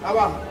against you.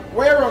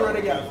 Where you run with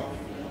the girl from?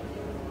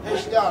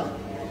 Which girl?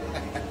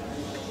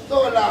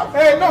 Don't laugh.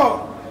 Hey,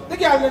 no. The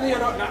girl didn't hear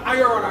nothing, and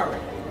you run away.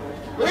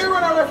 Where you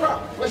run away from?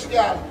 Which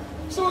girl?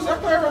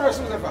 Susan. Where you run away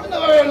Susan from? I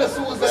never run with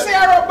Susan. You see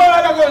her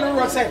ball and go on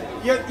the road say,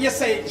 you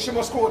say she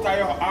must go to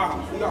your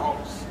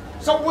house.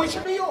 So where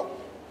should be you?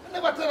 I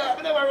never tell her.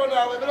 I never run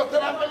away. I don't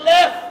tell her I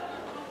left.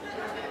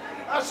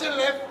 And she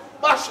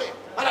left, Bashi,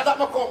 and I got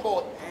my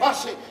combo.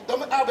 Bashi,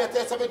 don't have a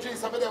taste of a dream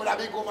somebody with a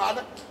big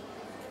woman.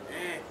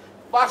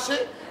 Bashi,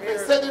 they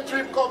said the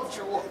dream come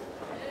true.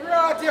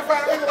 Right, you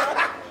find a big woman.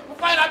 You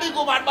find a big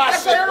woman,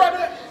 Bashi.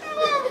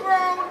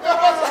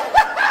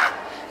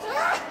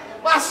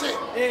 Bashi,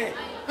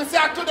 you see,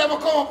 I told them to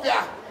come up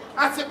here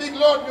and say big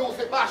loud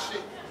music, Bashi.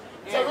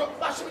 So,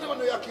 Bashi, you don't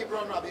know you keep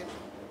running, Robin.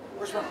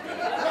 Which one?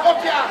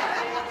 Up here.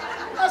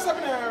 That's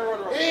something I run,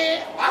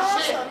 Robin.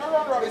 Bashi,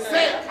 they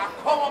say, I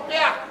come up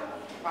here.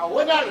 And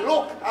when I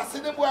look, I see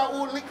the boy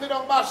who liquid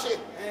on Bashi.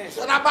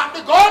 So I back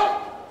the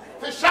gun,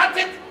 he shot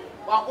it.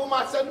 But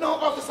woman said, no,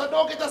 officer,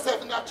 don't get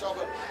yourself in that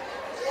trouble.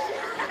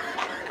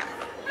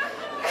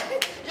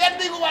 Yet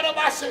big woman of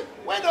Bashi,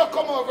 when you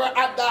come over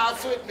and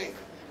dance with me,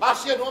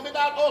 Bashi, you know me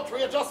that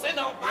outrageous, you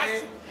know,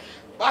 Bashi.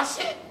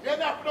 Bashi, you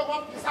not know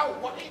one piece of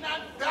wine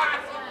and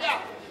dance up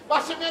there.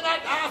 Bashi, me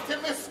not dance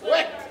till me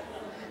sweat.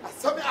 I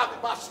saw me have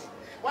it, Bashi.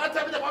 One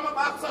time me my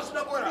back, so she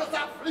don't go just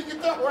that flick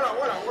it up. Hold on.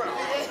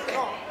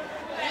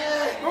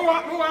 No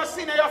one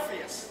see your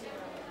face.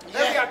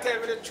 Let me tell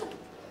you the truth.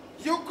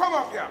 You come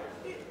up here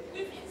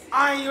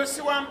and you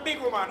see one big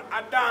woman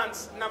a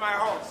dance in my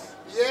house.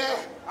 Yeah.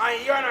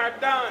 And you and her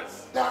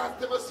dance. Dance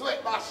till me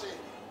sweat, Bashi.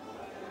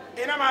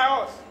 In my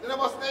house. You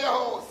must stay your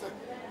house.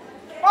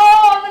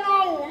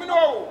 Oh, me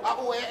know.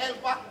 Who your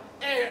helper?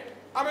 Hey,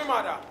 I'm a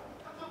mother.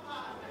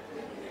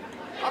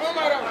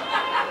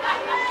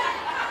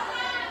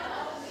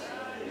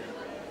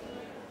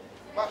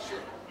 Bashi,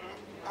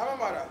 I'm a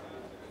mother.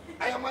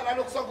 And your mother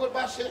look so good,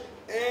 Bashi?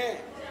 Eh.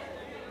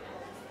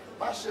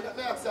 Bashi, let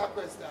me ask you a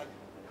question.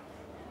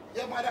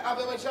 Your mother have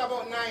you when she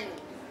about 9?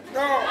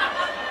 No.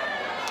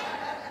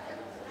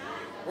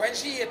 When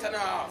she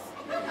 8.5.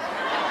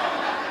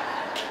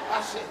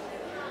 Bashi,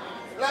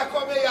 like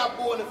how me are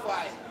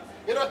bonafide.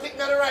 You don't think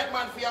me the right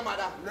man for your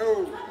mother?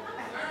 No.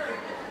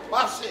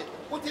 Bashi,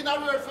 put in a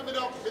word for me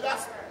now.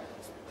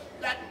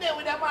 That day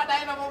with your mother,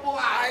 you know, my boy.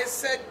 I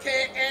said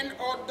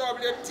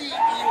Knowtey.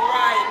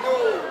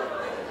 No.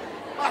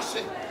 Bashi,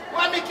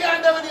 why me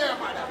can't do with your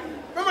mother?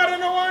 My mother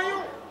don't want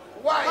you.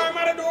 Why? My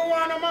mother don't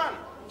want a man.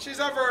 She's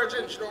a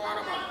virgin. She don't want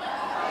a man.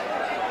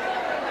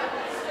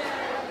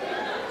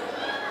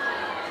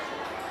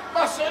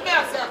 Bashi, let me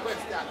ask you a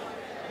question.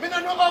 Me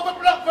don't know how to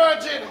block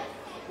virgin.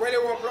 Well,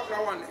 you won't block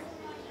that one then.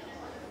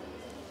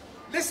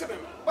 Listen to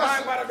me.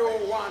 My mother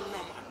don't want no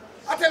man.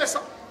 I tell you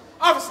something.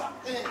 Officer,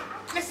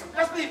 listen,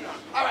 just leave now.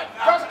 All right.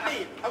 Just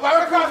leave.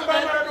 Because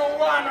my mother don't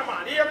want no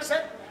man. You hear me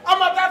say?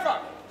 I'm a tougher.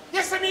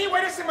 You see me,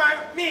 when you see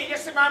me, you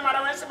see my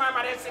mother, when you see my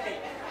mother, you see me.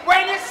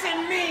 When you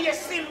see me, you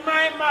see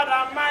my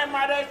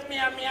mother is me,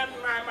 and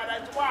my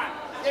mother is one.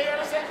 You hear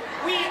me say?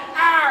 We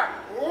are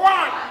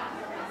one.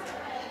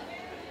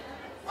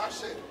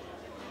 Bashi,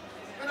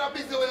 I'm not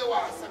busy with you,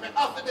 so I'm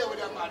after there with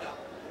your mother.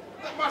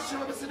 Let Bashi,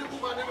 when I see the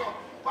woman, you know,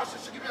 Bashi,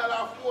 she give me a lot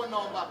of phone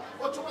number.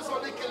 But you so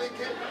licky.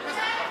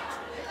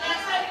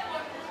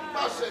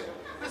 Bashi,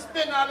 we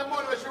spend all the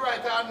money when she write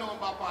her number,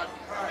 pad.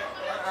 All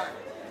right.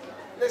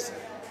 Listen.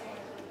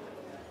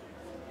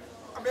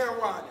 I'm here to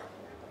warn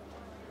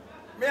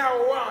you.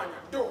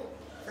 Don't,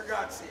 for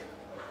God's sake.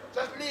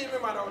 Just leave me,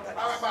 man, out of this.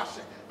 All right,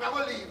 Bashi, I'm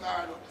going to leave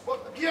her.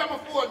 But give her my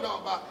phone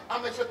number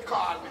and make sure to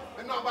call me.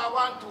 The number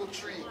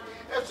 123.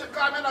 If she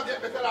call me, I'll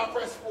get me till I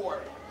press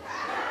 4.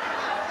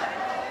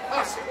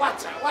 Bashi,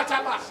 watch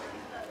her, Bashi.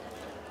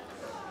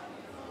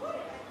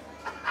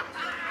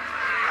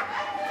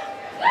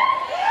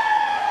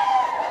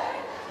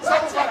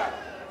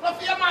 Look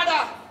for your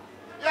mother.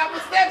 You have a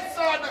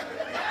stepson.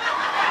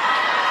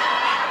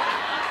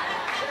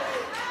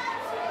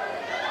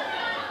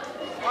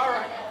 All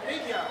right,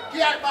 meet you.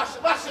 Yeah, Bashi,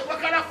 what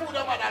kind of food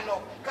your mother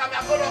love? Come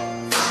here, go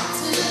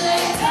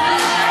look.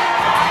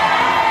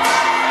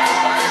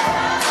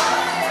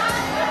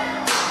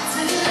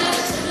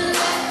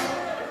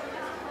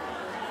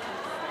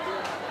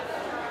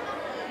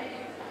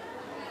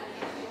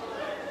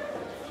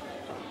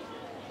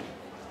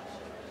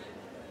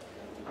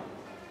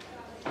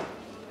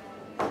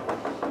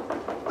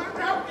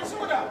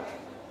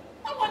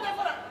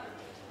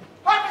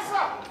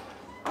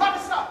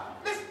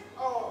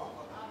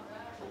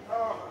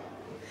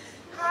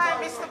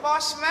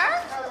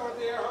 Bashment. Hello,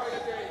 dear. How are you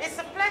doing? It's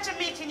a pleasure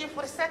meeting you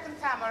for the second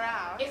time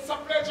around. It's a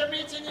pleasure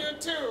meeting you,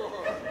 too.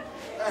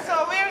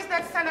 So where is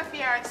that son of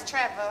yours,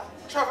 Trevor?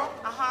 Trevor?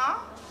 Uh-huh.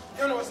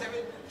 You know, Sammy,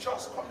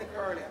 just come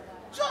earlier.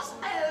 Just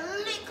a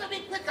little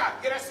bit quicker.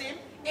 You know, see him?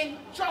 In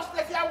just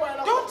like a while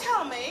ago. Don't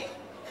tell me.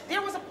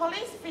 There was a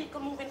police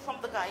vehicle moving from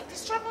the guy.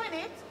 Is Trevor in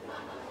it?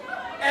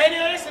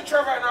 Anyway, it's a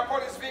Trevor in a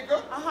police vehicle.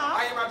 Uh-huh.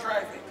 I am a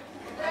driving.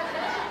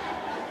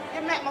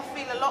 You make me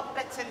feel a lot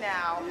better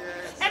now.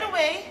 Yes.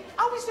 Anyway,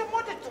 how is your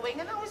mother doing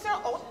and how is your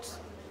aunt?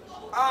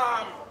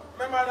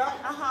 My mother.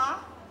 Uh-huh.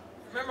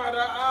 My mother,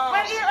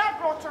 Well, here I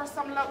brought her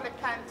some lovely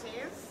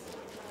panties.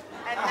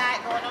 And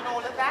nightgown and all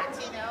of that,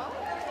 you know.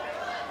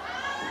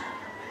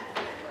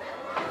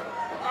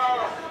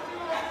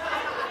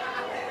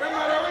 My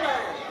mother,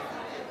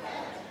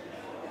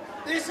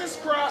 this is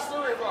cross the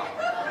river.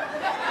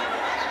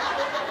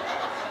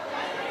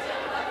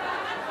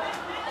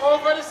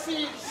 Over the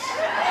seas.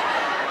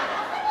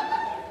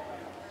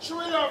 She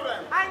will love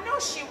them. I know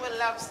she will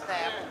love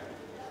them.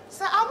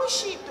 So how is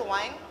she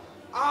doing?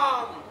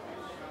 How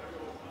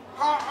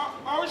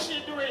is she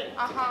doing?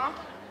 Uh-huh.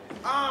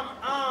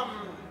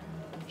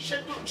 She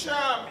do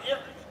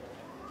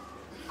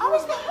How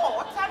is the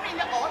hot? I mean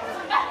the hot.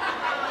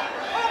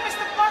 Oh,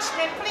 Mr.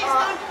 Bashment, please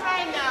don't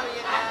cry now,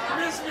 you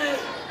know. Miss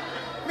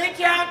me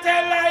can't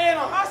tell lie, you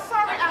know. Oh,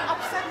 sorry, I'm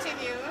upsetting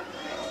you.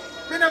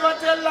 Me never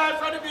tell lie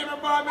for the baby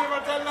boy, me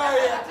never tell lie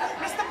yet.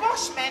 Mr.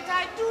 Bashment,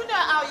 I do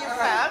know how you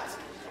felt.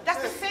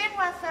 That's the same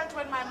way I felt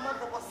when my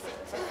mother was sick.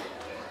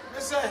 Me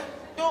say,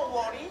 Don't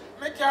worry.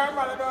 me carry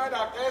my little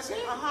doctor, you see?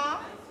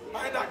 Uh-huh.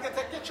 My doctor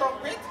take the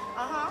trumpet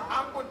Uh-huh.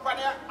 and put on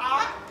your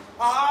heart.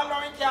 How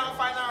long you can't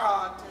find her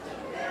heart?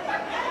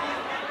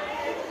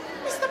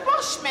 Mr.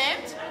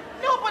 Bashment,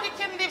 nobody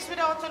can live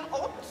without an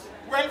oath.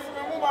 Well, for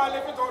me, move on,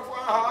 live it out for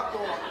her heart,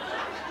 though.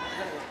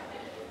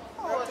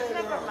 Oh,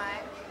 never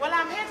mind. Well,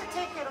 I'm here to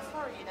take care of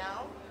her, you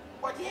know.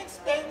 But it's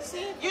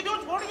expensive. You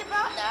don't worry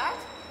about that.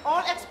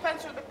 All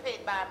expense will be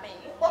paid by me.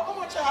 But how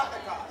much your heart they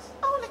cost?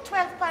 Only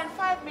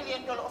 $12.5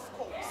 million, of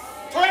course.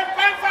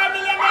 $12.5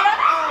 million?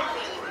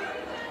 Only.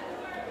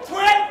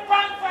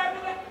 $12.5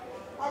 million?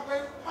 I'm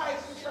going to buy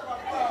some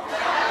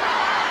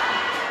sugar.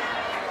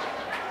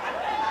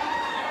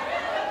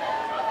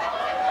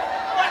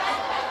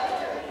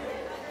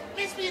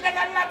 Miss B, that's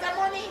a lot of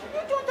money.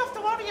 You don't have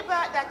to worry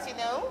about that, you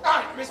know.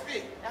 Miss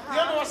B, Uh-huh.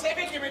 you know, say if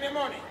you give me the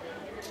money,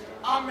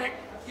 I'll make,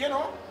 you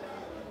know,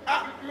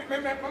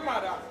 My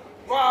mother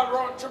go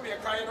around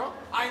Jamaica, you know,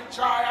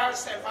 enjoy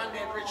herself and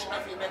then rich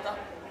and feel better.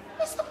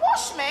 Mr.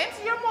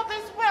 Bashment, your mother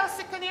is well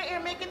sick and you're here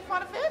making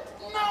fun of it?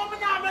 No, I'm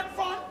not making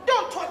fun.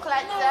 Don't talk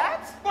like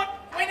that. But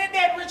when you're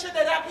dead rich, you're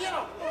dead happy, you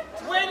know.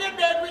 When you're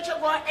dead rich, you're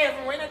going to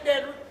heaven. When you're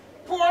dead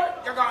poor,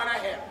 you're going to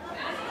hell.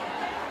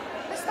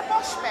 Mr.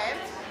 Bashment,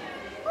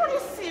 are you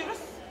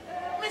serious?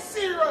 Me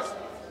serious.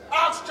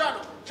 Ask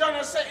John.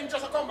 John said him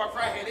just come back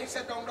from here. He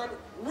said down there,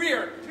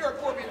 weird, pure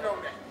poor people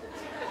down there.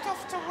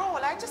 Tough to roll.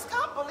 I just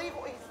can't believe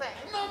what he's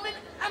saying. No, man,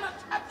 I'm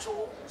not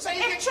true. So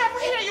if Trevor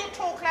hear you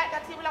talk like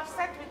that, he will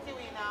upset with you,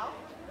 you know.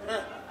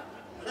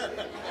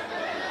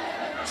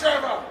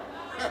 Trevor.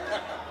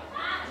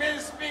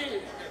 Miss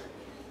B.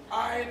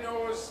 I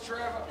knows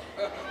Trevor.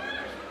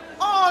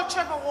 All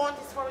Trevor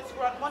wants is for his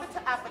grandmother to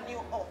have a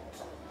new aunt.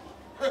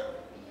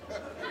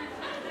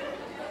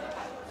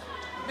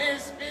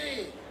 Miss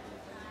B.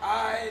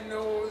 I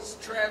knows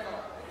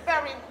Trevor.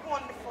 Very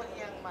wonderful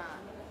young man.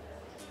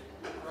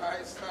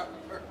 Right, stop.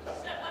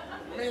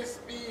 Miss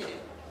B,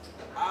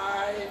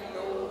 I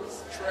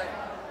knows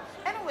Trevor.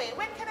 Anyway,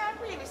 when can I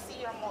really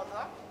see your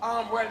mother?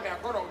 Well, now,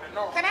 go down there,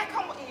 no. Can I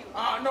come with you?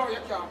 No, you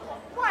can't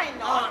come. Why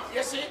not?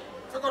 You see,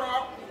 if you go to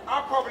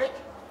our public,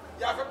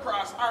 you have to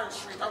cross Orange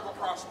Street and go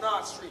cross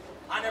North Street,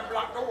 and then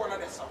block the whole of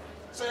this up.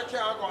 So you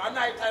can't go. At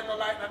night time, no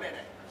light, no day.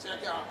 So you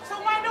can't go.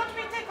 So why don't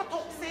we take a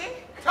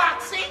taxi?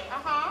 Taxi?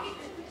 Uh-huh.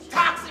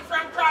 Taxi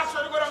from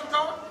Crossroad to go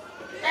downtown?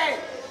 Hey,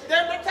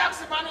 them the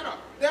taxi man, you know,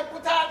 they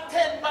put out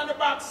 10 on the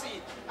back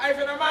seat. And if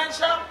you don't mind,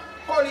 shop,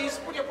 police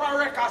put you on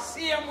record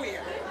same way.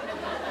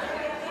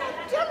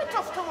 Tell me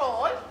tough to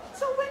roll.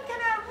 So when can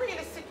I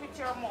really sit with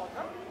your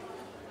mother?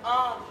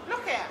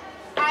 Look here.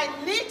 I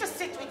need to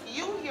sit with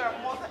you, your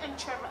mother, and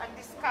Trevor and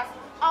discuss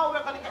how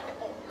we're going to get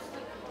the oath.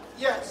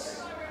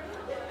 Yes.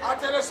 I'll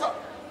tell you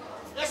something.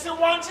 You see,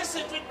 once you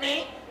sit with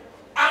me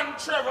and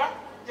Trevor,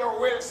 you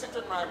will sit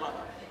with my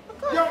mother.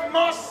 You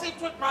must sit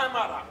with my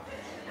mother.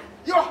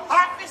 You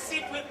have to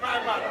sit with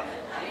my mother.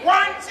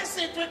 Once you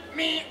sit with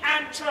me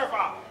and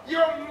Trevor,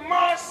 you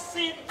must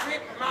sit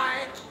with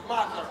my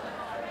mother.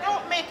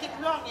 Don't make it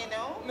long, you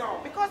know. No.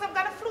 Because I'm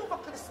going to flew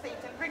back to the state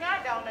and bring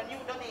her down a new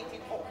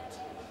donated oath.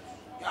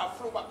 You have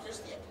flew back to the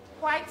state?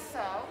 Quite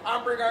so.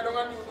 And bring her down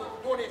a new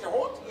donated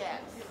oath? Yes.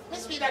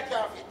 Miss me that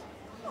can't fit.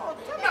 Oh,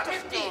 Not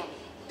Miss me.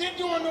 Did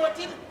you know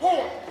it?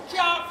 Oath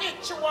can't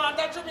fit. She want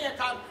a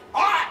Jamaican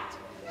heart.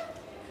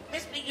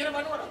 Miss me, you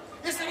never know that.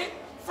 You see it?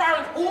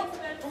 Foreign hoop,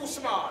 too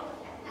small.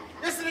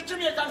 This is the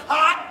Jamaican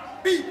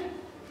heart beat.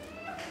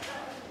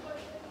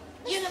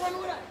 You never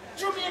know that.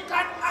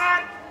 Jamaican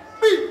heart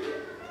beat.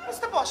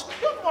 Mr.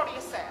 Bashment, don't worry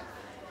yourself.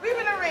 We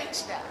will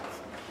arrange that.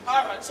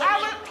 All right, so I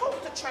will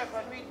talk to Trevor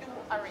and we do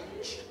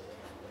arrange.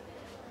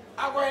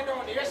 I'm going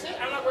down there, you see?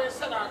 I'm not going to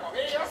send her come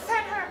here.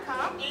 Send her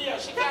come? Yeah,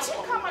 she Can can she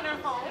come on her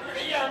home?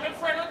 Yeah, my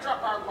friend will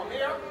drop her come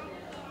here.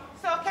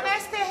 So can I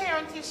stay here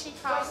until she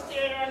comes? Just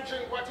stay here and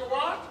drink what you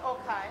want.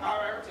 Okay. All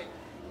right, everything.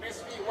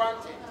 Miss B, one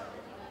thing.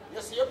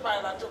 You see your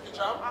pile at Jooky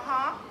Jam?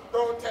 Uh-huh.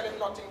 Don't tell him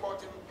nothing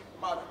about him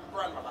mother,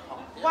 grandmother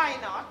heart. Why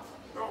not?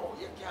 No,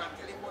 you can't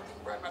tell him about him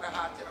grandmother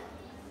heart, you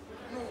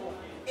know. No.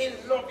 In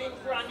loving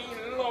granny,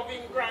 in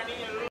loving granny,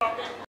 in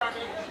loving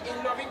granny,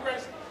 in loving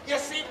granny. You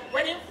see,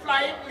 when he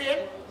fly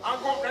plane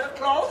and go up to the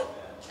cloud,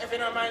 if you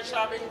don't mind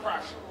shopping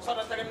crash. So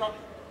don't tell him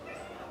nothing.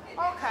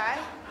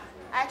 Okay.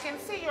 I can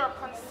see your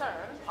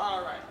concern.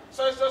 All right.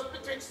 So it's just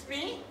betwixt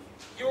me,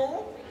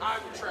 you,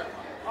 and Trevor.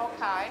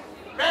 Okay.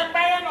 Remember,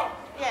 you know?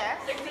 Yes.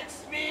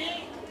 Betwixt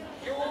me,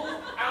 you,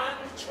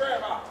 and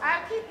Trevor.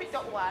 I'll keep it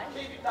that way.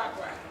 Keep it that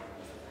way.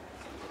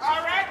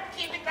 All right?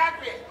 Keep it that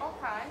way.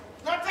 Okay.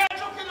 Don't tell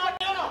Jooky not,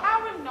 you know?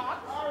 I will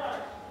not. All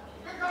right.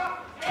 Because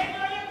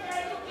anyway you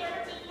tell Jooky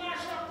everything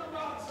mash up the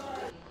box,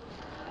 sir.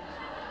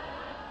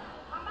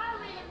 Am I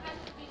really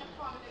blessed to be in a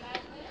family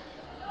like this?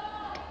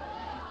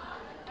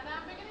 And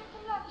I'm beginning to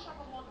love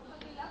Trevor more because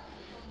he loves me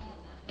so much.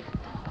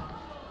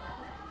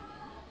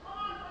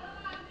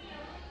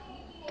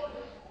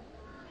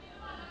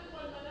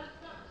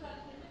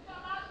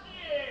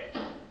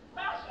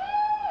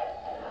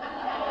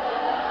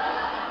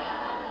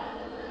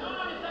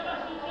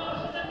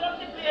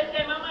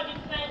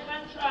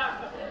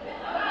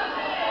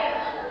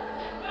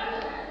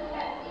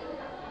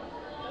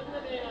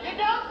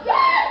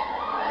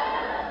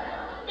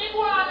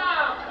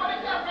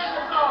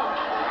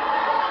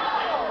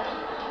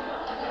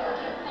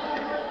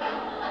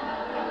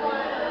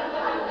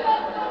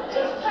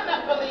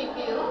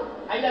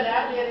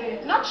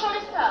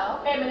 Naturally so.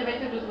 Hey, I'm going to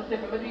introduce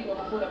myself, but we go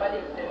before the body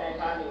of the night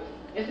army.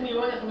 Yes, me,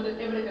 one of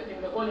the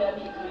everything, the only a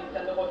big tweet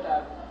and the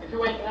water. If you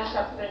went in a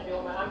shop, send me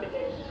home, I'm the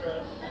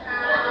extras.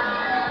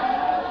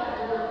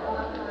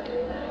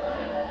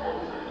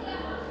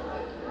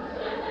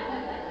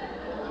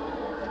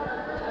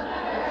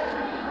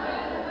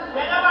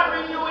 They never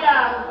bring you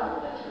here.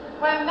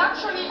 Well,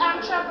 naturally,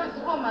 I'm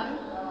Trevor's woman.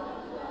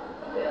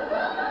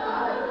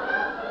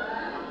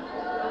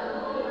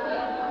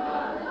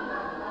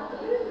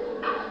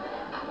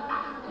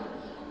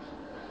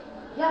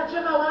 Yeah,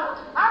 Trevor what?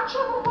 I'm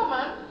Trevor's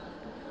woman.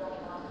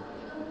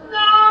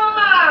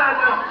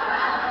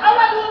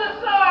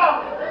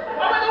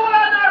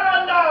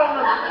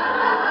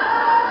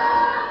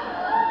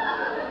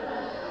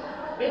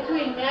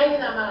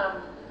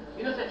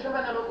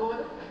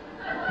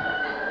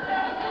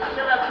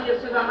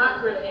 just with a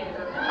mackerel in it.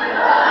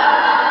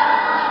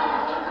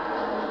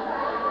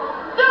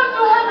 Don't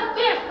you ever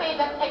dare say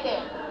that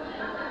again.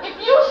 If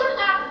you should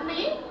ask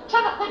me,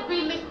 Trevor could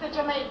be Mr.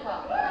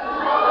 Jamaica.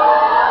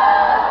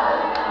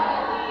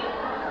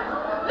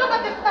 Look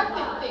at the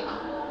statistics.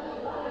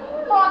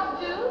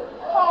 42,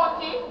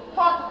 40,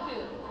 42.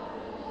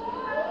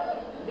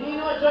 Do you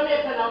know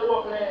Jamaican are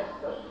workless?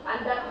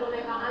 And that's to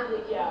make a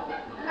handicap.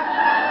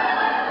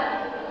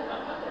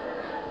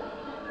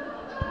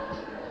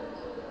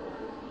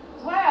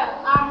 Well,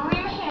 I'm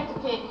really here to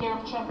take care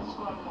of Trevor's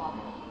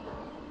grandmother.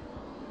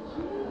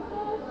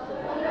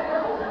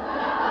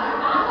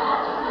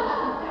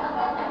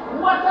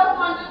 What a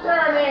one to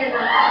turn in!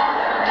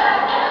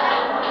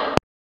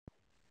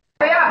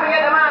 Say, I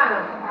forget the man.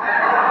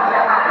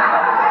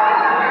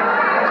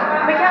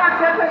 We can't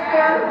ask you a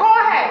question. Go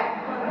ahead.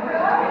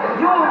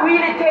 You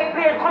really take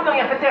plane, come down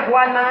here to take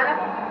one man?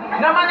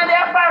 No man in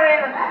there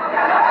foreign.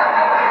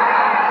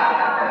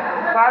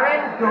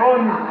 Foreign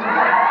done.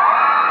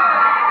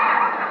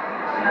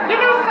 You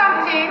know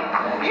something?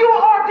 You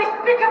are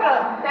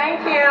despicable.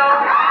 Thank you.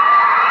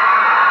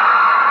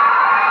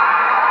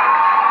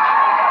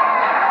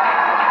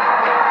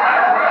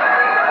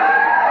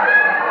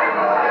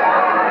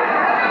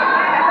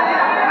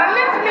 Now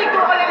let me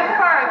go a little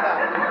further.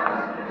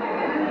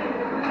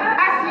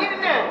 As you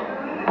know,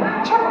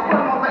 Trevor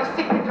grandmother is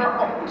sick with her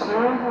aunt.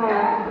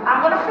 I'm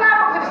going to fly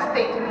out to the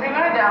state and bring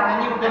her down and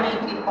you're going to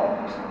make it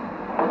out.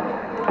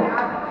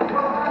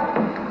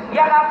 You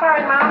got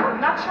foreign,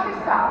 man? Naturally,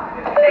 sir.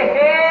 Hey.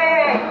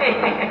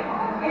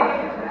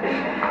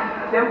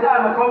 Them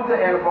time I come to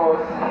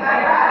airport.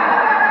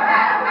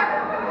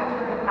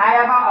 I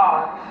have a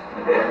heart.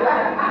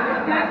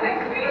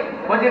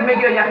 But if me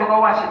go, you have to go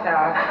wash it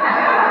out.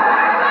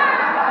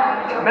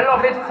 My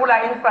love is full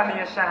of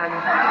information.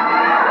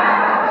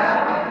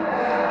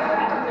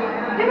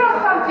 You know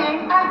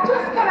something? I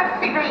just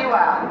cannot figure you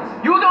out.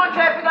 You don't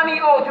try to figure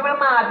me out, you will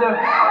mad.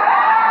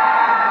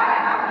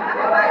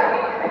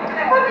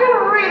 But you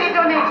really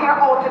donate your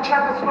out to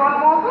Trevor's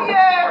grandmother?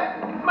 Yeah,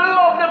 I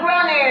love the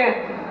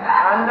granny.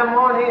 And the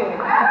money.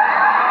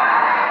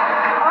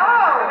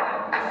 Oh,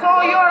 so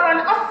you're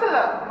an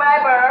hustler? By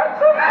birth.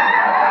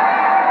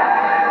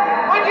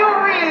 Would you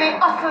really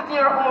hustle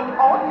your own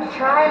out?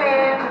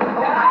 Trying.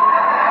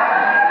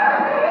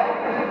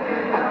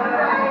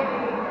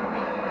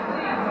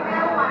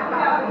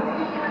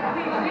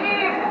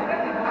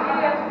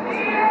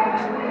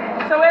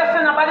 So where's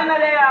nobody in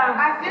there?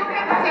 As you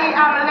can see,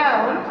 I'm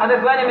alone. And the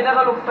granny, me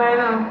never look fine.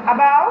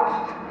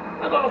 About?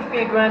 I don't look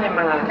fake granny,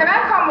 man. Can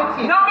I come with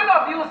you? No, me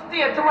love you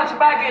stay. Too much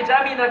baggage.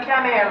 I mean a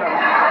camera.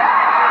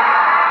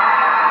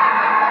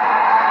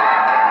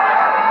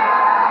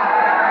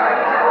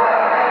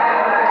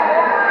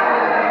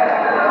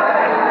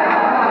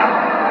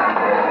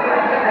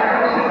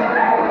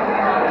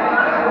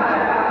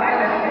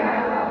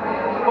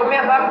 But me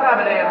have a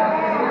problem.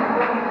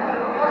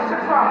 What's the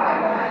problem?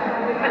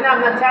 And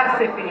I'm the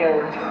taxi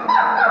fare.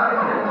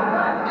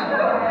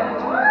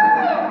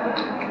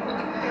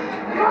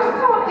 You're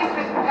so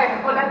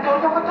disrespectful and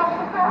don't have a talk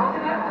to her.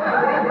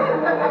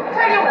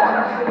 Tell you what.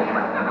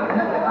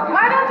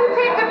 Why don't you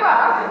take the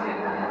bus?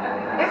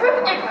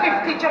 Isn't it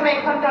 $50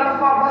 Jamaican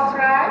for a bus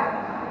ride?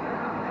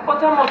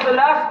 But almost the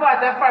last part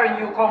of foreign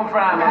you come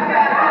from.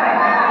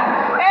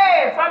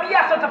 Hey, from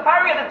here so to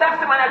Paris, the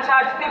taxi man I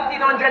charge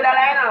 $1,500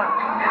 now.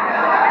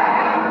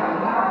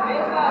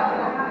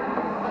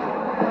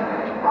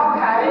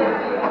 Okay.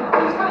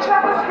 It's for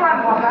Trevor's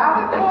grandmother. I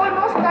will do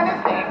almost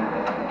anything.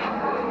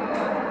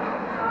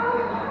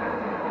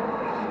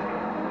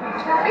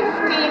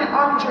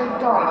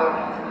 $1,500.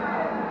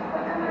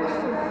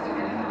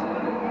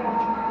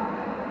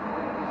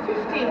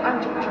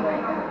 $1,500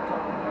 Jamaican.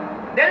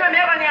 Then when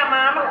you're on your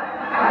mom.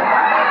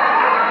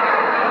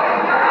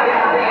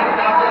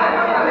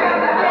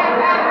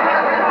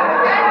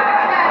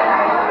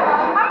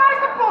 Am I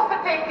supposed to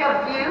take care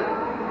of you?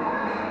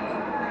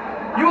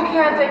 You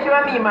can't take care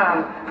of me,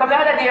 ma'am. From the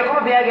other day, you come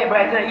up here and get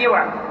bright in the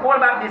ear. Hold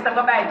back this, I'm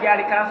going to buy a girl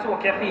that can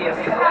soak your face.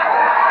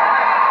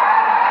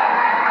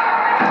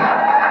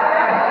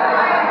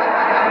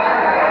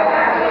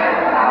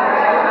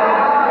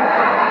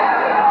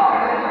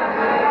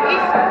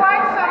 He's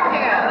quite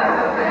something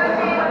else.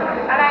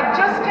 And I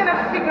just cannot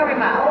figure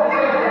him out.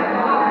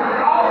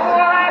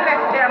 Before I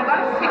left there, I'm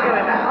going to figure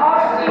him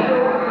out.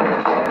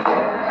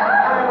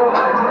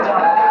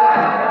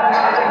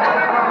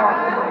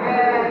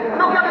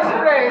 Look at this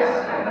place.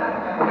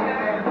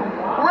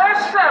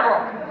 Where's Trevor?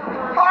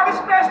 How this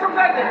place look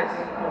like this?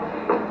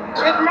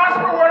 It must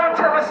be one of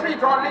Trevor's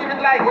feet or leave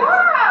it like this.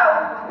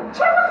 Wow!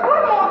 Trevor's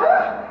grandmother?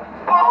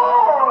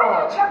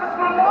 Oh! Trevor's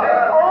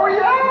grandmother? Oh,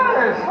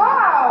 yes.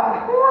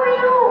 Wow! Who are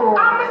you?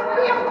 I'm Miss B,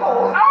 of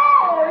course.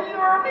 Oh,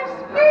 you're Miss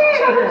B.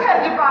 Trevor tell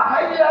you about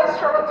me. Yes,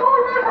 Trevor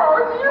told me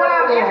about you. Well,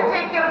 I'm here to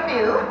take care of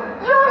you.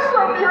 You're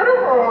so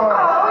beautiful.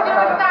 Oh,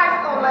 you're a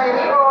nice old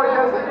lady. Oh,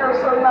 yes, and you're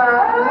so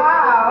nice.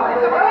 Wow,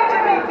 it's a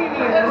pleasure meeting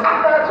you. It's a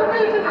pleasure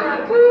meeting you,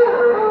 too.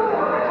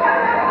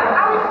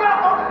 How is your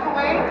aunt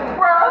doing?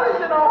 Well,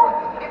 you know,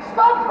 it's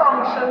Stop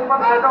function,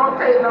 but I don't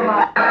take the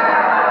money.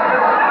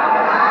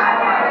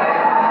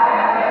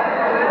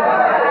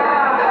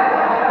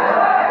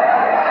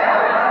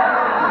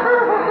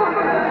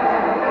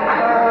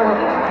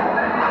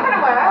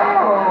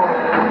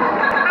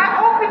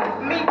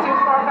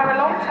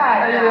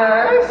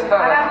 Yes. And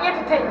I'm here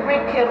to take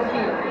great care of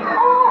you.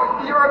 Oh,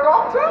 you're a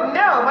doctor?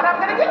 No, but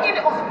I'm going to get you in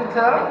the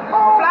hospital,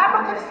 fly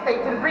back to the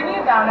States and bring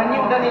you down and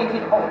you donate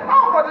it all.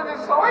 Oh, but it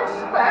is so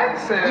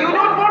expensive. You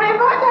don't worry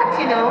about that,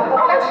 you know.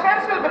 All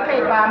expense will be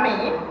paid by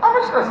me. How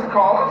much does it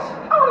cost?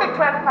 Only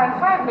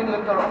 $12.5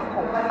 million, of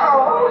course.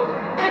 Oh,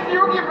 if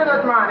you give me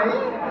that money,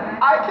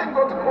 I can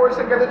go to court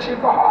and get a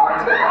cheaper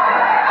heart.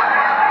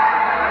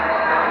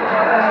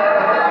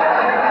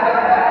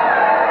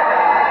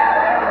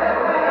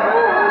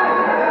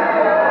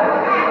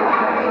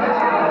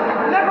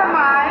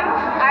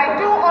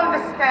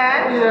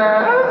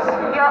 Yes?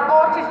 Your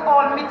heart is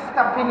all mixed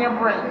up in your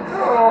brains.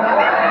 Oh.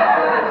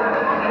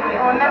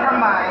 Oh, never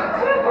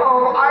mind.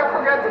 Oh, I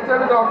forget to tell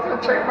the doctor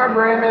to check my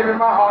brain. Maybe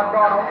my heart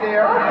gone up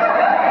there.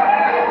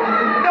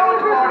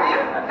 Don't worry.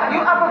 You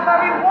have a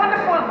very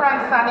wonderful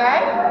grandson, eh?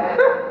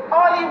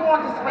 All he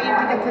wants is for you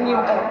to get a new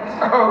heart.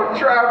 Oh,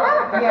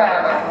 Trevor?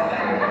 Yes.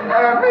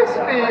 Miss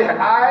me,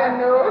 I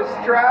know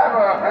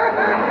Trevor.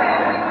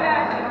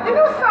 You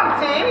know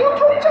something? You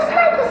talk just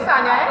like your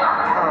son, eh?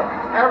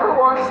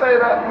 Everyone say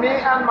that me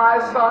and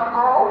my son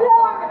are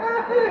one.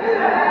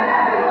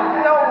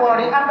 Don't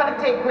worry, I'm going to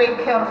take great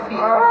care of you.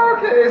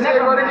 Okay, so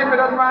you're going to give me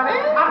that money?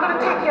 I'm going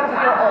to take care of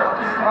your heart.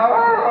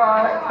 All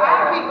right.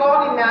 I'll be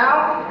going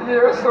now.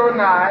 You're so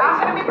nice. I'm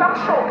going to be back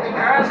shortly.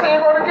 So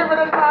you're going to give me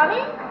that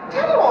money?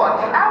 Tell you what,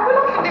 I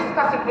will have to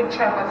discuss it with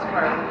Trevor's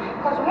first.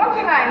 Because one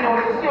thing I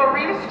noticed, you're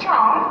really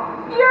strong.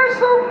 You're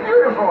so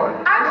beautiful.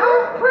 And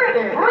so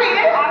pretty.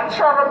 Really? And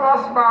Trevor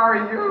must marry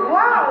you.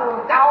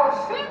 Wow. I'll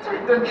see to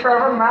it that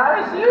Trevor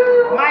marries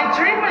you. My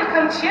dream will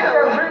come true.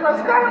 Your dream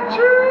has come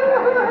true.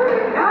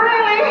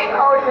 Really?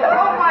 Oh, yeah.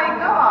 Oh, my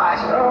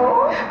gosh.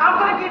 Oh. I'm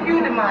going to give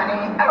you the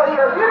money. Oh,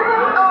 you're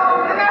beautiful.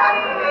 Oh,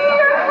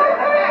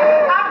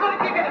 I'm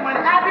going to give you the money.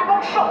 I'll be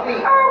back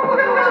shortly. Oh,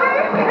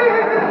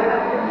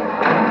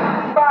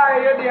 bye,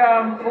 you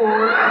damn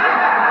fool.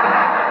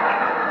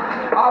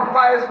 I'll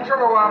buy some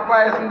Trevor, I'll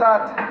buy some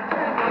that.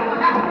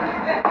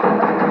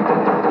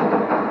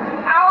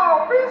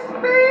 Oh, Miss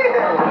me.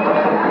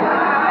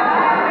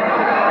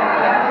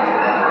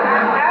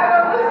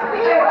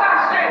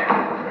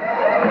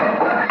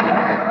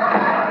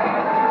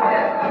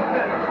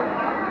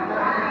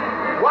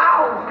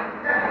 Wow.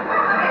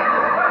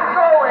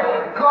 Go away.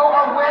 Go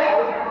away.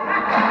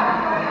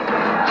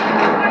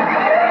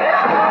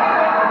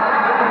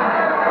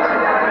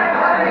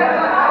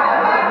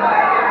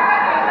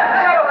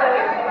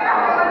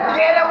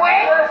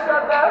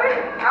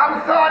 I'm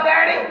so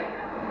dirty.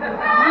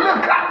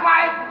 Look at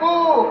my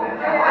boob.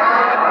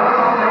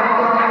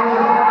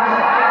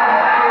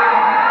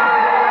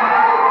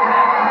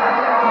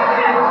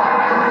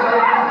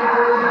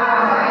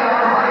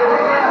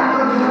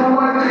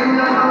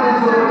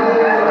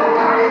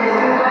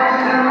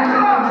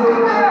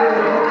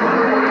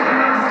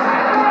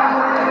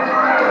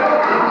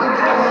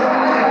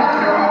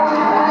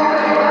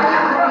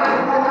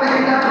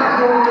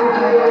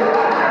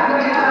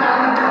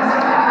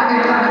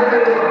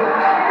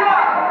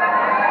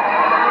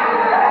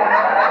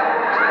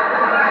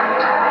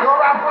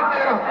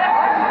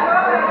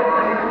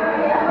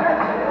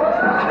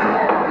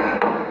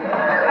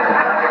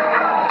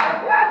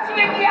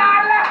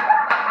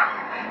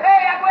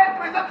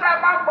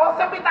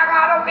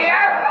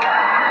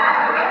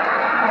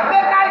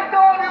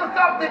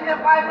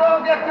 If I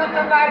don't get you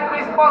tonight,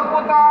 Christmas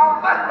put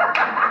off.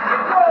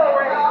 Go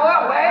away, go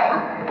away.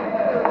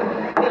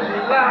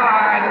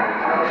 Lord,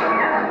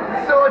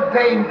 so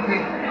dainty.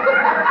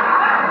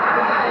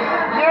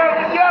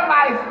 You're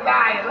my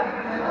style.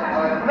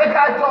 Like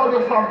I told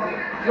you something.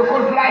 You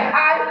could fly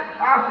high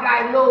or fly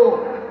low.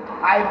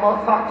 I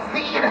must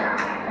succeed.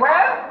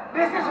 Well,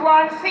 this is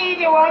one seed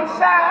you won't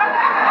serve.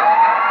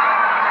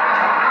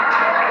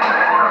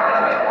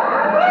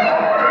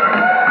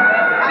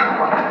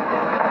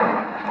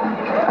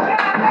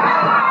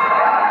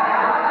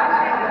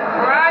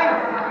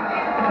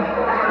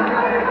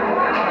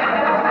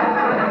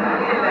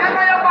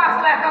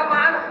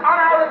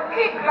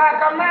 Like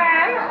a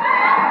man.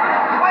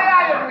 Why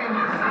are you doing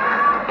this?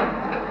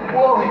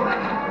 Whoa.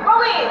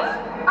 Louise,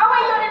 how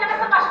are you in the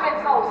Mr.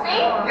 Bashment's house, see?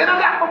 You know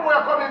that boy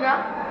coming here?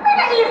 Ain't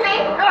that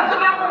easy? That's the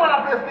man who want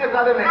to play snake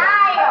on the leg.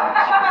 Aye,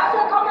 Trevor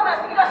soon come to us.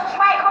 You just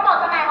try come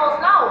out to my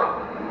house now.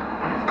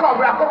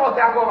 Come out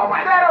there and go over my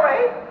head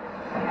away.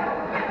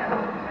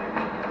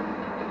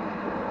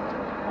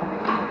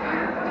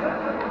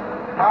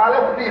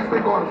 Let's peace the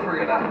gun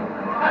free now.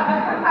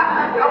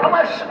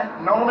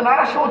 No, I'm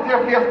not shoot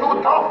your face too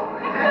tough.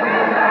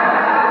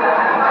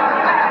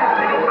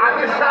 And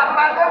you shot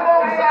like a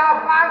mouse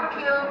off and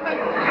kill me.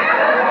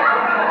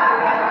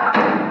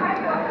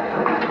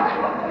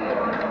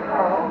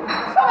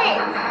 So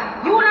wait,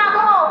 you not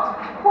go out?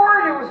 Who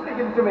are you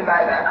speaking to me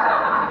like that?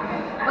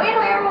 Oh, you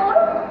know you're rude.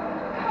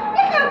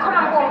 You can't come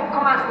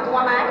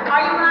woman.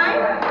 Are you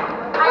blind?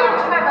 I am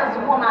Trevor's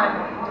woman.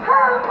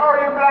 Are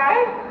you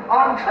blind?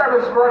 I'm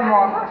Trevor's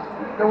grandmother.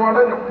 The one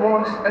that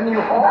wants a new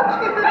heart.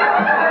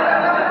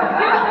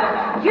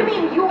 You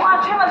mean you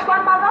are Trevor's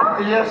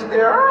grandmother? Yes,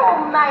 dear.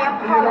 Oh, my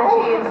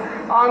apologies.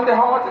 And the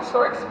heart is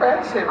so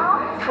expensive.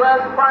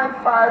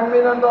 $12.5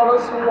 million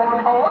for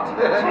one heart.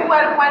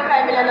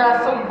 $12.5 million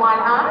for one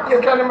heart? You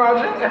can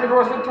imagine if it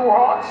was the two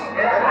hearts.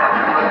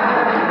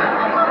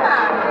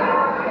 Mama,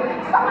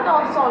 something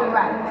don't sound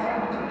right.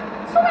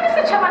 So when you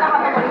say Trevor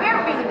have no money,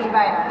 where really be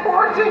by that?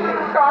 Poor thing,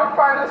 can't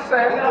find a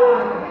cent.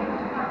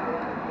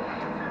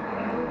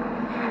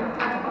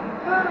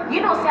 You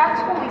know, see,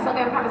 2 weeks ago,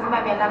 you promised to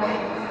buy me a Lamborghini.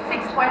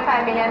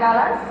 $6.5 million.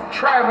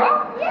 Trevor?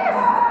 Yes.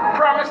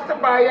 Promised to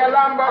buy a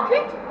lamb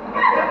bucket?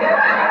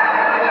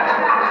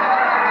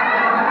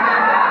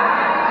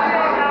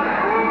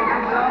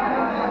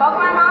 But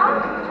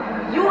Grandma,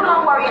 you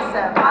don't worry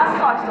yourself. I'll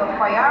sort it out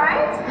for you,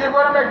 alright? You're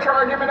gonna make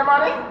Trevor give me the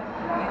money?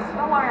 Yes,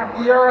 don't worry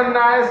about it. You're a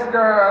nice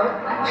girl.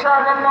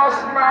 Trevor must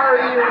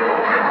marry you.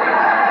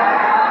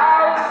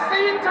 I'll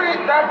see to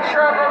it that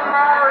Trevor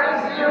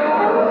marries you.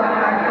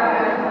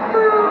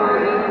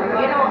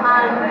 You know,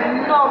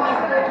 and no, we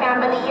still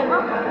can't believe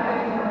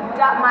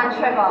that man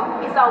Trevor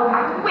is a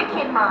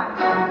wicked man.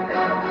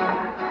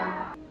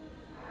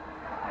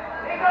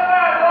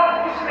 Don't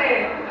push me.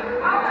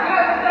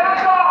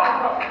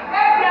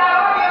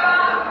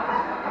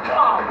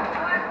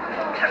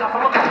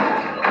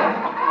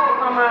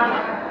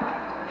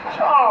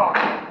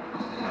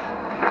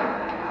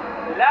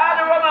 Lord,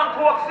 the Roman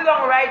coke sit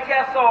down right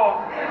here,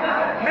 so.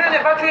 Me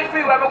never treat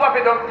free when I go up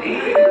and down.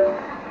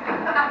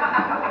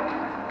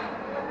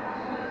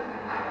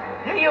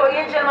 You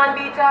angel man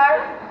beater?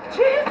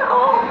 Jesus.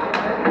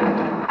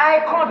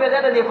 I come here the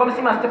other day, come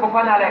see my step up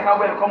on her like a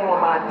welcome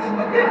woman.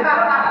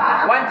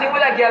 One thing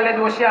with a girl, they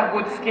do, she have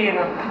good skin.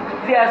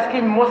 See, her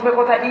skin must make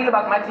out a heel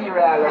back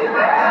material.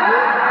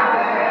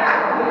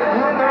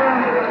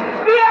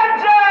 The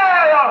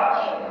angel!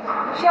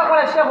 She have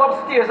one chef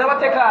upstairs, I will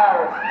take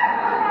her.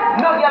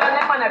 No girl and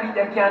man beat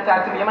them can't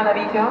talk to me. You man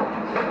beat you?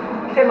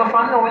 Tell me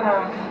from now when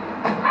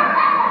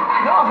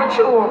no, for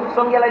true.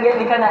 Some girl get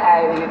the kind of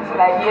eye it's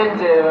like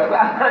angel.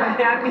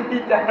 I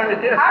beat her.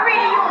 Already,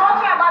 you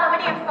don't care about my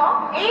name,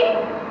 so? Eh?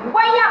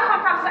 Where you come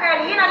from so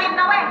early? You don't live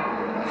nowhere?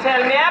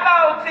 Tell me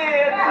about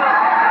it.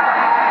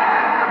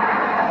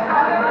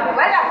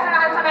 Well, that's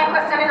not answer my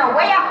question, you know.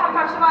 Where you come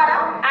from,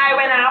 Shebada? I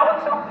went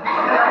out.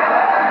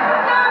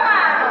 No,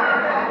 man.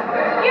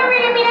 You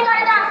really mean you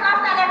got to dance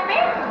last night left me?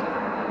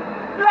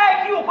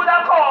 Like you could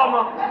have come.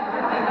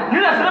 You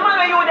know, so the man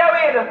where you there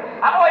with,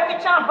 I boy the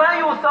champ and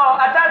you saw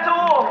a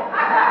tattoo.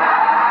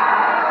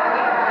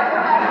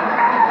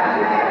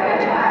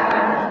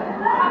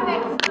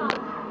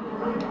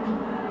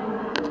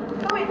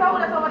 So we told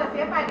us over the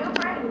same time, you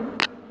friend.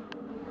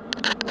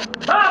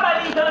 Baba,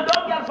 these are the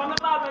dumb girls from the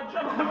bar when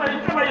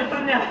Trevor used to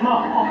name.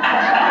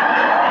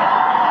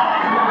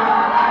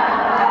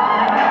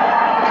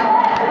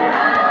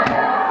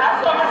 That's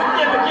what I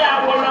said, but yeah, I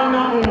won't run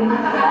nothing.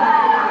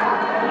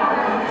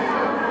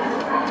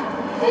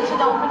 Did she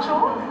don't put you?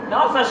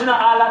 No, so she not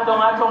all that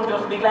down, her tongue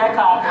just big like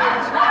carpet.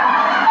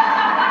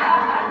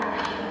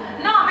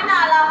 No, I'm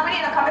not laughing. We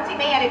need to come and see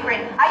me and a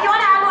friend. Are you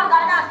and I alone got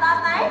a dance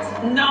last night?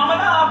 No, my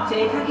love,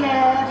 take a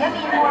guess. You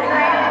mean more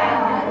friend?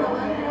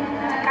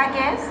 I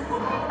guess.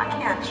 I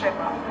can't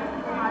Trevor.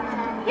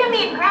 You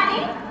mean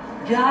Granny?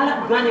 Girl,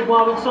 Granny go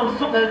out with some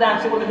super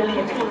dance, you wouldn't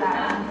believe it.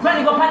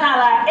 Granny go pan her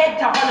like head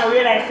tap and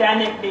realize her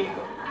neck big.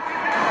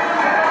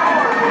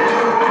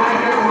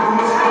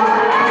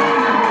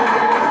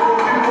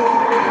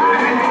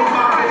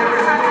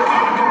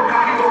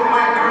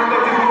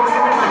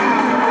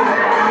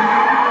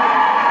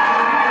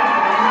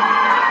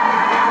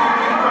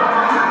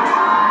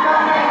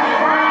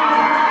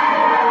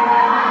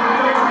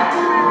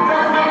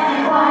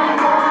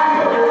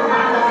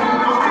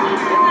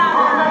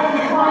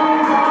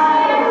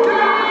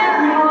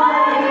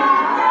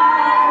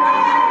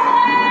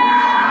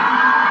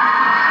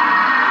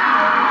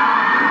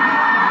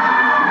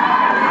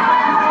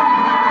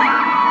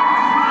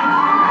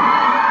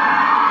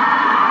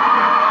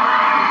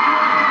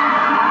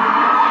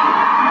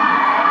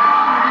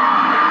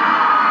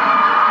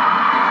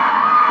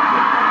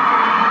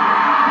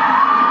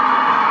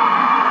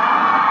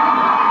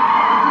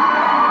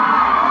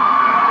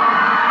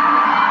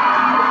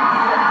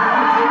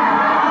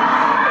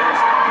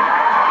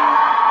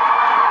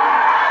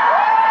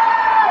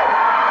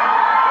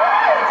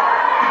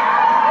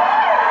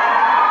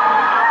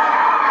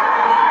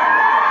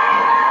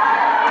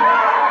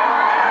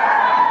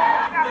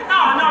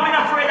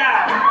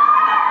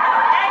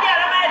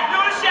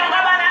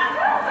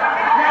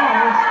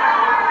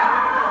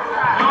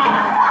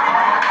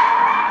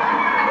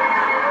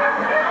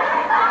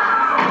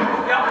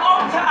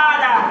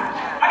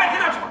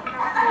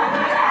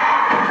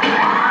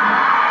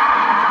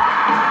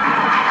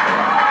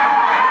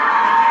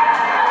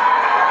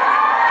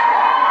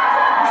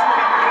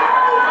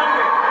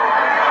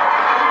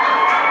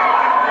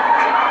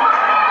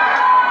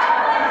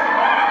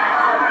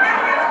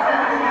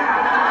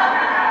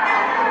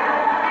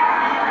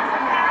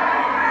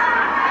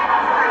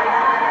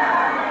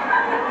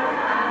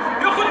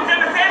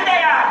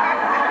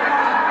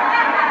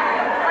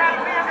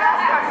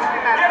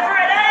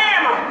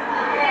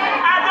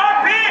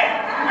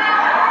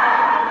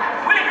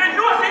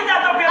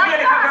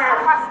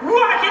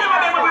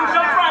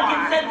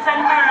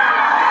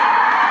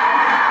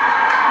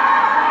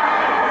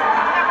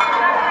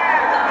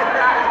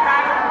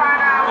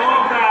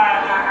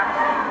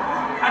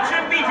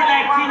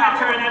 Tina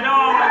Turner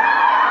down.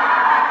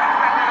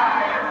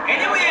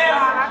 Anyways,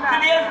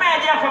 today's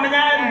media coming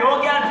out, no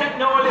girl take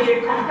no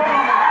leave. Come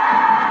on.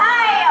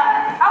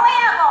 Hi, how are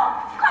you go?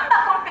 Come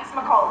back and fix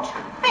my couch.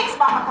 Fix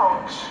back my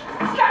couch.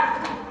 Yeah.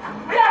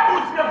 We are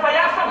boots me for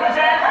your supper,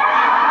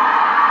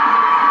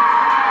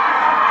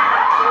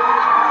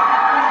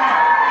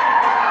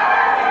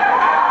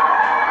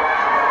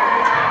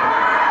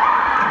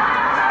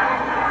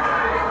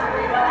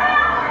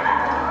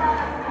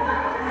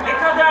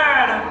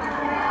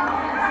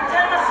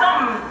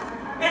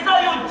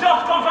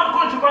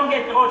 come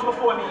get the house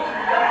before me.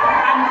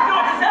 And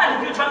notice the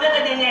attitude from the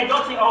lady in their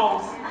dirty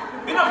house.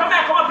 You know, from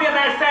I come up here,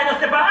 my side of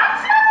step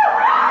back.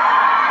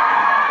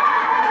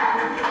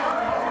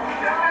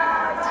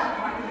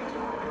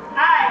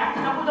 Aye,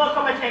 don't put out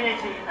so much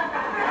energy.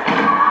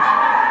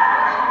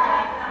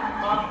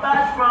 A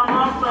batch from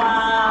my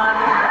son.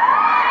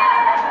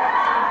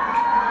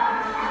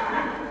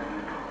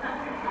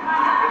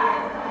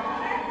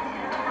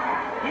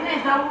 You know,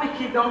 it's a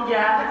wicked dumb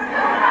girl.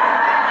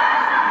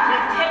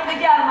 Take the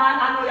girl, man,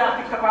 I know you have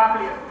to fix up our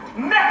place.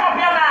 Make up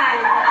your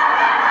mind.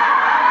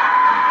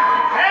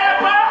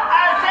 Help her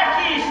and say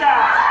Keisha.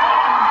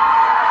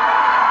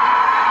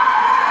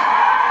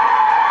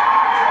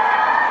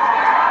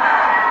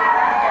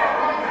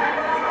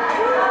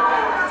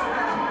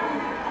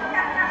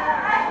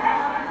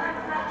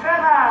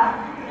 Trevor,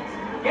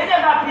 you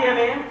never pay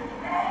me.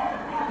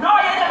 No,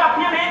 you never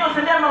pay me. You know,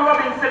 so them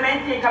rubbing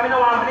cement here, because I don't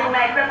want to bring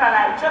my pepper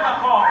like Trevor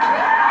come.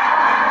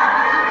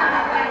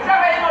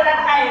 Trevor, you know that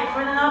I ain't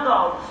feeling no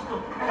doubts.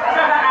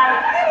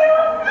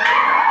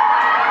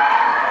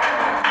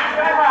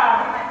 Trevor,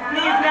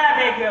 please may I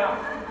beg you,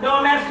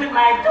 don't mess with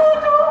my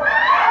tutu.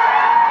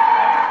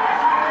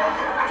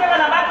 Trevor,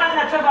 the bad man in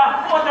a Trevor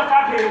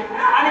photocopy,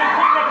 and he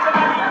could make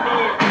Trevor meet me.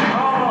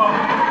 Oh.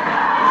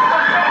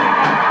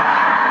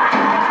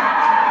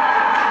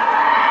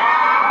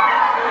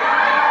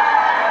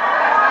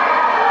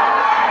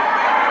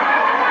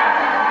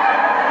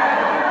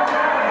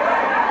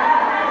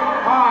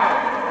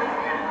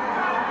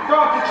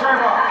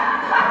 Trevor,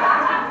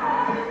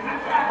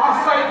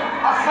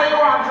 I say you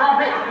want to drop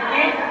it.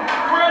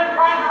 $12.5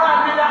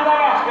 million.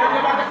 You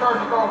give back the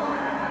 30,000.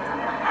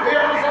 You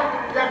hear me, sir?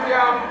 You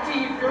have the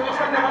teeth. You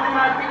just send them on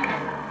my feet.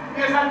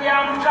 You send the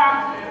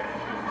chop.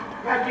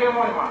 You have to give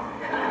money, man.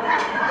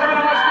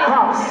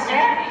 Pops.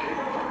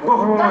 Go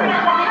for money.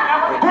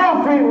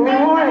 Go for me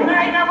money.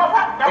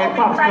 Hey,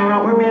 Pops, don't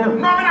rap with me now.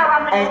 No, I'm not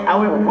rapping. Hey, I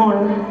will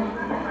gun.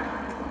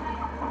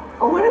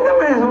 Oh, when is the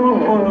man who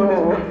gun on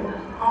this man?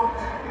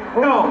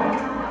 No,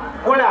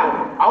 hold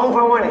on. I want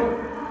for money.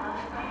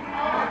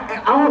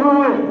 I want for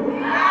money.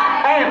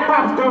 Hey,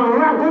 Pops, don't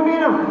rap with me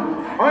now.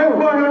 I'm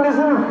going on this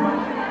now.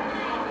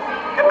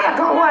 You better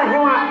come like you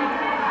want.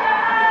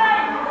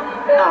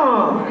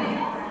 No.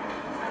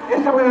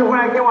 It's something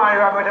like you want to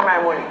rap with my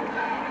money.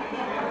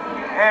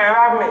 Hey,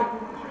 rap me.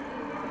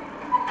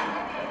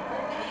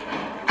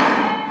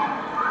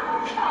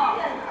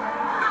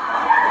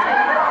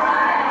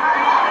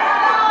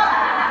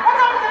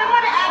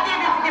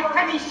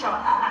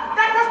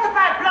 That was to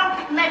buy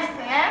blanket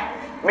medicine, eh?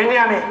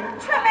 Minyami.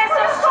 Trevor,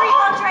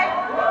 300.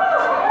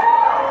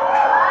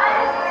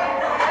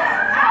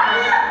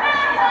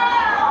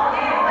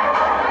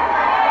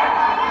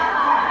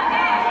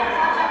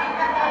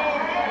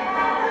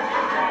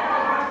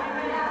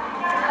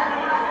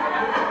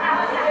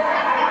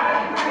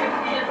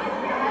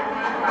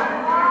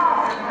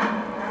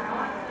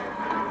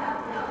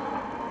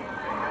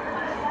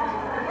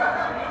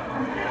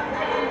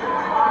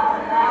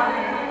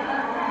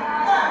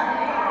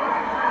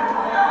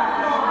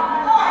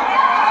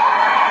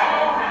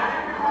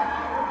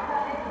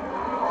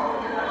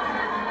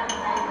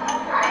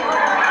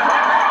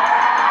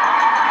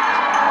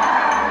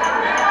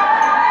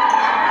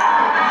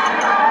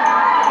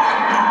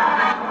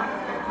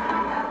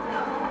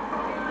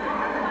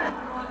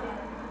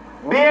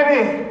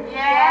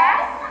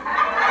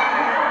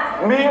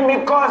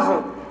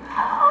 cousin.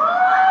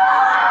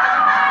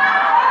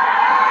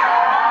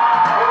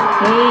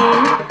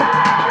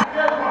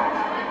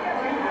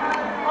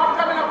 I'm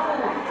coming up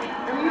food.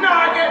 And now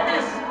I get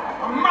this.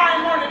 My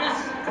money, this.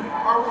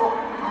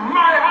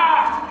 My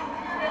heart.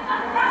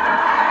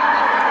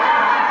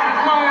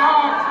 My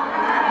heart.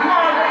 Now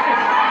I get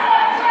this.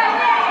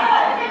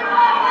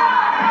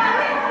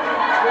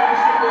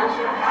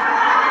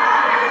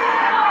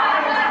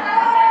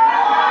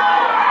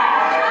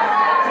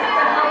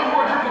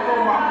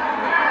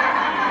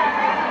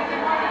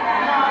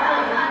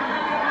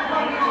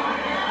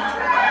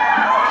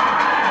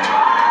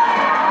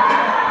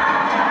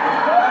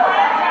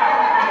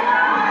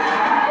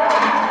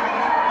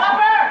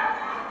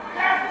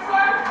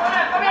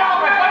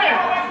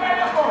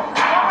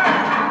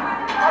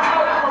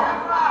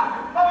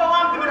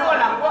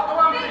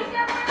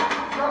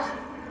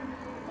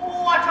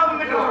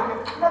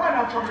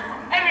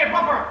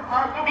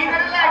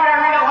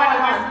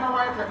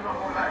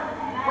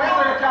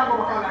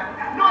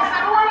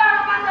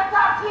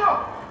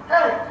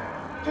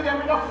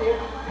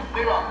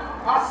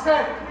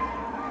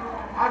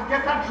 I I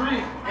get a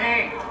dream.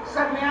 Hey.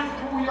 Send me and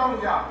two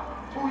young girls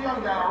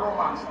are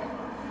romance.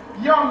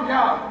 Young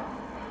girl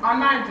are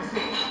 96.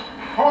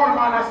 Old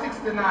man are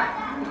 69. I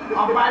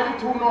buy the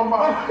two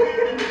numbers.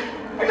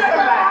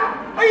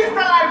 Are you still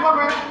alive,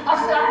 Papa? I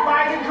say I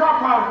buy the drop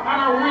out and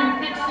I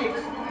win pick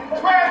 6.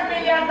 $12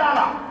 million.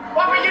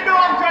 What will you do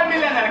on $12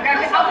 million?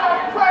 I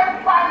want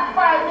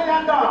 $12.5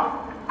 million.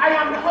 I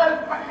am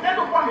 12. They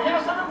look for me. You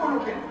know something good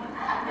looking.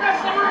 Yes,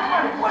 some rich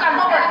money. Hold on,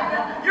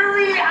 Papa. You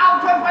really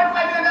out $12.5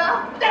 million?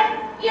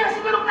 Yes,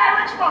 we look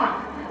like rich man.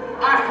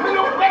 We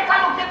look like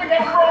I look at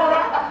get grown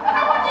up.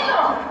 What do you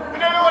know? We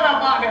don't know what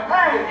about them.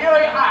 Hey,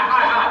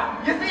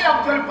 you still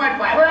have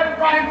 12.5.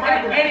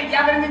 12.5. Any, you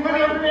have anything for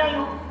me? Are you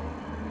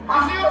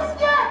serious?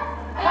 Yeah.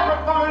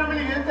 Papa,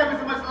 really, you tell me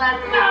so much like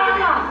No,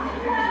 man.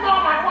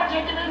 What you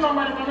give me no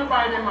money when we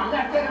buy them, man?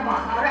 Let's take them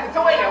on.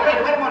 So wait the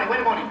money.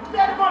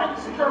 Yeah, the money to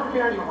secure for me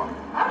and you, man.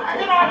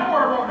 You know, I'm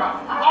poor about that.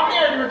 I'm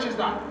near the richest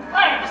that.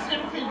 Hey, this is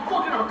feel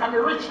good, you know, can be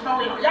rich now,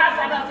 you know. Yes,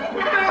 that's it.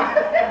 You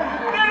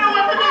don't know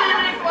what to believe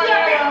in this one.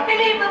 Yeah,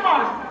 believe me,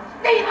 man.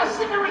 They even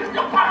see me rich.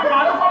 Look for me,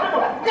 man. Look for me,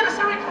 man. Get us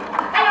rich.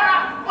 Hey,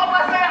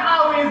 Papa say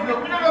always look.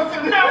 We don't know to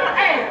No,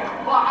 hey.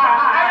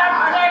 I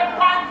am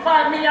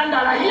 $12.5 million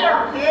here.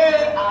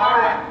 Yeah,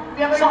 alright.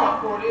 So,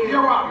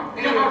 you're welcome.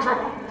 Get on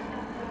Trevor.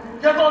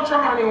 Get on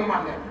Trevor, new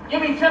man then. You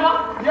mean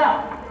Trevor?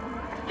 Yeah.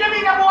 You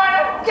mean the boy?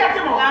 Get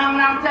him on.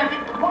 I'm telling you.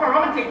 Papa,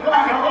 romantic.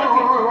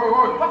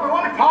 Oi. Papa,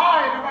 romantic.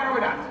 Hi, nobody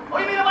with that. What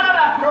do you mean about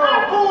that? No.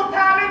 I'm cool,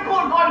 timing,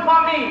 cool gun for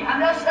me.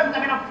 I'm not sure I'm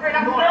afraid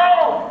of going.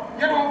 No,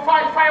 you don't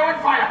fight fire with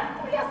fire.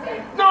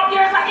 No,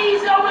 here's an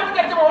easier way to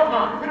get him out,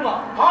 man.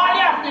 All you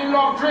have to do is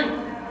love drink.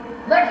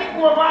 Make it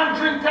go over and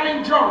drink till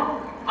him drunk.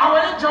 And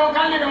when he drunk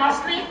and leave him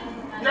asleep,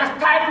 just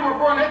tie him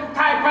up on it,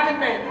 tie him on the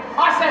bed.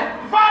 I said,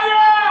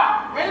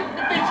 fire! When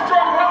the bitch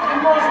drunk up, he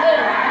goes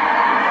in.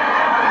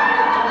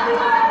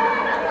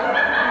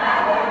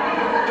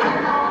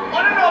 I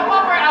don't know,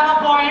 Papa, I have a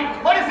point.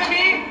 What does it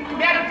mean?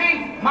 The other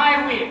thing,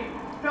 my way.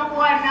 No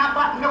boy,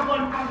 no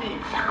gun from me.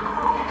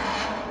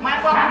 My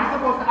papa is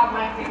supposed to have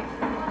my thing.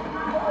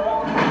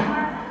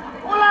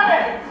 Hold on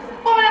there.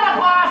 Papa never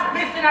passed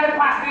this thing at the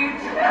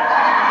passage.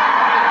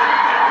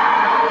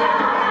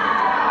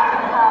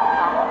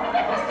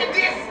 Listen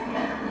this.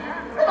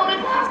 Let me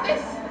pass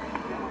this.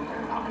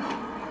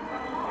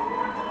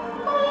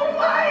 Oh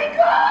my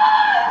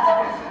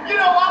God! You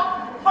know what?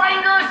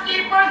 Finders,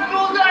 keepers,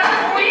 losers,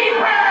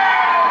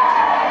 sweepers!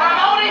 I'm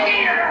out of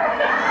here!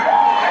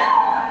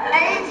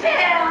 Angel!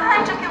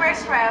 I'm Jooky,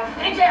 where's Trev?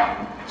 Angel!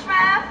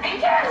 Trev?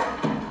 Angel!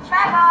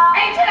 Trevor?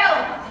 Angel!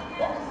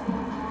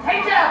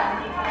 Angel!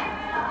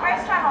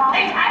 Where's Trevor?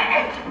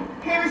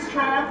 Here is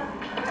Trev.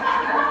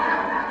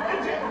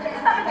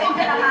 Stop it,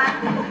 Angel, man.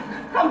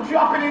 I'm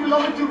dropping in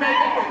love with you, baby.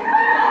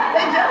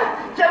 Angel,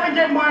 can we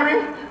get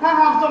married? I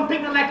have some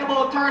people like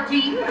about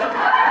 13. You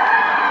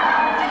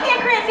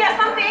can't crazy or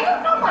something?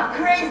 I'm not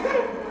crazy.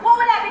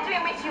 What would I be doing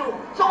with you?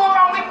 So what's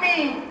wrong with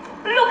me?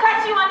 Look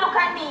at you and look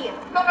at me.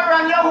 Look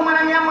around, you're a woman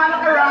and you're a man,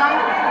 look around.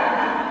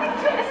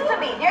 Listen to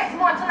me, there's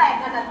more to life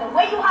than the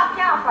way you have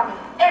care for me.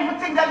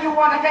 Everything that you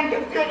want, I can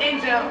give to you,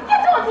 Angel. You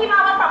don't even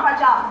have a proper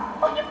job.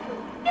 Oh, you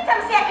tell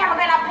me, see a camera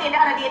going to play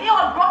the other day. They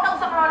all broke down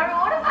somewhere on the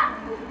road.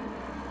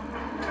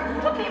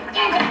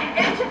 Angel,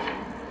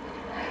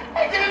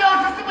 you know,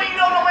 just when you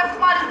don't know when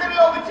somebody's in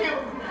love with you.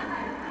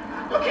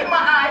 Look in my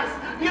eyes.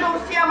 You don't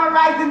see I'm a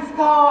rising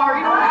star.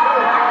 You don't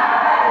see.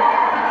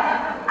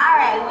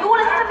 Alright, you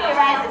listen to me,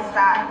 rising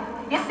star.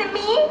 You see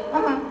me?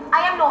 I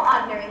am no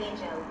ordinary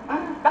angel.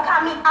 Because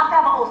me have to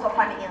have a house up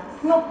on the hills.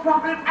 No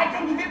problem. I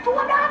can give you two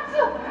of that.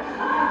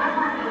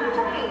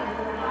 Okay.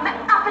 I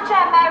have to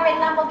drive my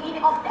red Lamborghini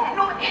up there.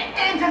 No,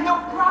 Angel,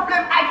 no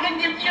problem. I can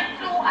give you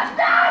two of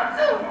that.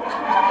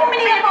 Give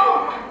me the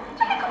phone.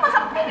 Come on,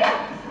 some bigger.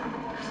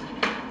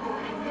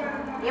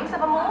 You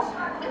have a move?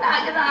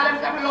 Nah,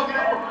 let's have a look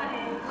at it.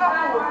 Go.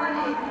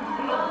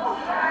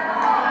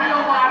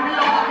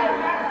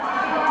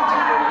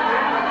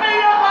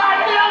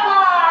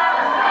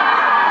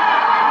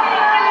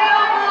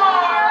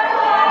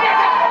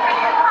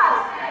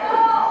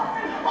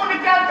 Only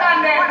tell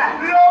Sunday,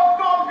 love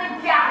comes with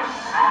cash.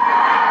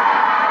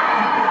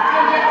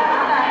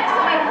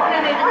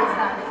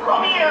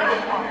 Come here.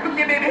 Look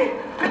here, baby.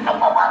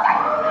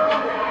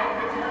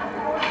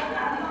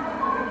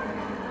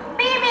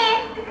 Baby,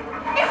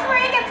 it's where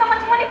you get so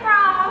much money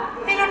from.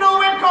 You don't know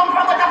where it comes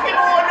from, but I feel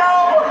more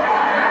now.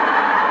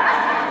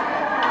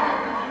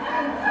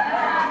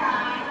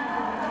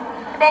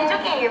 Then you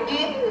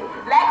gave.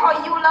 Like how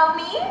you love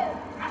me,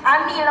 and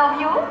me love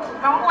you.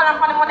 Don't hold on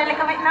for the money a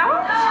little bit now.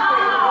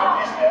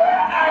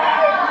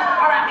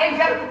 Alright,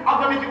 Angel, I'm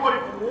gonna make you hold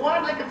it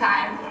one little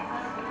time.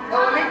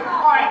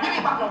 Alright, give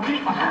me back now,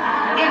 Angel.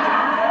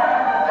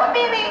 But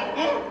baby,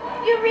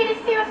 you really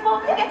serious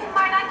about to get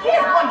married again?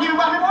 Yes, I'll give you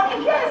back the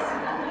money, yes.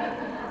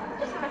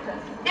 Just a minute.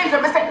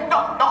 Angel, listen, no.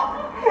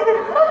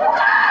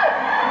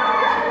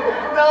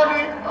 No,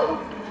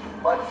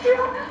 what's here?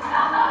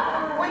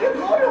 Where you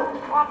going?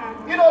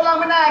 You know, long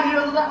when I hear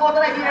all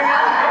that I hear.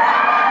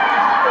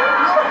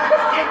 Look,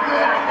 it's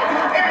good.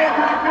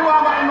 You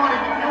want my money?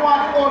 You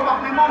want to hold back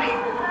my money?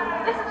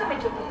 Listen to me,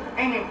 Jooky.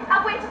 Amen.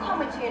 I'm going to come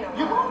with you,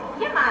 You go?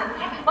 Yeah, man.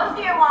 But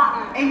dear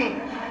one,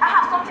 Amen. I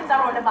have some things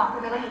around the back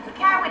we're going to need to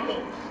carry with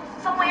me.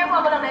 Somewhere you're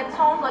going to go down the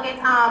town, go get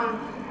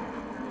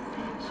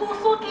 2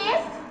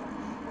 suitcases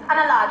and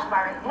a large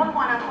barrel. One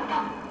and come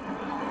back.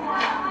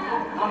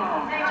 No.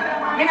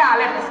 Me not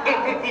let this.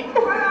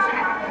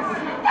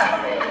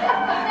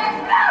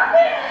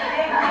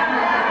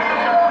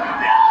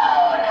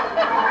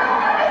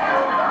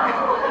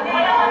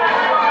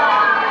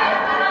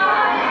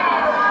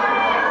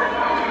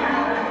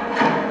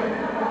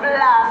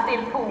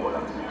 Blasted fool.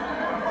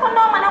 But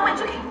no, man, I went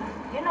to...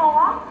 You know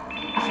what?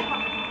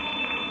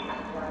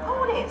 Who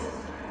is?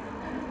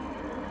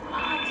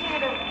 Oh,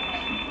 dear.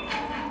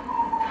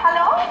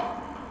 Hello?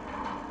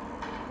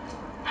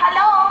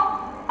 Hello?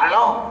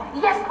 Hello?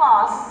 Yes,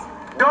 boss.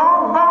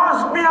 Don't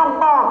boss me a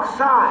box,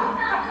 son.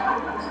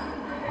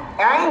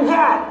 Ain't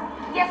yet.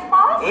 Yes,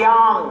 boss?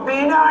 You've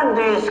been on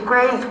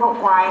disgrace for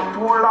quite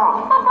too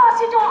long. But boss,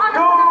 you don't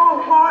understand.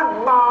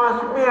 Don't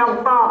boss me a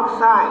box,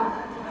 son.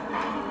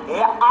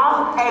 You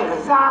have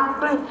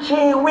exactly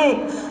 3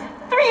 weeks.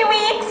 3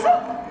 weeks?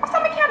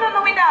 Somebody can't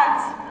do with that.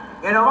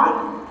 You know what?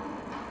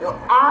 You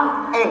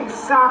have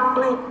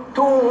exactly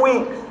 2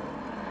 weeks.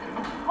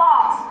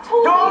 Boss, 2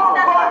 weeks, Don't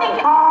that's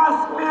ridiculous. boss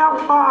me a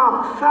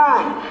box,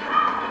 son.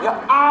 You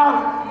have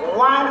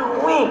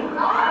 1 week.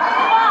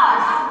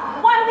 Boss,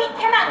 1 week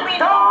cannot do it.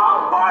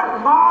 Don't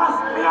boss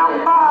me a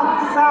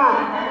box, son.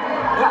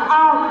 You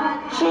have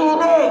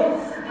 3 days.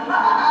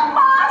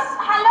 Boss,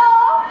 hello?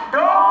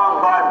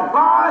 Don't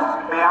boss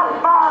me a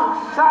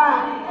box, son.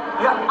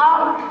 You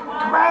have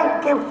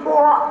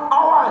 24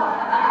 hours.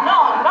 No,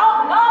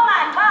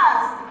 man,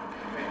 boss.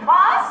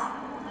 Boss,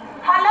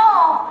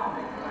 hello?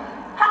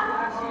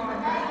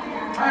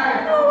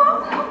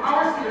 I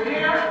was still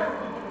here.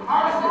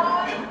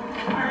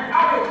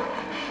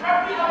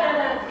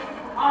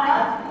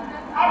 Alright?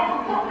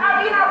 I've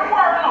been at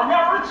work now. I'm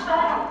rich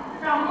now.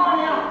 I'm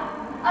money now.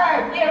 Hey,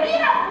 yeah, we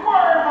have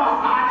work now.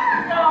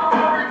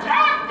 I'm rich.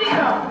 I'm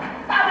dealer.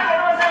 I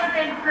was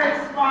everything Chris,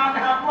 man.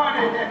 I'm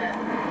money.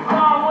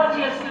 Oh, what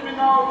you see me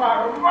now,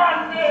 man?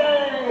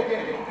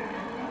 Money.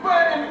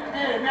 But,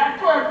 hey, me have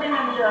 12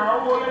 million here. I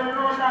will let you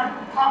know that.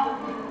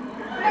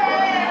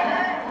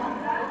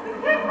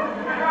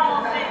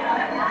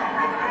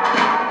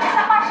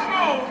 Mr.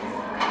 Bashment.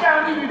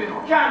 Can't be with it.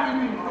 Can't be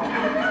with it.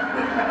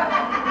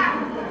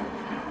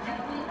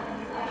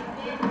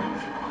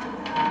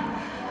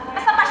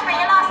 Mr. Bashment,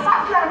 you lost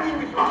something. Can't be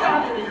with it.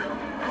 Can't be with it.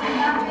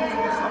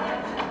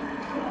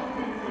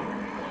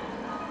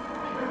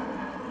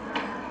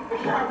 We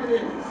can't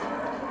believe this.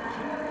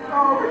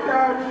 Oh, we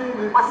can't believe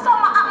this. What's up,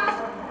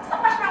 Mr.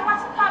 Bashment,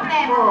 what's the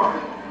problem? Oh,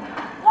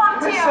 One,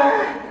 me two.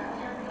 say,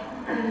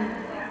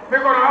 me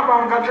go to a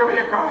bank at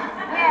Jamaica.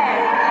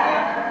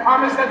 Yeah. And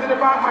me say to the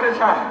bank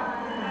manager,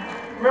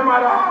 my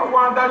mother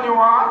want a new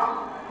heart.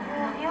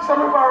 So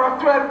me borrow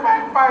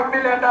 $12.5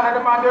 million.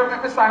 The man don't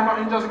make me sign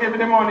nothing, just give me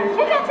the money. You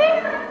get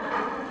it?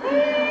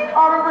 I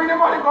will bring the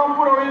money, come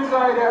put it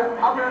inside there.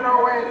 I'm going to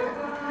wait.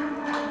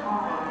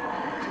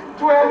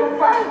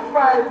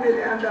 $12.5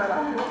 million.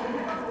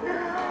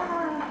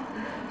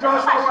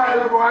 Just a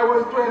while ago, I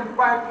was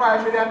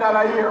 $12.5 million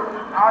a year.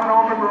 I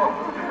know me broke.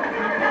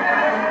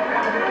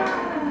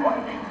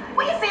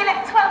 What you say,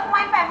 like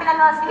 $12.5 million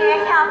here,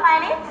 you can't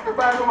find it? The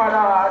bank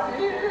mother.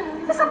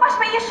 Mr.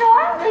 Bashment, you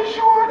sure? You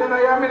sure? Then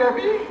I am in a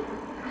bee.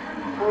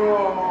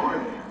 Oh,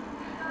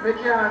 I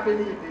can't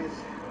believe this.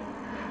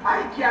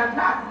 I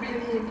cannot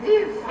believe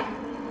this.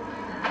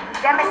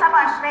 Then, Mr.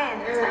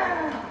 Bashment,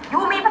 you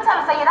mean to tell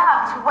me that you don't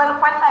have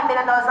 $12.5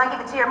 million and give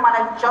it to your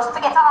mother just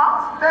to get her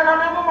out? Then I'm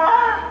in mama.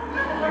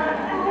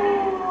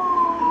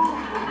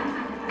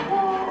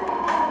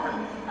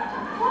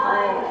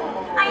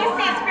 And you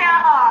say it's for your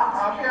heart.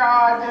 Happy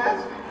heart,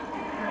 yes.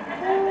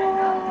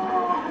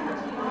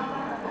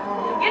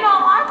 You know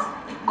what?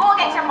 Go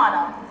get your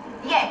mother.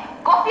 Yeah,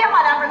 go for your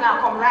mother and bring her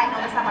come right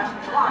now, Mr.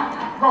 Bashment. Go on.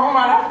 Go home,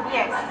 mother.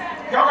 Yes.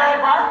 You're going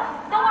back?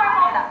 Don't worry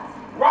about that.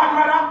 One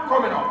mother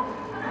coming up.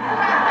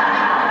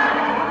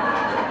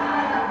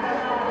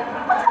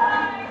 But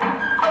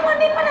I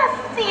want him to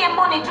see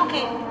money,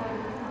 Jooky.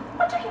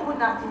 But Jooky would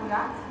not do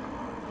that.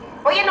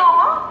 But you know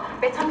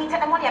what? Better me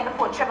take the money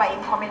before Trevor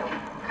ain't coming up.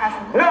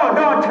 No,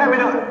 don't tell me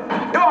nothing.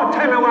 Don't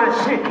tell me one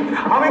shit.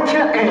 I'm a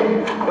killer.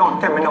 Hey, don't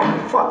tell me no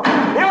fuck.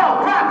 Yo,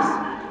 Pops!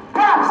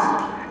 Pops!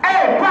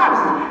 Hey,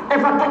 Pops!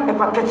 If I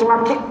catch my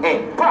kid,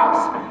 hey, Pops!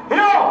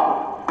 Yo!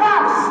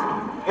 Pops!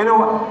 You know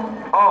what?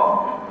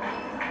 Oh.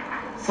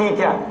 See it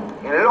here.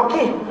 You're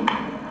lucky.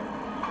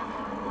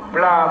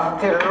 Bluff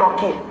still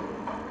lucky.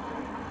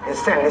 You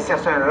send this here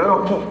so you're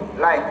lucky.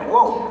 Like,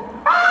 whoa.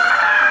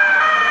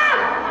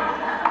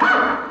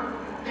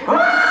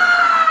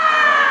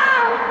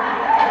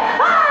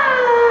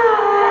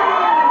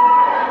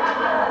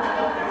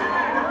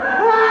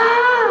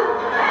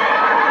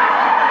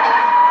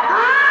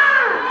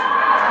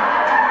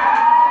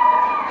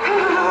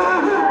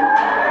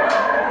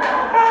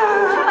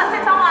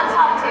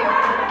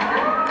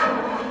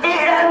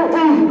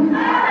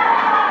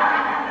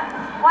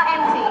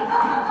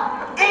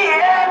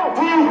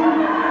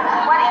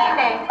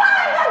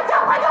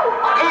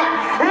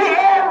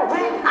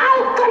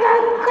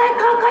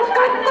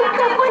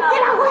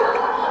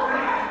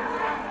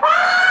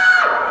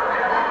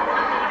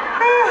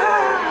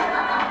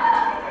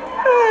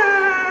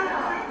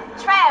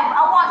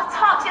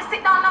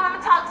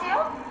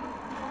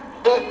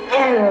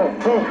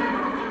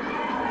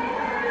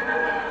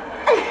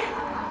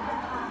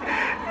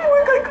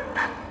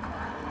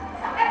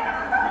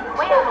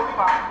 look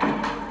for?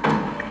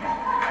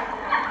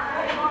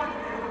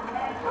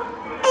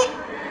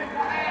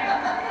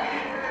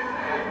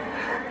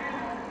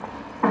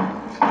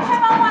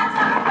 Trevor wants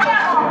some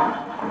Trevor.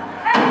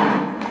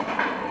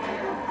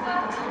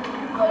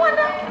 I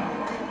wonder.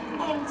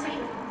 Empty.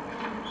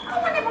 I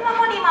wonder if my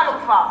money I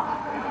look for.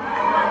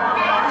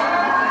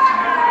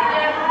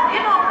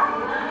 You know,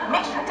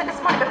 make sure to take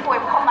this money before we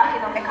come back,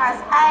 you know, because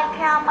I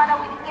can't bother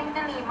with him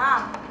to leave,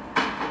 man.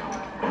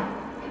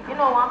 You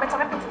know, I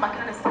better put it back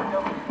in the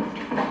studio.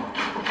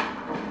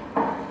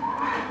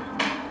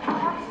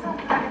 I'm so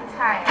bloody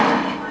tired.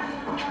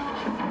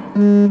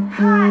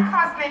 Hi,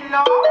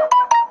 cousin-in-law.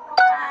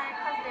 Hi,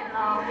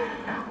 cousin-in-law.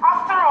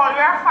 After all,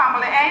 we're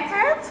family, ain't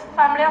it?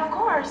 Family, of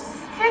course.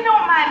 You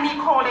don't mind me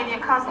calling you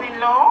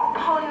cousin-in-law?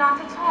 Oh, not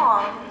at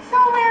all. So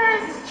where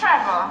is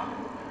Trevor?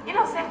 You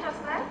know, Seth just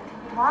left.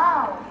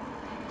 Wow.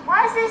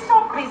 Why is he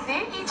so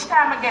busy? Each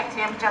time I get to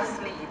him, just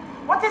leave.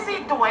 What is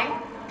he doing?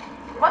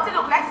 But it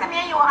look like some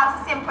of you have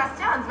the same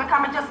questions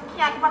because I just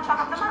can't keep a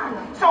track of the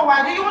man. So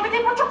why do you want to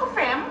keep a track of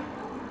him?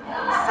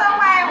 So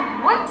why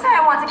wouldn't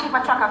I want to keep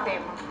a track of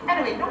him?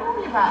 Anyway, don't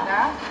worry about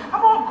that.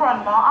 How about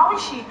Grandma? How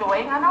is she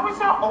doing? And how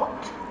is her aunt?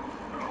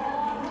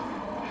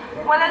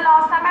 Well, the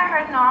last time I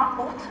heard Nora,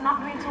 not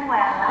doing too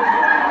well.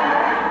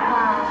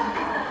 Wow.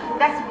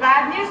 That's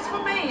bad news for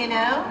me, you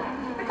know?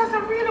 Because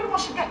I really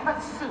want you to get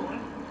back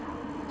soon.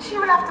 She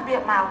will have to be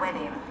at my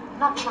wedding.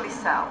 Naturally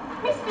so.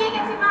 Miss B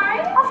getting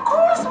married? Of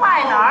course,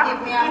 why not?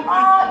 Give me a...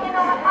 Oh, you know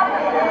what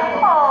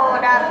happened?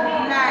 Oh, that's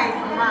nice,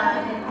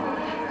 man.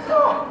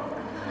 So,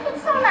 it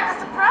sounds like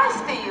a surprise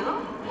to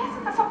you. Yes,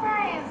 it's a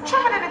surprise.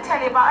 Trevor didn't tell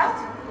you about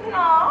it?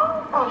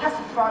 No. Oh, just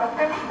thought of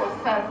him. So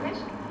selfish.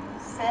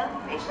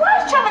 Selfish?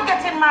 Why is Trevor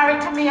getting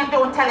married to me and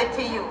don't tell it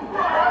to you?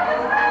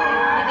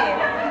 You did.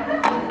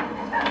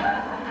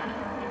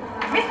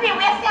 Miss B,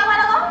 where's the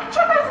other one?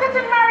 Trevor is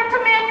getting married to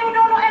me and you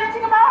don't know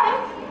anything about it?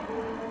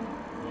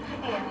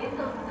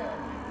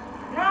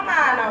 No,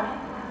 man.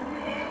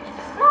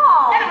 No.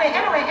 Anyway,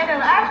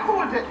 I've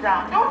cooled it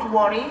down. Don't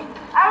worry.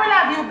 I will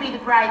have you be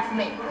the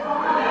bridesmaid.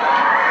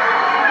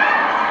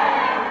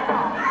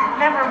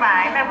 Never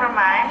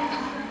mind.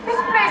 This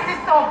place is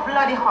so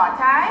bloody hot,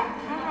 eh?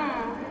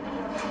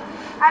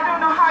 I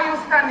don't know how you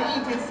stand to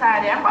eat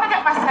inside here. I'm gonna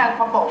get myself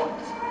a boat.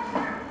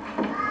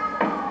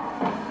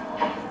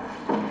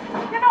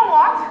 You know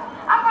what?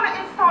 I'm gonna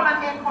install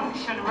an air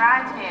conditioner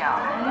right here.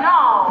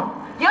 No.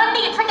 You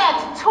need to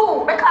get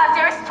two because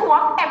there is two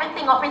of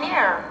everything up in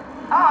here.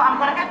 Oh, I'm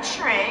gonna get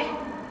three.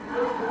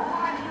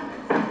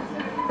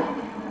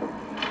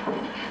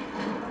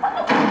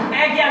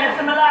 Hey, girl,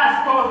 it's my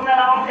last post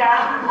now,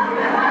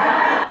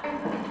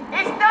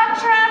 Is that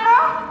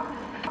Trevor?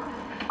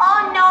 Oh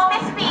no,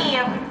 Miss B.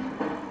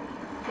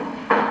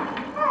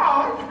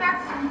 Oh,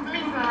 that's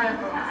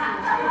miserable.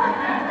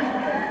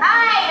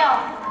 Aye,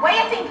 where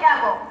you think you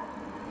go?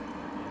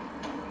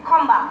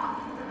 Come back.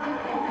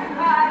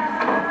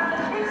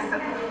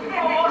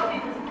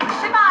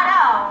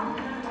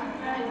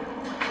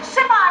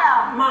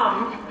 Shebada. Mom.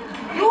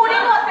 You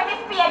didn't know that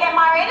Miss B get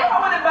married? I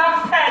want to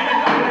backside.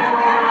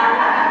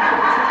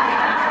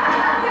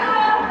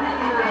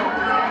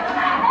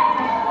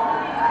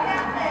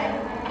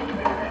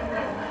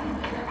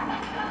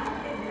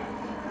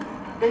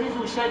 Then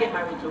who shall I get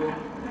married to?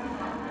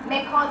 My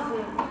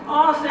cousin.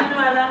 Oh, so you know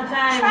a long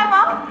time.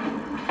 Trevor?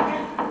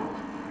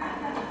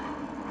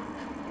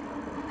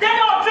 Then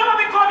no, Trevor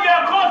become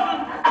your cousin.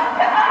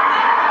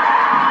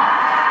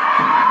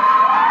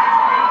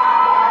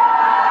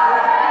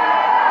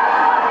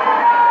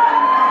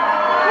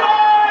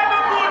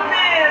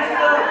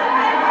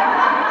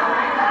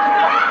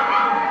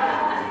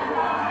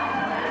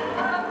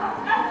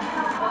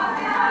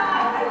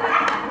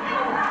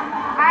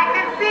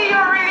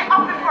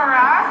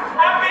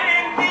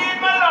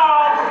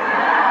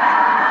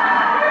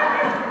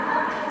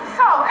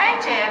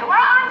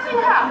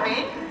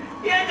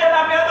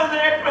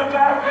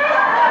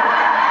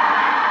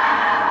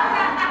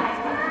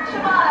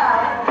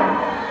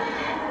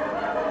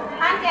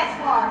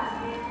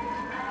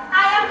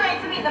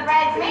 The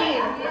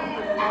bridesmaid.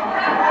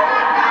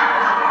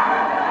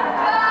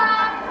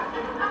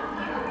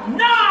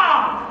 No!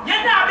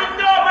 You're not been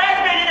no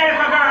bridesmaid in there,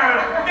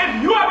 girl. If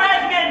you are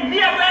bridesmaid,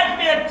 me a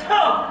bridesmaid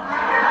too.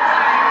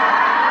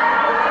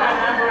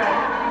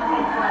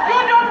 You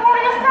don't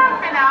worry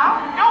yourself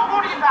now. Don't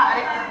worry about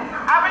it.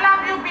 I will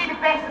have you be the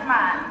best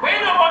man. Where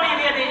you know about me,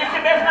 lady? It's the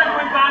best man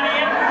with me.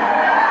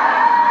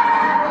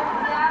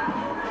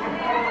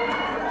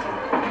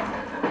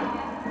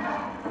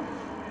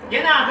 You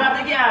know, grab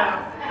the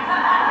girl.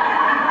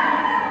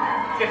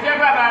 If you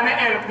grab her, I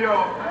help you.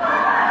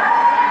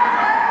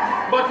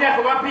 But you have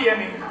to pay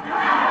me.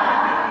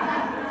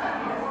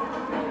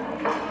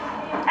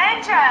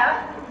 Angel,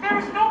 there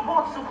is no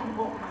boat soup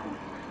book.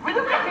 Will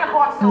you get your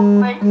boat soup,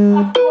 please?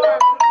 Of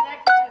course.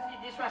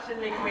 Dishwashing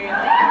liquid.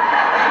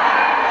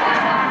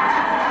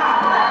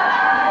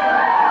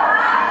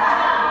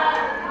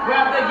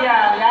 Grab the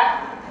girl,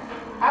 yeah?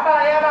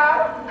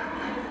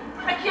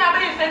 I can't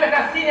believe they make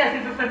a senior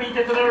citizen meet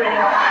it to the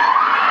rail.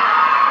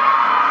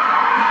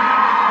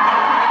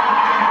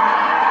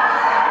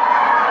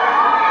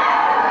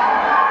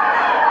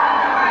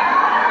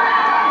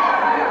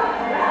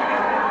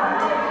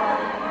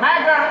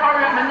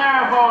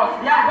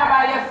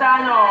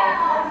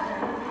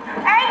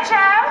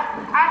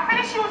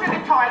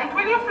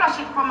 flush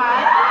it for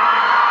mine?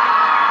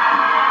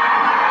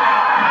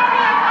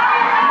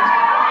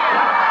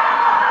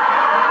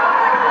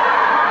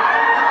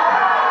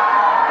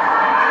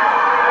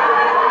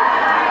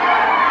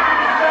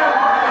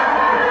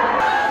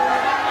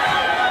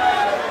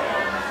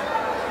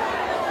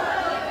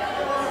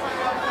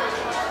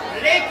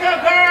 Little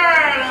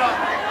girl.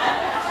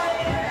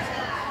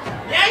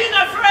 Yeah, you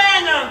know,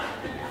 friend.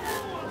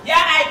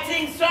 Yeah, I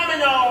think so, me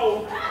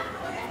know.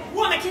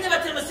 Woman, can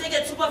never tell me say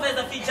get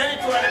supervisor for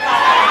janitor at the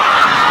car.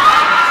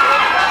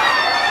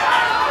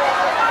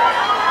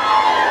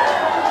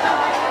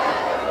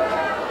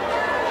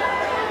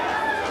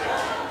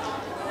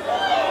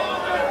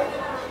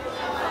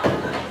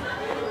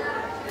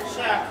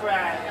 Shall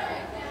cry.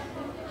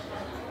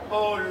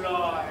 Oh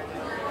Lord.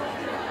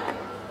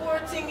 Poor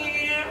thing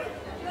here.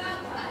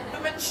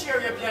 I'm a cheer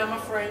you up, yeah, my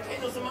friend.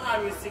 I know some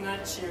always sing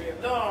and cheer you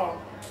up.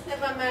 No,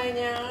 never mind,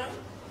 yeah.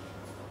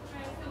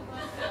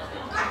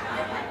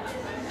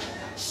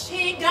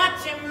 She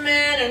got your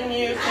man and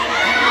you can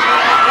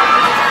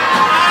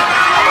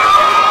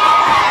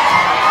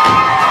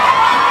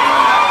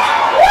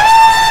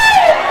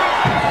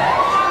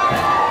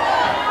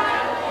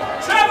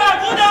Trevor,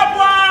 good up,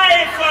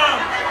 wife!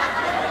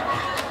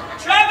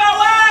 Trevor,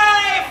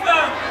 wife!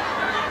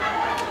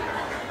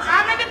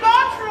 I'm in the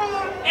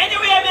bathroom.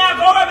 Anyway, may I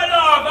go where my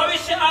love? I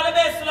wish you all the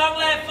best, long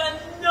life, and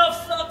enough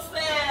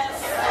success.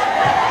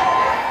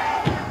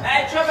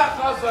 Hey, Trevor,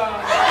 cousin.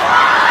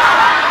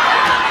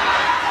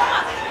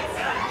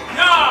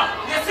 No,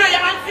 you say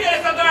you're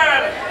unfearless, a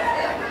girl.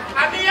 I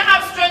mean, you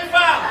have strength,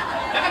 fam.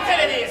 Let me tell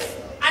you this.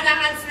 And that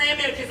aunt's name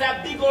milk is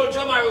a big old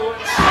drummer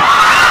roach.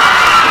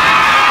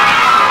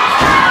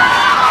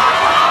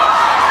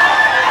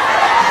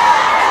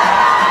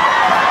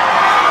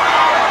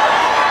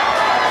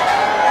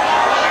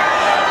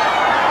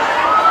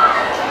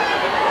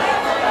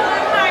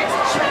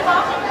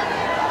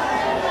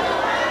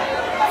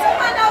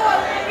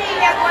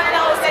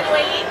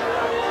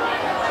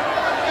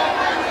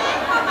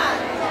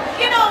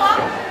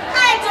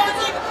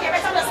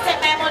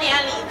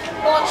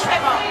 Oh,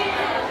 Trevor.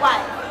 Why?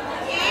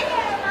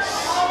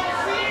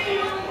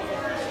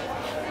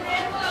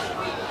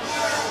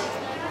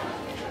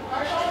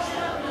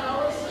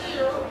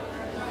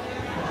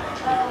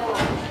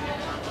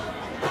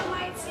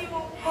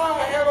 Oh,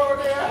 hello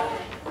there.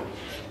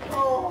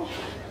 Oh.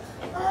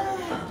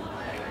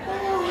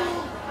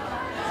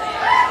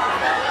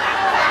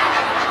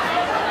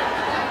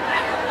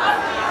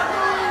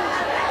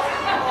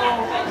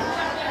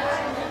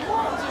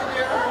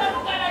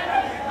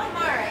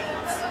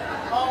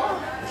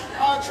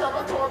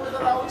 Trevor told me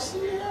that I was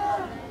here.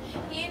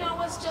 You know, I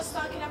was just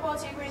talking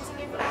about your great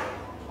gift.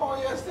 Oh,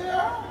 yes,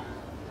 there.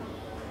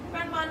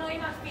 Grandma, I know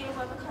you're not feeling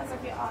well because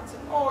of your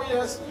autism. Oh,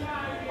 yes.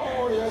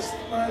 Oh, yes,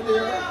 my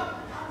dear.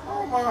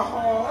 Oh, my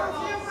heart.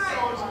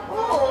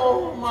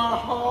 Oh, my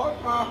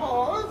heart, my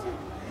heart.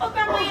 Oh,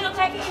 Grandma, you look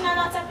like you're in a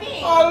lot of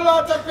pain. A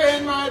lot of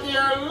pain, my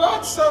dear.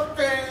 Lots of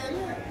pain.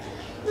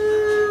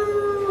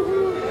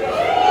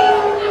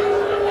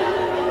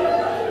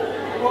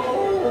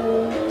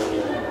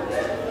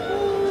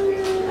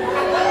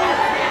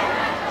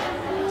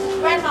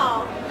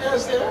 Grandma.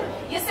 Yes, dear.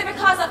 You see,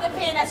 because of the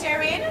pain that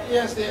you're in,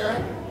 Yes,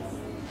 dear.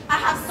 I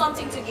have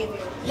something to give you.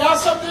 You have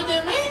something to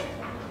give me?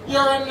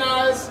 You're a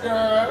nice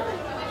girl.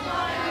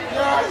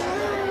 Yes.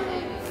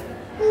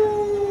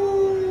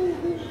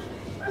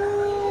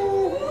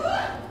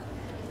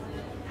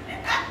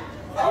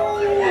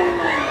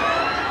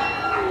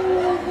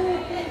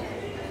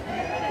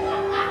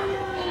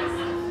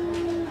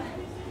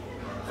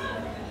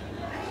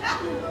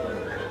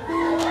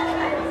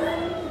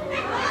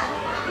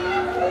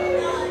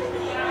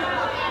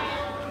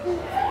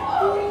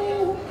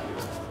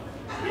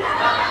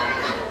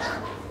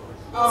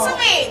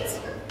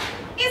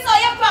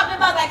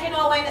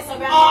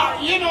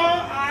 You know,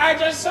 I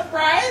just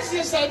surprised.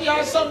 You said you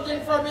had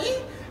something for me.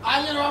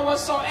 And you know, I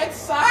was so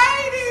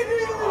excited.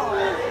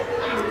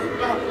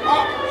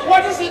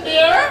 What is it,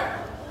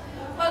 dear?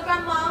 Well,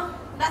 Grandma,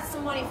 that's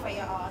some money for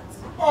your aunt.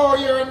 Oh,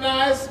 you're a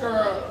nice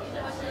girl.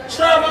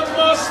 Trevor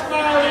must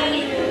marry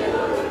you.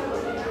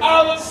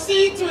 I will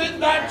see to it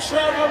that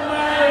Trevor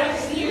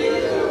marries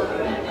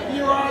you.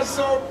 You are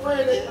so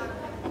pretty.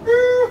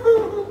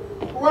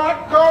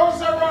 What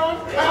goes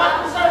around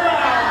comes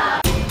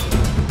around.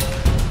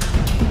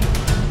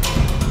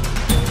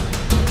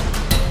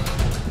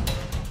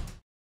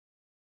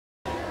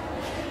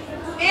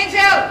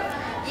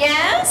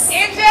 Yes?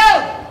 Angel!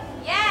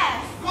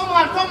 Yes. Come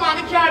on,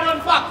 the car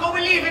don't fuck. Come,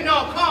 we leaving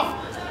now, come.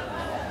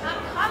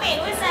 I'm coming.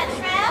 Who's that,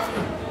 Trev?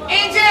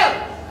 Angel!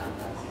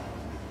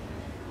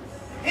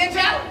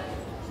 Angel?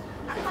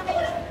 I'm coming.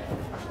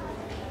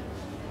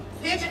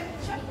 Angel?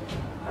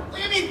 What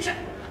do you mean,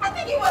 I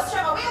think it was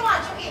Trevor. Where you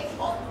want you here?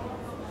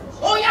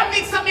 Oh, you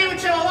mix up me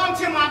with Trevor. One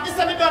thing, man. This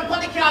time we done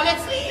put the car.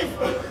 Let's leave.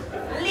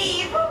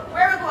 Leave?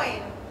 Where are we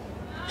going?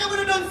 You would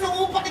have done so.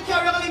 Who put the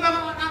car? You're going to leave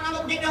and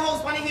go get the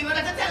house on the hill.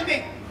 That's tell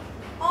me.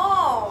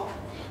 Oh.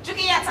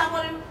 Jooky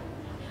Jam,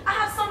 I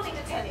have something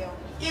to tell you.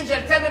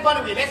 Angel, tell me by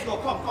the way. Let's go.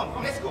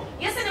 Come, let's go.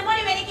 You see the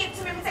money when you give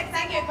to me, protect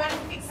and give and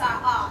fix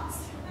our hearts.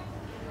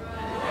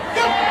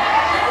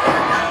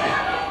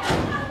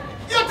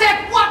 You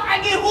take what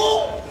and give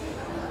who?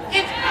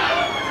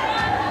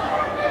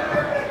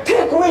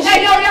 Take which?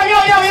 Hey, yo!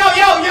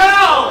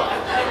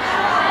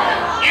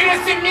 You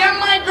see me and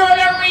my girl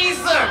a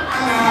reason.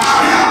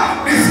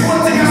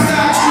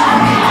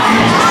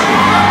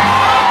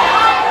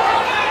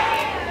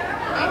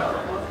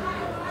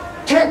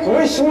 Take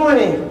which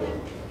money?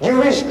 You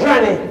wish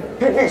granny,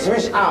 you fix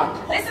which art.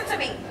 Listen to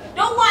me.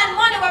 Don't want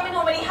money when we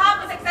nobody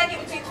have protect and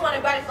give it to you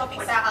 200 grand to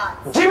fix our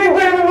hearts. Jimmy,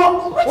 baby, yeah.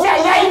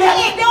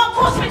 Don't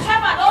push me,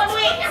 Trevor. Don't do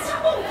it.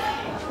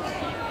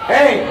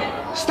 Hey,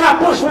 stop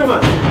pushing me,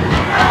 man.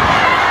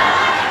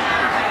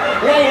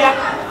 Yeah.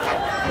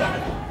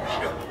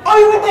 Oh,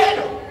 you were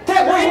there?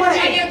 Take which money?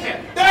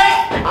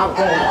 I'm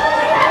going.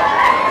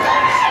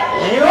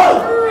 Yo!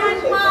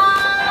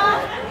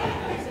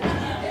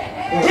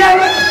 Yeah,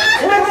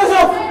 make us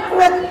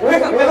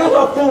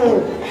a fool.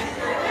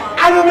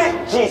 I don't make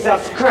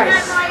Jesus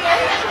Christ.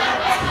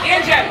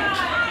 Angel,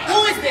 who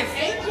is this?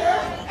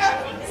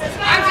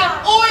 Angel,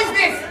 who is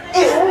this?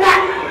 It's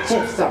not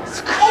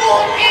Jesus Christ. Who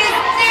is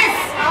this?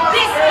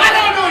 I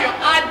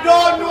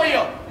don't know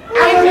you. I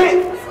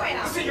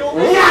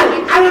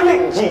don't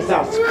make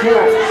Jesus Christ.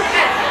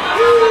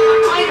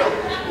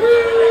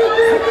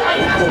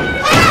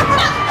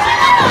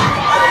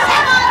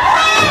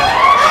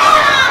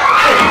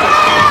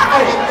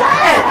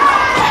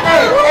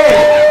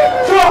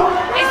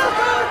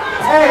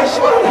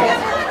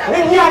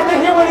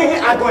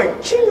 I'm going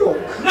to kill you.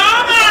 No,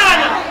 man!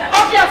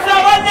 Okay, so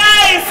what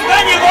nice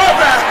when you go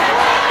over.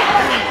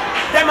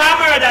 Them I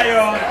murder you.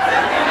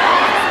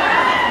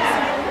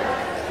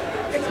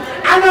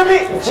 I don't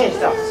make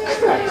Jesus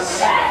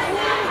Christ.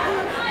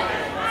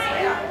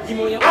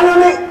 I don't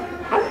make...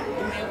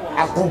 I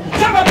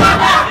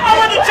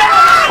want to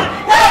jump!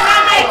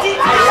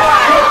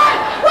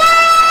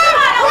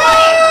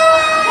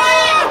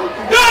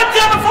 Don't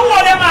jump for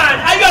what, man!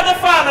 I got the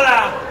formula.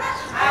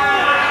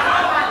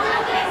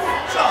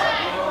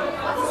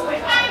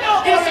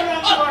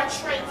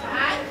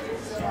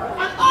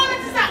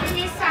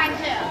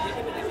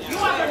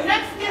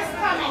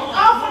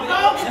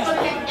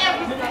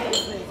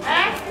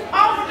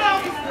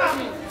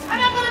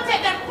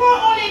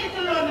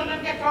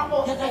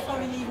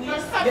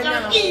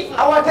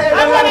 I want to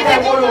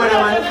tell you one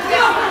time, man.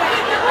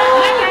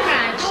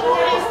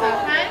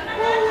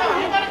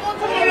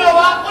 You know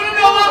what?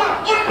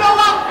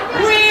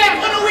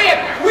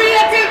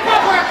 Wait till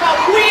Papa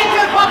comes. Wait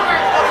till Papa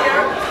comes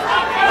here.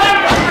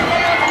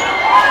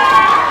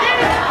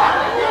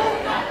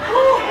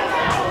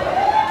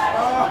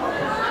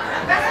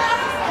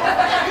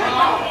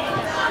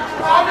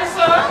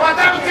 Officer, what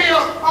happened to you?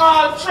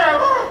 Oh,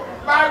 Trevor,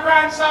 my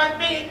grandson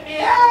beat me.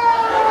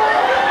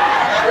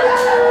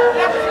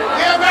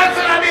 Your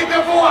grandson I need to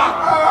walk.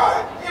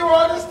 You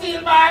want to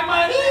steal my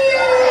money?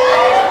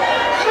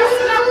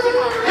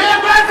 Your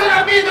grandson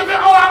I need to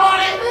our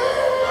money.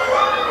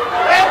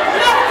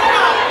 Look him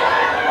up.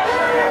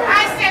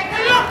 I said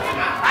look him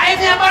up. I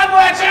ain't your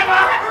BadBoy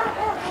Trevor.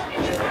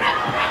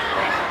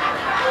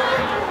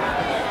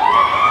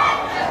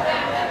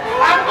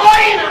 I'm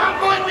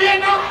going where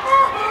now?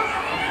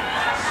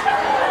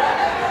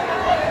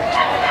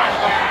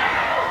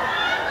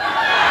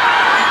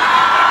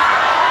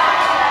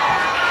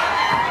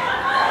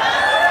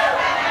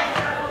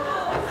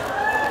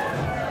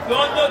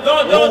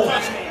 Don't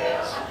touch me.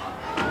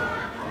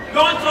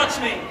 Don't touch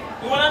me.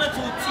 You want the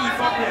two teeth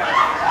up here.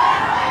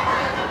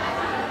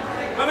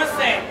 What am I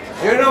saying?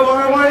 You know what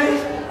my money?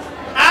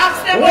 Ask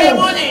them where your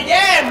money.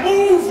 Yeah,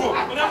 move.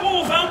 When I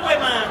move, I'm going,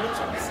 man.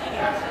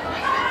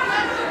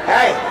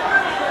 Hey.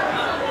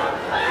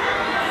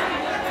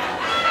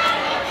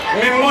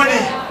 Me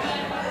money.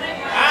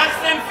 Ask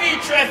them fee,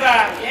 Trevor.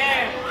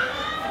 Yeah.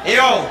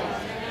 Yo.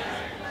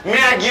 Me I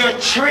give you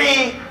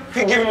 3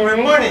 for giving me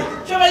money.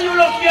 Trevor, you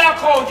look your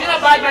account. You're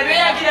not bad, man. Where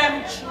you give them?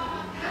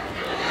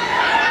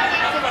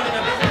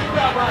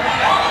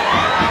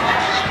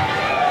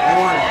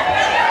 Money.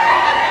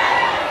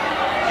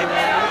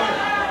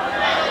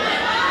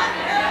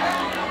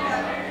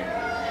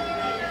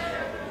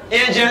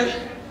 Angel,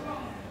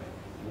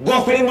 go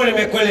for the money,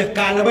 make collect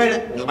car. Nobody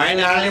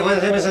not live on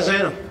the same you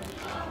know.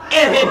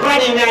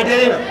 Everybody in there,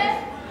 you know.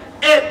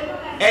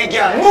 Hey,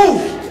 girl,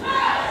 move.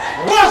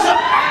 Go, sir.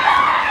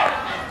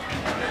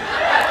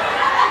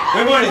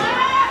 My money.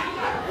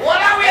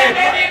 What are we doing?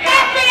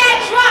 FBI,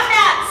 drop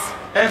that!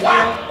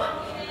 FBI.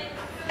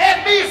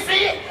 FBC?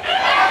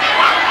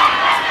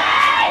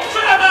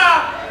 Trevor,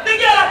 the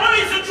girl at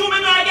police will me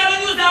now. I got to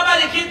use that by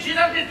the kitchen.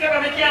 I'm just going to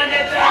make you on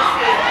that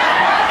transfer.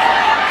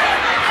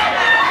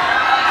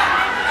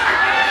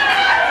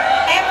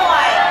 Hey,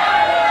 boy.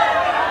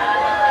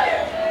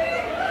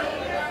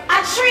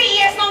 At 3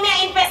 years now, me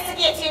I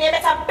investigate you. You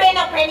better bend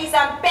up your knees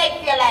and beg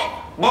for your life.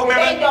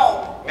 Bend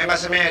down. Remember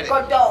some man.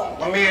 Go down.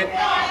 What man?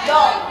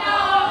 Down.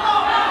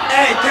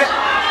 Hey,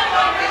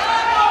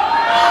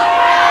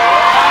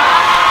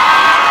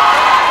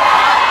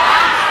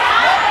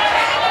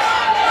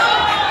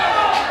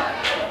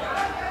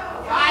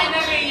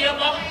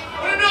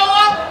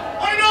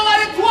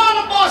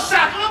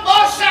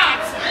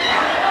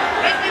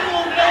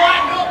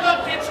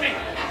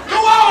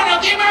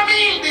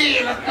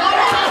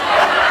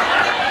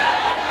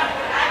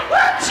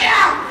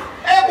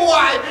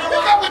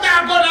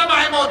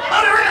 out.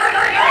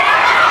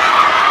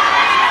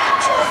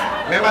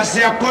 Remember,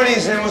 see a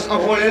police and must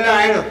uphold the law,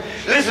 you know.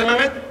 Listen,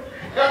 man.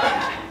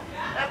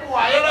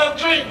 Boy, you don't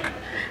drink.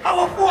 I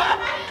will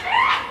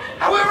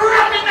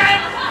running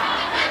them.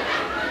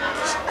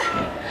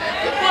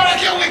 You boy,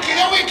 you're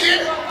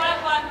wicked.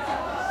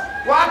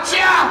 Watch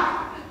ya.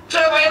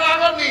 Trevor, you're not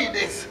gonna need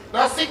this.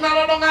 The signal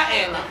on the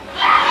end.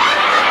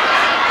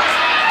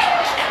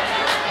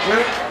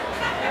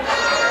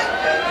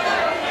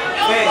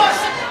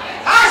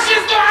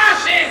 Ashes to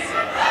ashes!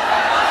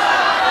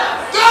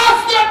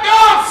 Dust to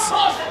dust!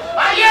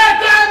 I hear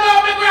that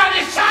Bobby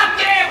Granny shot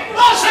him!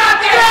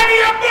 Shot him! Give me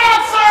your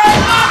blood, sir!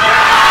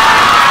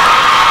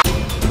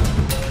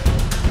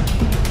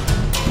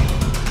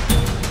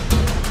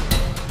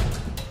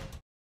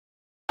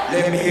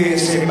 Let me hear you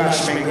say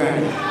Bashment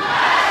Granny.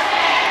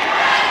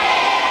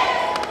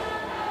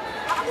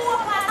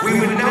 We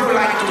would now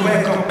like to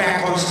welcome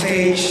back on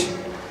stage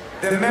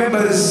the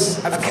members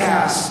of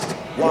cast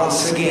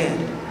once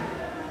again.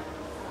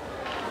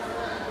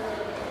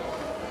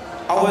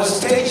 Our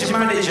stage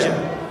manager,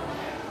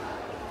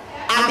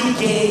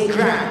 Abigail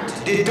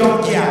Grant, the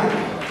dog gal.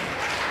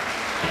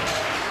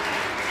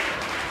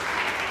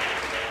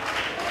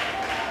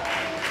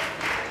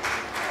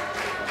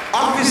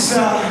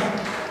 Officer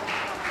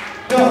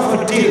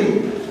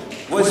Dainty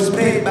was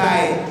played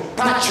by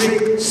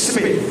Patrick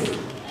Smith.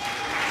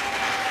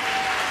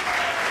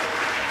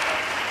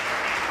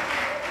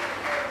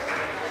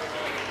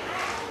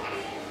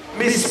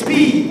 Miss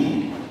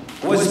P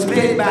was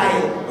played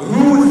by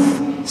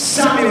Ruth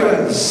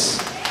Samuels.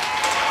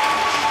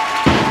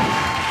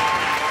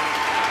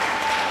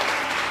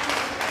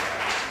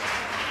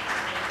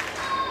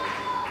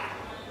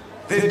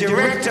 The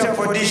director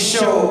for this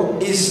show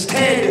is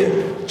Stede,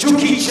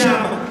 Jooky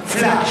Jam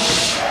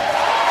Flash.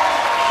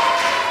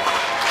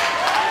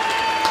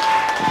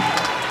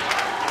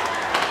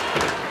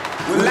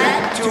 We'd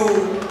like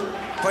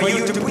for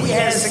you to put your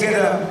hands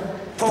together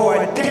for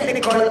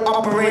technical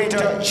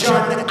operator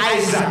John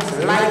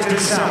Isaac, light and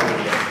sound.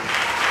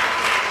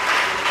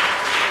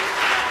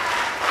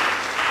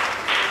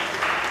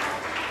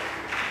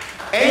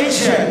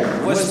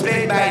 Angel was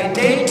played by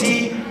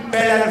Dainty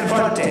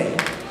Bellanfonte.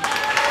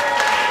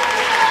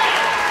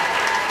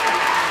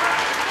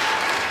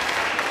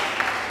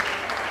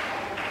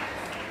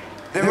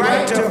 The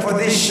writer for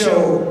this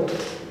show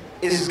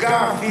is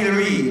Garfield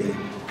Reid,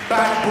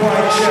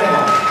 BadBoy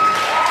Trevor.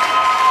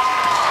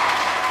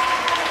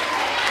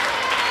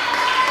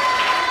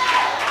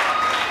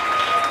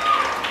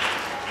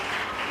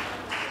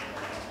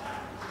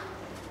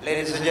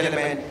 Ladies and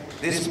gentlemen,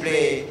 this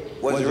play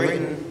was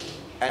written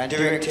and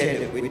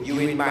directed with you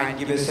in mind.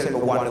 Give yourself a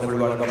wonderful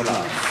round of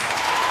applause.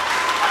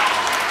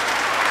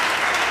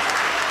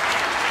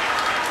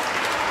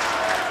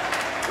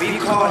 We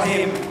call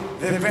him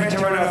the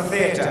veteran of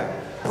theater.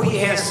 Put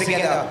your hands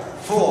together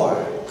for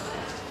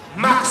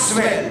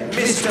Maxwell,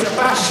 Mr.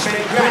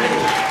 Bashment Granny,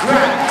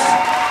 Grant.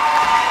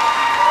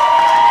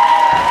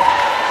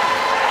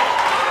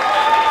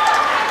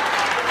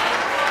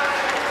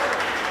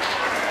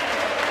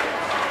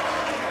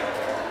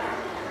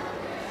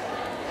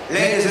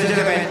 Ladies and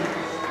gentlemen,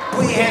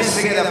 put your hands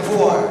together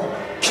for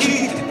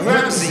Shebada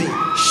Ramsey,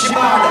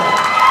 Shebada.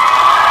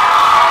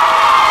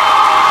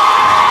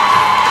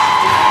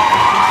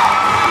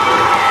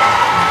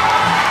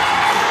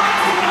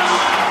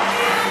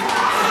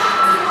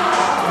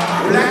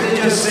 We'd like to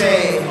just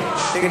say,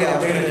 take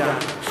it down.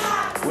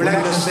 We'd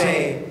like to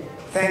say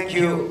thank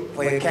you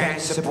for your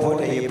kind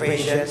support and your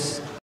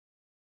patience.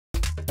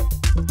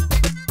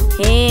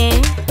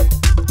 Hey,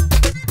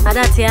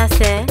 that's what I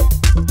say.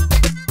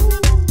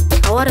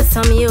 I want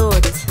some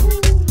youth,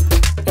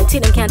 and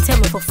think them can't tell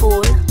me for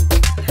fool.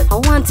 I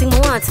want thing I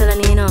want to tell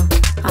them, you know,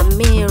 I'm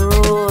me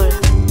roll.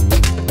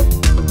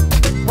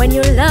 When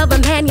you love a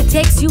man, he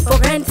takes you for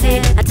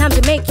granted. At times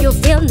it make you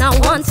feel not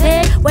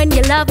wanted. When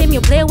you love him,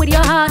 you play with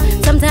your heart.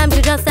 Sometimes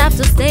you just have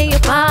to stay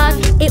apart.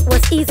 It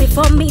was easy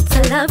for me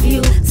to love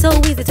you, so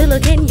easy to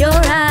look in your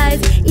eyes.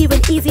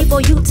 Even easy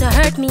for you to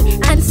hurt me,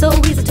 and so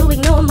easy to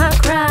ignore my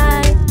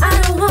cry.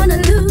 I don't wanna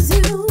lose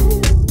you,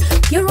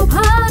 you're a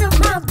part of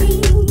my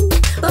being.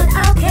 But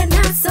how can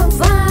I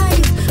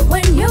survive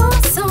when you're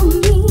so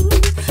mean?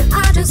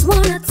 I just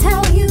wanna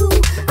tell you,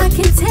 I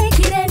can't take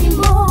it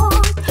anymore.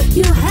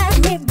 You had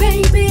me,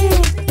 baby.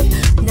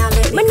 Now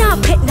let me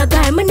not pet no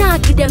guy, me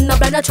not give them no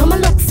brother. Try me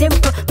look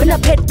simple, me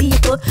not pet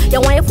people. You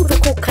want your food to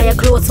cook and your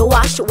clothes to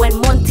wash. When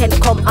month end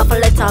come, have a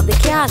let off the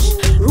cash.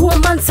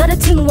 Romance are the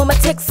thing when